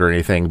N-word or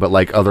anything, but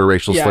like other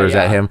racial slurs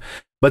at him.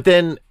 But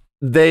then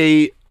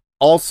they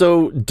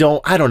also don't,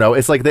 I don't know,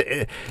 it's like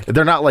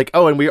they're not like,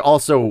 oh, and we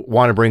also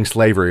want to bring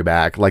slavery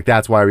back, like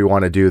that's why we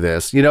want to do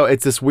this, you know.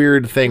 It's this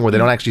weird thing where they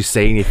don't actually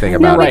say anything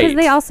about it. Because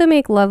they also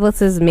make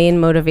Loveless's main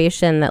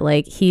motivation that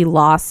like he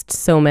lost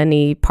so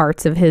many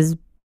parts of his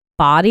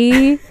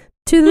body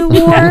to the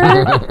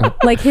war.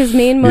 Like his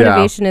main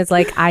motivation is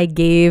like, I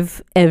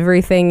gave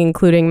everything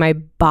including my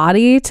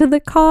body to the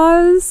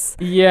cause.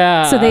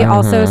 So they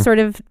also sort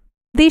of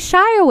they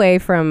shy away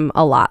from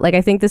a lot. Like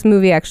I think this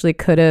movie actually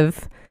could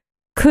have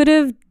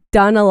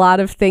done a lot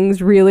of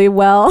things really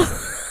well.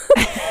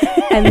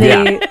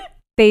 And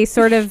they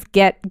sort of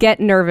get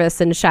nervous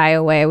and shy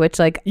away, which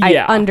like I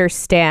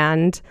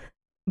understand,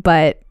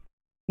 but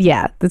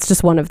yeah, that's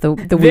just one of the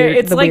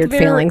weird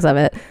feelings of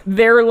it.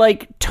 Their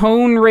like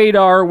tone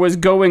radar was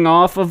going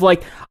off of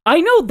like,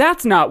 I know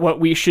that's not what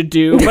we should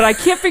do, but I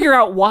can't figure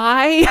out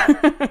why.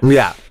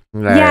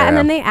 And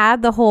then they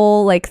add the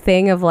whole like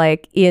thing of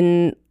like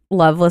in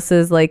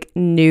Loveless's like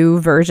new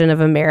version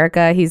of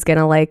America, he's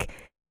gonna like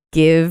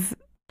give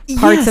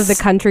parts of the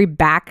country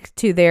back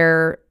to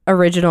their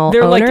original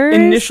owners. Like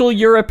initial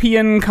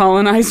European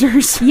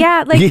colonizers.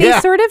 Yeah, like they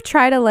sort of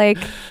try to like,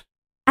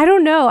 I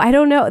don't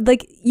know.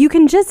 Like, you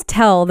can just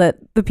tell that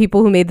the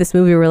people who made this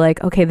movie were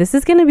like, okay, this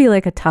is going to be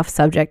like a tough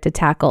subject to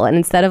tackle. And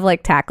instead of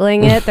like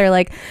tackling it, they're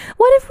like,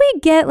 what if we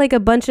get like a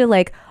bunch of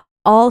like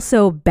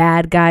also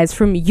bad guys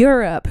from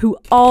Europe who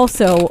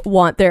also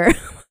want their,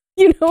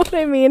 you know what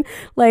I mean?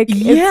 Like,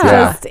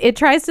 it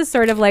tries to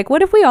sort of like,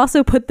 what if we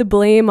also put the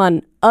blame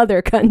on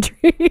other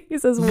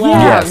countries as well?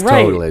 Yes,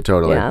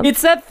 totally. Yeah.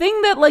 It's that thing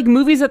that like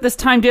movies at this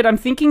time did. I'm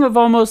thinking of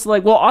almost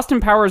like, well, Austin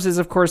Powers is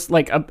of course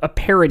like a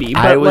parody.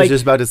 But I was like,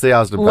 just about to say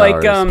Austin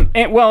Powers.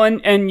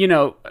 Like, and you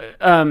know,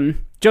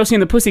 Josie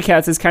and the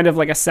Pussycats is kind of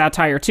like a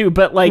satire too,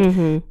 but like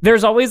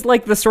there's always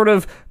like the sort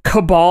of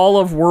cabal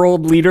of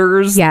world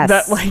leaders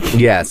that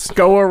like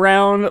go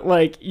around.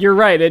 Like, you're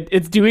right,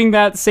 it's doing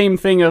that same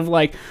thing of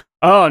like,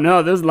 oh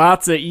no, there's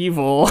lots of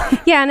evil.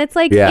 Yeah, and it's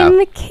like in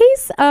the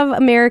case of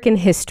American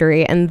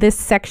history and this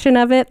section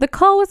of it, the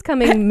call was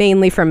coming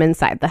mainly from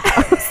inside the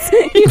house.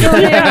 You know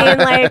what I mean?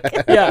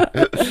 Like,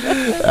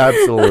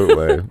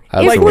 absolutely.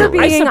 If we're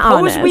being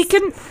honest,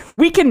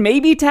 we can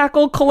maybe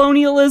tackle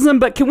colonialism,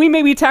 but can we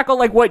maybe tackle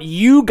like what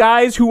you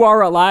guys who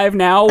are alive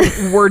now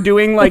were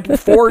doing like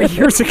 4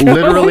 years ago?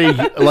 Literally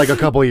like a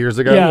couple of years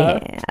ago.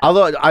 Yeah.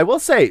 Although I will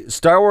say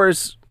Star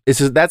Wars,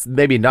 that's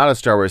maybe not a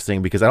Star Wars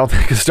thing, because I don't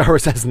think Star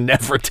Wars has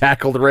never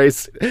tackled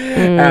race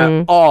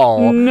at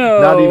all.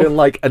 No. Not even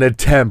like an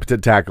attempt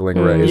at tackling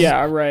race.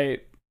 Yeah,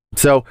 right.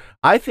 So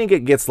I think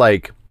it gets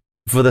like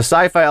for the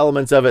sci-fi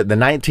elements of it, the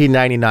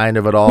 1999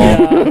 of it all,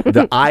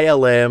 the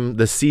ILM,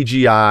 the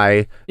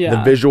CGI,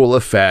 the visual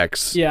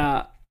effects.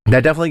 Yeah.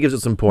 That definitely gives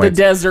it some points.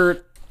 The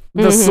desert.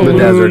 The The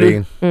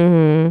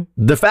deserty.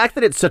 The fact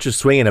that it's such a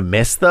swing and a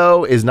miss,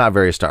 though, is not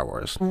very Star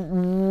Wars.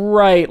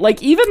 Right.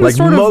 Like, even the Like,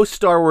 sort most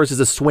Star Wars is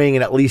a swing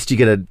and at least you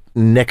get a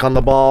nick on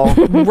the ball.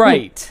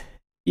 Right.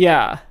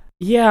 Yeah.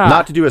 Yeah.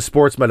 Not to do a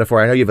sports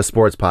metaphor. I know you have a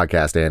sports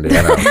podcast, Andy.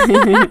 I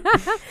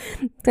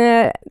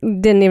know.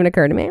 Didn't even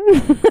occur to me.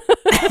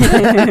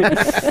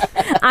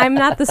 I'm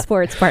not the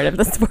sports part of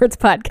the sports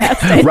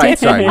podcast. Right,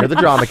 sorry. You're the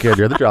drama kid.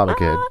 Do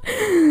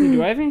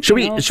I have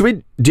anything else?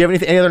 do you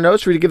have any other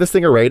notes for you to give this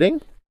thing a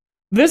rating?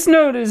 This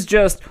note is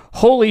just,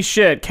 holy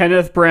shit,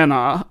 Kenneth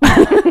Branagh.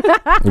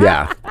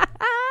 Yeah.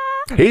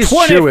 He's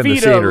 20 chewing the feet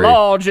of scenery.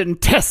 large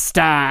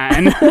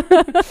intestine.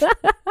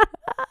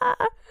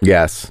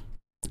 Yes.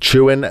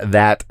 Chewing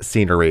that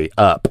scenery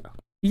up.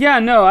 Yeah,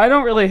 no, I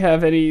don't really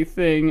have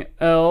anything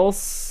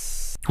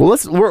else. Well,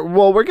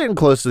 we're getting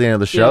close to the end of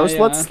the show, so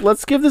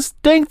let's give this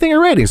dang thing a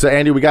rating. So,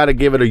 Andy, we got to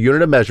give it a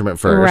unit of measurement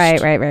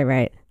first.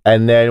 Right.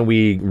 And then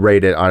we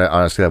rate it on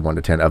a scale of 1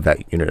 to 10 of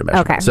that unit of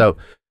measurement. Okay. So,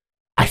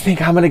 I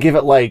think I'm going to give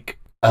it like,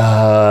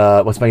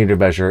 what's my unit of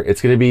measure?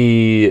 It's going to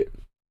be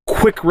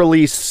quick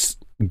release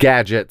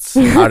gadgets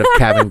out of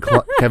Kevin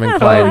Klein's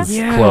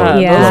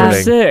clothing. Yeah. Those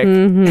are sick.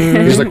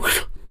 Mm-hmm. He's like,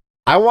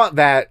 I want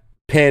that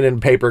pen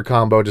and paper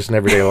combo just in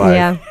everyday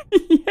life.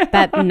 Yeah.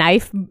 That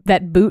knife,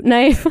 that boot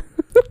knife. Boot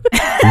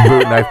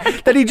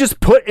knife that he just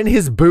put in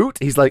his boot.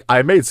 He's like,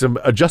 I made some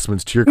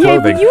adjustments to your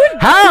clothing.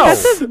 How?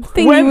 That's the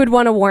thing you would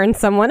want to warn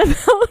someone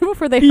about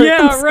before they hurt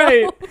themselves.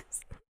 Right.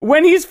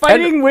 When he's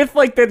fighting with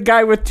like that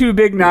guy with 2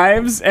 big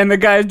knives, and the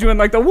guy's doing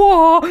like the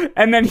wall,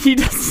 and then he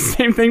does the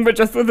same thing but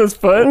just with his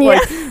foot. Yeah.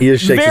 Like, he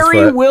just shakes his very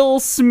foot.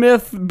 Will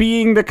Smith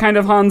being the kind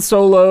of Han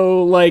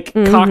Solo, like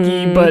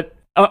cocky but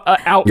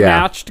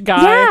outmatched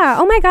guy. Yeah.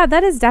 Oh my God,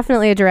 that is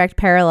definitely a direct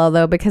parallel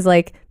though, because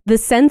like the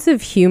sense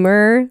of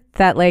humor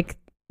that like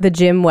the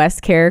Jim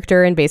West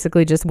character and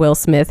basically just Will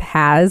Smith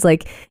has,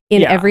 like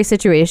in every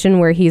situation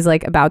where he's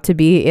like about to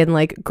be in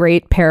like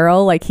great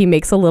peril, like he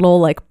makes a little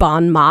like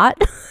bon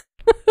mot.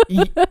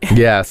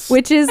 Yes.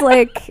 Which is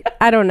like,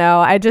 I don't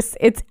know. I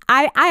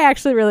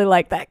actually really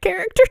like that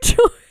character choice.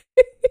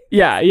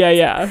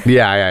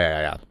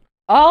 Yeah.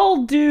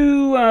 I'll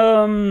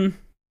do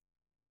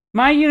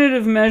my unit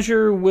of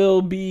measure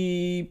will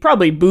be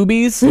probably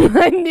boobies.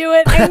 I knew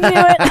it.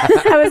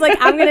 I was like,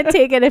 I'm gonna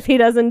take it if he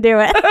doesn't do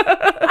it.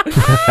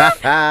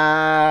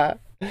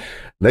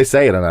 They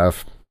say it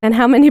enough. And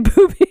how many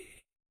boobies?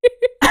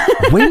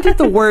 When did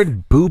the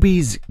word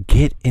boobies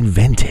get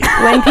invented?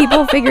 When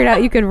people figured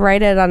out you could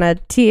write it on a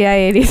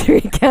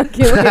TI-83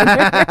 calculator.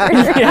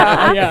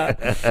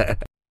 Yeah.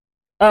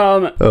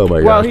 Oh my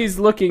God. While he's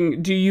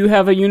looking, do you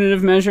have a unit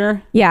of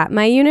measure? Yeah,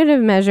 my unit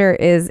of measure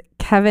is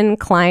Kevin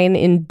Kline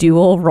in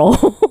dual roles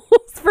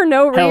for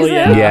no reason.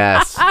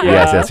 Yeah.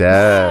 Yes.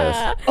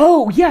 Yes.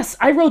 Oh, yes.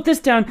 I wrote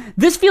this down.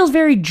 This feels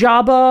very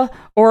Jabba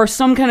or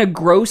some kind of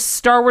gross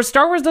Star Wars.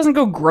 Star Wars doesn't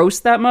go gross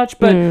that much,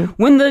 but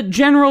when the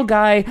general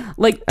guy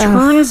like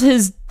turns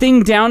his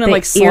thing down and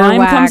like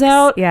slime comes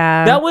out,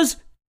 that was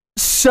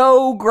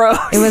so gross.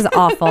 It was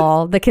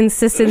awful. The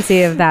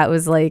consistency of that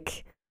was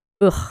like,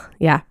 real bad.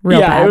 Yeah,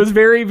 it was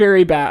very,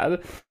 very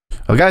bad.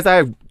 Well, guys,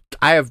 I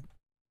have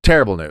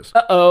terrible news.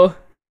 Uh-oh.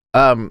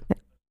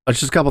 It's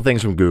just a couple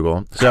things from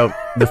Google. So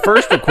the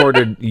first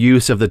recorded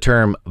use of the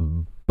term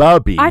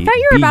bubby. I thought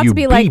you were about to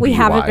be like, we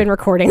haven't been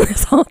recording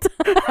this whole time.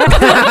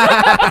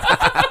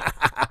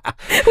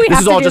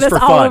 This is all just for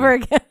all fun. over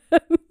again.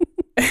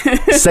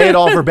 Say it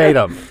all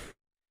verbatim.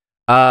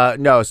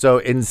 No, so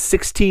in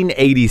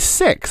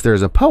 1686,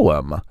 there's a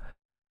poem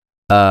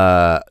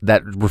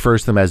that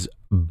refers to them as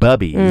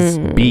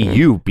bubbies,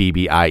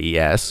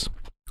 B-U-B-B-I-E-S.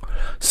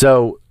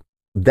 So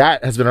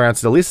that has been around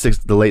since at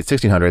least the late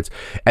 1600s.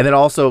 And then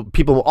also,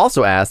 people will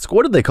also ask,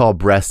 what did they call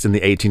breasts in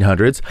the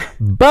 1800s?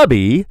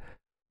 Bubby,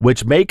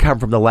 which may come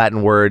from the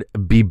Latin word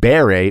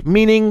bibere,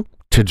 meaning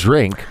to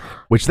drink,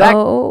 which that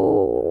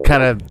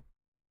kind of,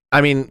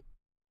 I mean,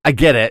 I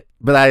get it,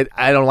 but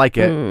I don't like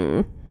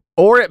it.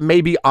 Or it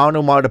may be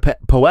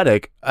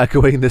onomatopoetic,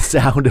 echoing the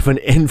sound of an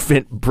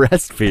infant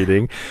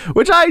breastfeeding,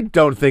 which I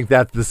don't think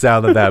that's the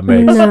sound that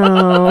makes.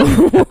 No.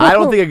 I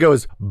don't think it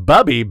goes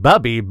bubby,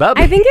 bubby,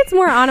 bubby. I think it's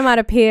more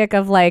onomatopoeic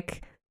of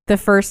like the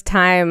first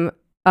time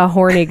a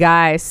horny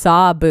guy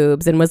saw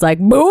boobs and was like,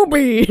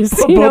 boobies.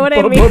 You know what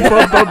I mean? Booby.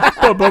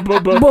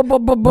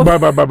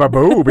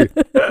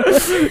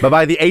 But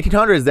by the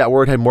 1800s, that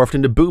word had morphed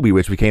into booby,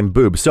 which became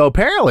boob. So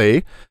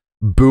apparently,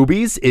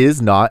 boobies is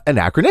not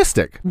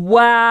anachronistic.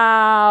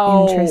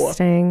 Wow.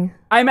 Interesting.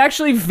 I'm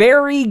actually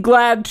very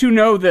glad to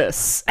know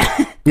this.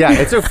 Yeah,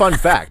 it's a fun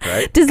fact,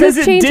 right? Does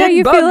this change how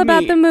you feel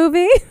about the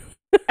movie?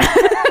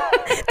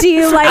 Do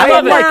you like it now?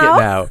 I like it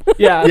now.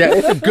 Yeah. Yeah,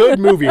 it's a good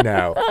movie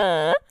now.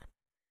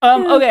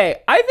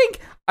 Okay, I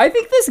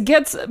think this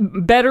gets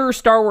better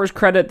Star Wars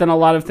credit than a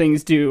lot of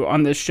things do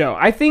on this show.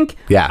 I think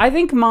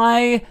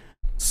my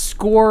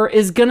score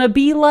is gonna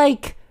be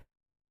like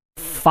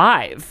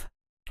 5.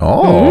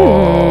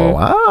 Oh,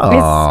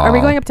 wow. Are we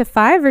going up to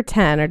 5 or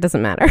 10, or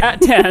doesn't matter? At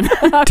 10.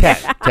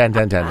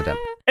 10.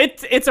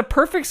 It's a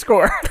perfect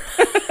score.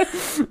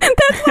 That's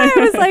why I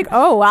was like,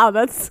 oh, wow,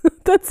 that's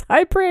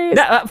high praise.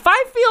 5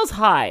 feels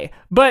high,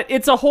 but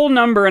it's a whole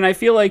number, and I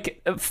feel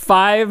like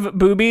 5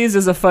 boobies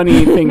is a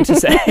funny thing to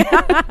say.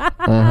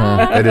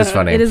 It is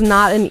funny. It is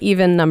not an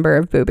even number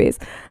of boobies.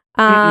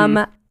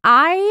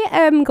 I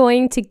am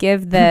going to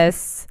give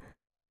this...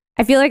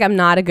 I feel like I'm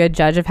not a good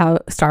judge of how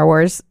Star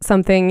Wars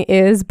something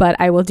is, but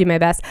I will do my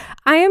best.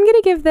 I am going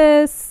to give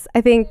this,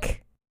 I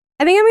think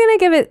I'm going to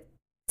give it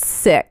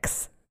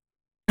 6.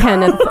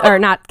 Kenneth, or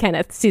not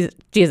Kenneth,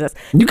 Jesus.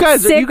 You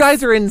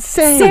guys are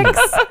insane.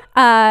 6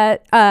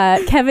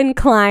 Kevin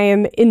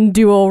Kline in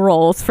dual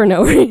roles for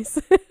no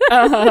reason.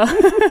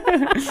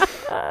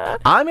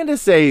 I'm going to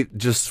say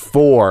just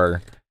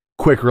 4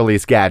 quick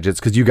release gadgets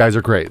because you guys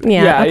are crazy.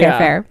 Yeah, okay,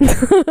 fair.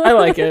 I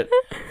like it.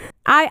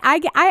 I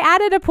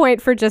added a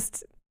point for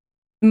just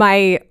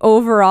my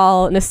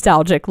overall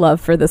nostalgic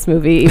love for this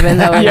movie, even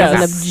though it is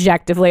an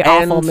objectively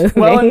awful movie.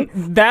 Well, and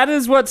that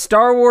is what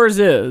Star Wars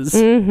is.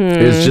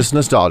 It's just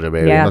nostalgia,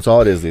 baby. Yeah. That's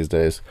all it is these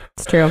days.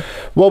 It's true.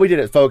 Well, we did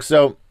it, folks.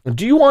 So,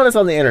 do you want us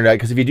on the internet?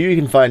 Because if you do, you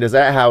can find us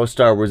at How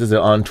Star Wars Is It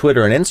on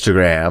Twitter and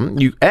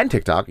Instagram and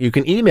TikTok. You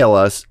can email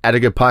us at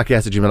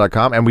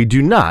agoodpodcast@gmail.com, and we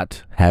do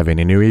not have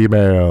any new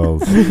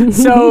emails.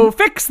 So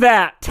fix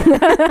that.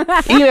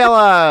 Email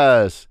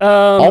us.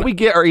 All we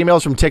get are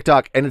emails from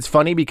TikTok, and it's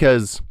funny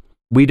because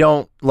we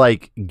don't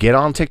get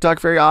on TikTok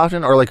very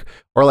often, or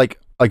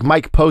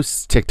Mike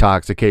posts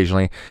TikToks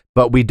occasionally,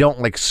 but we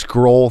don't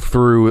scroll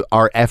through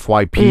our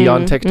FYP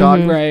on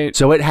TikTok. Right.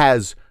 So it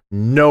has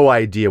no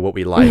idea what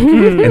we like.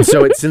 And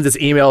so it sends us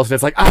emails and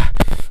it's like,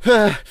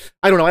 I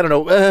don't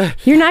know.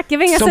 You're not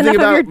giving us enough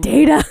of your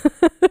data.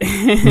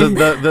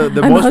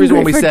 The most recent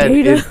one we said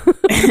is,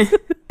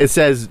 it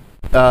says,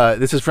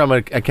 this is from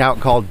an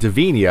account called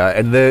Davinia,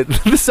 and the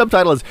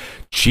subtitle is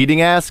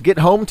 "Cheating Ass Get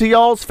Home to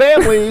Y'all's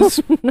Families."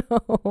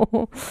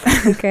 No.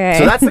 Okay.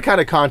 So that's the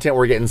kind of content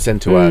we're getting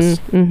sent to us.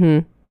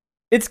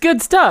 It's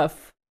good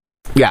stuff.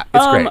 Yeah,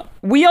 it's great.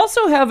 We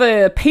also have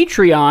a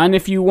Patreon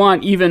if you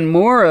want even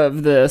more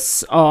of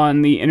this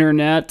on the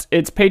internet.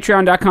 It's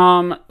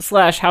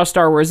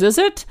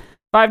patreon.com/HowStarWarsIsIt.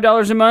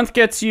 $5 a month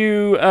gets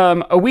you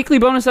a weekly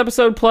bonus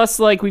episode, plus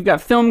we've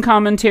got film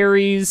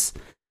commentaries,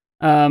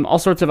 all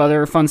sorts of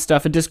other fun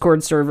stuff, a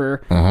Discord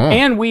server.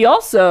 And we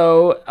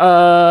also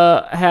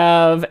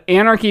have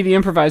Anarchy the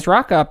Improvised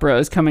Rock Opera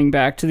is coming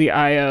back to the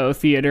IO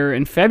Theater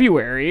in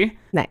February.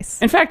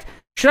 Nice. In fact,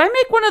 should I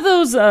make one of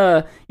those,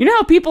 you know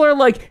how people are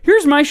like,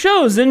 here's my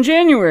shows in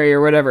January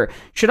or whatever.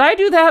 Should I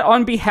do that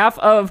on behalf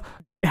of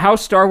How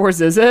Star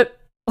Wars Is It?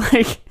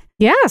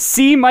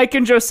 See Mike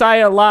and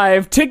Josiah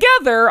live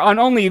together on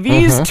only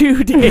these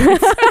 2 days.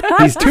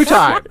 These 2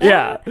 times.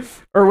 Yeah.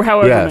 Or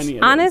however many it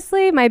is.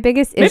 Honestly, my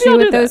biggest issue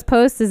with those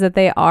posts is that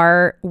they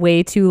are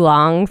way too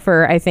long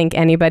for, I think,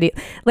 anybody.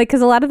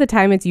 Because a lot of the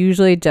time it's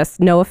usually just,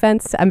 no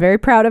offense, I'm very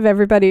proud of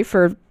everybody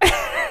for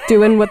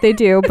doing what they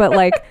do, but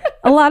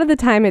a lot of the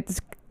time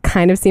it's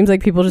kind of seems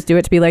like people just do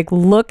it to be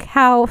look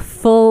how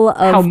full of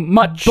how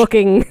much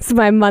bookings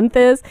my month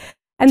is.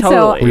 And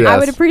so I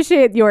would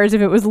appreciate yours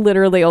if it was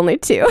literally only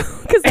 2,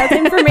 because that's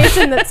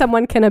information that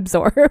someone can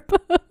absorb.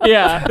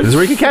 Yeah. This is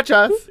where you can catch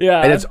us.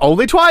 Yeah. And it's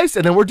only twice,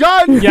 and then we're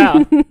done.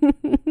 Yeah.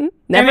 And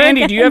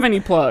Andy, do you have any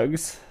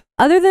plugs?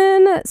 Other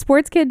than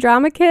Sports Kid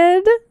Drama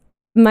Kid,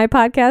 my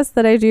podcast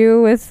that I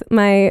do with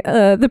my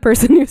the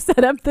person who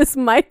set up this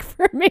mic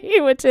for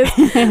me, which is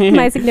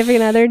my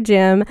significant other,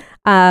 Jim.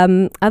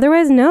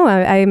 Otherwise, no,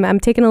 I'm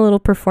taking a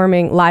little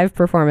live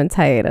performance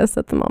hiatus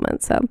at the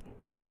moment. So.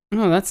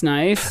 Oh, that's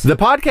nice. The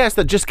podcast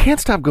that just can't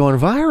stop going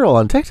viral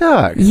on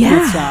TikTok.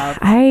 Yeah,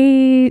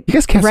 you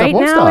guys can't right stop,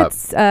 won't now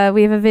stop. It's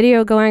we have a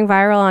video going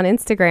viral on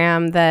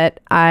Instagram that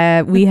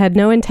we had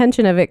no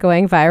intention of it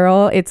going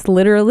viral. It's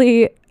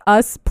literally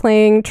us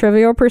playing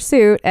Trivial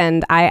Pursuit,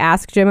 and I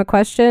asked Jim a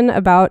question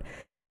about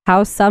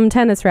how some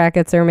tennis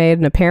rackets are made,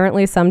 and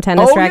apparently some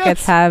tennis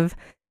rackets have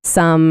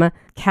some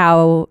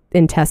cow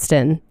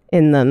intestine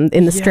in them,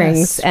 in the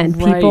strings, and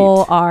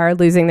people are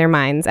losing their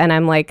minds. And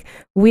I'm like,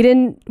 we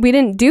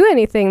didn't do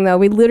anything though.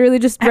 We literally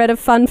just read a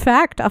fun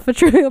fact off a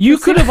Trivial Pursuit. You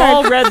could have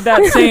all read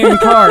that same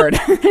card.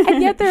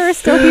 And yet there are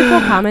still people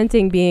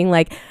commenting being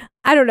like,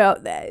 I don't know,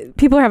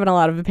 people are having a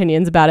lot of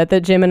opinions about it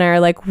that Jim and I are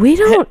like, we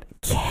don't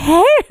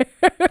care.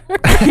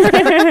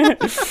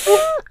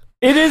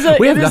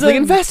 We have nothing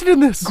invested in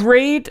this.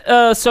 Great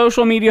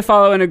social media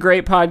follow and a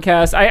great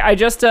podcast. I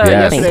just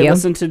yesterday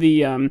listened to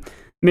the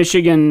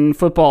Michigan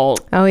football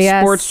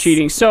sports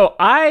cheating. So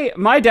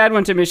my dad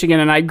went to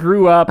Michigan, and I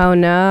grew up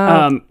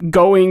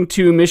going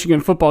to Michigan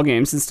football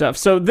games and stuff.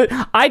 So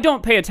I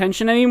don't pay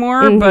attention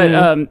anymore,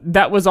 but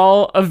that was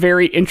all a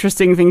very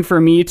interesting thing for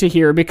me to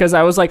hear, because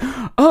I was like,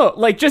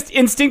 just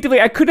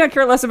instinctively, I could not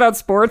care less about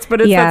sports, but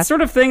it's that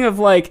sort of thing of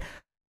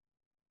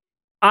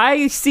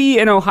I see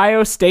an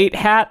Ohio State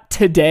hat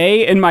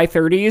today in my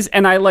 30s,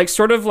 and I like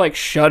sort of like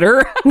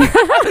shudder.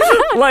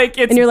 Like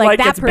it's and you're like,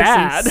 that it's person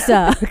bad.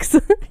 sucks.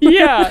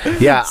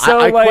 Yeah. So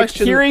I like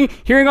question...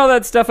 hearing all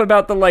that stuff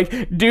about the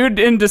like dude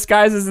in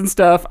disguises and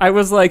stuff, I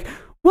was like,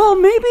 well,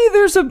 maybe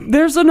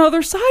there's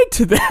another side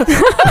to this.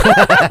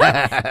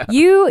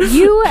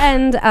 You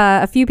and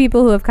a few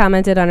people who have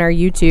commented on our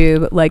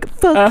YouTube, like,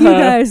 fuck you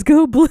guys,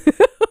 go blue.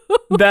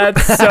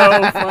 That's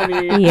so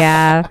funny.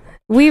 Yeah.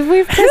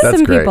 We've pissed That's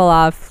some great. people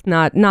off,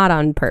 not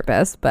on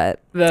purpose, but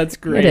That's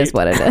great. it is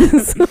what it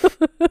is.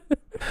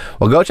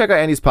 Well, go check out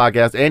Andy's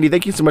podcast. Andy,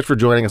 thank you so much for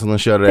joining us on the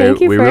show today.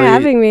 Thank you we for really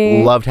having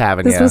me. Loved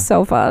having you. This was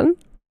so fun.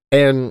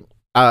 And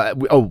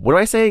what do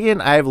I say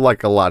again? I have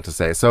like a lot to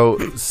say. So,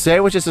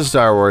 sandwiches to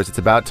Star Wars. It's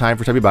about time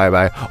for Tubby Bye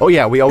Bye. Oh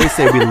yeah, we always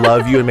say we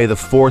love you and may the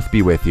Fourth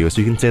be with you.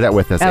 So you can say that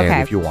with us, Okay,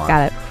 Andy, if you want.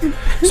 got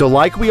it. So,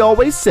 like we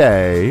always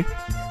say,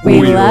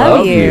 We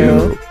love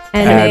you,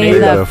 and may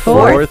the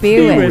Fourth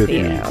be with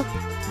you.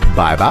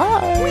 Bye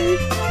bye.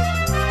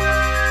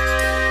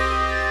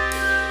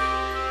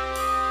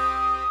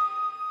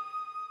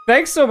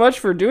 Thanks so much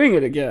for doing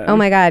it again. Oh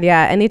my God,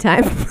 yeah,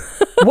 anytime.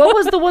 What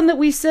was the one that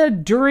we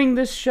said during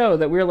this show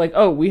that we were like,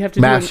 oh, we have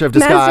to Master of do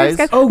Disguise.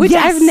 Oh, which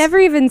yes. I've never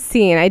even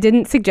seen. I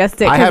didn't suggest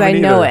it because I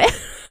know either.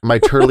 it. Am I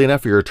turtly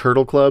enough for your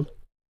turtle club?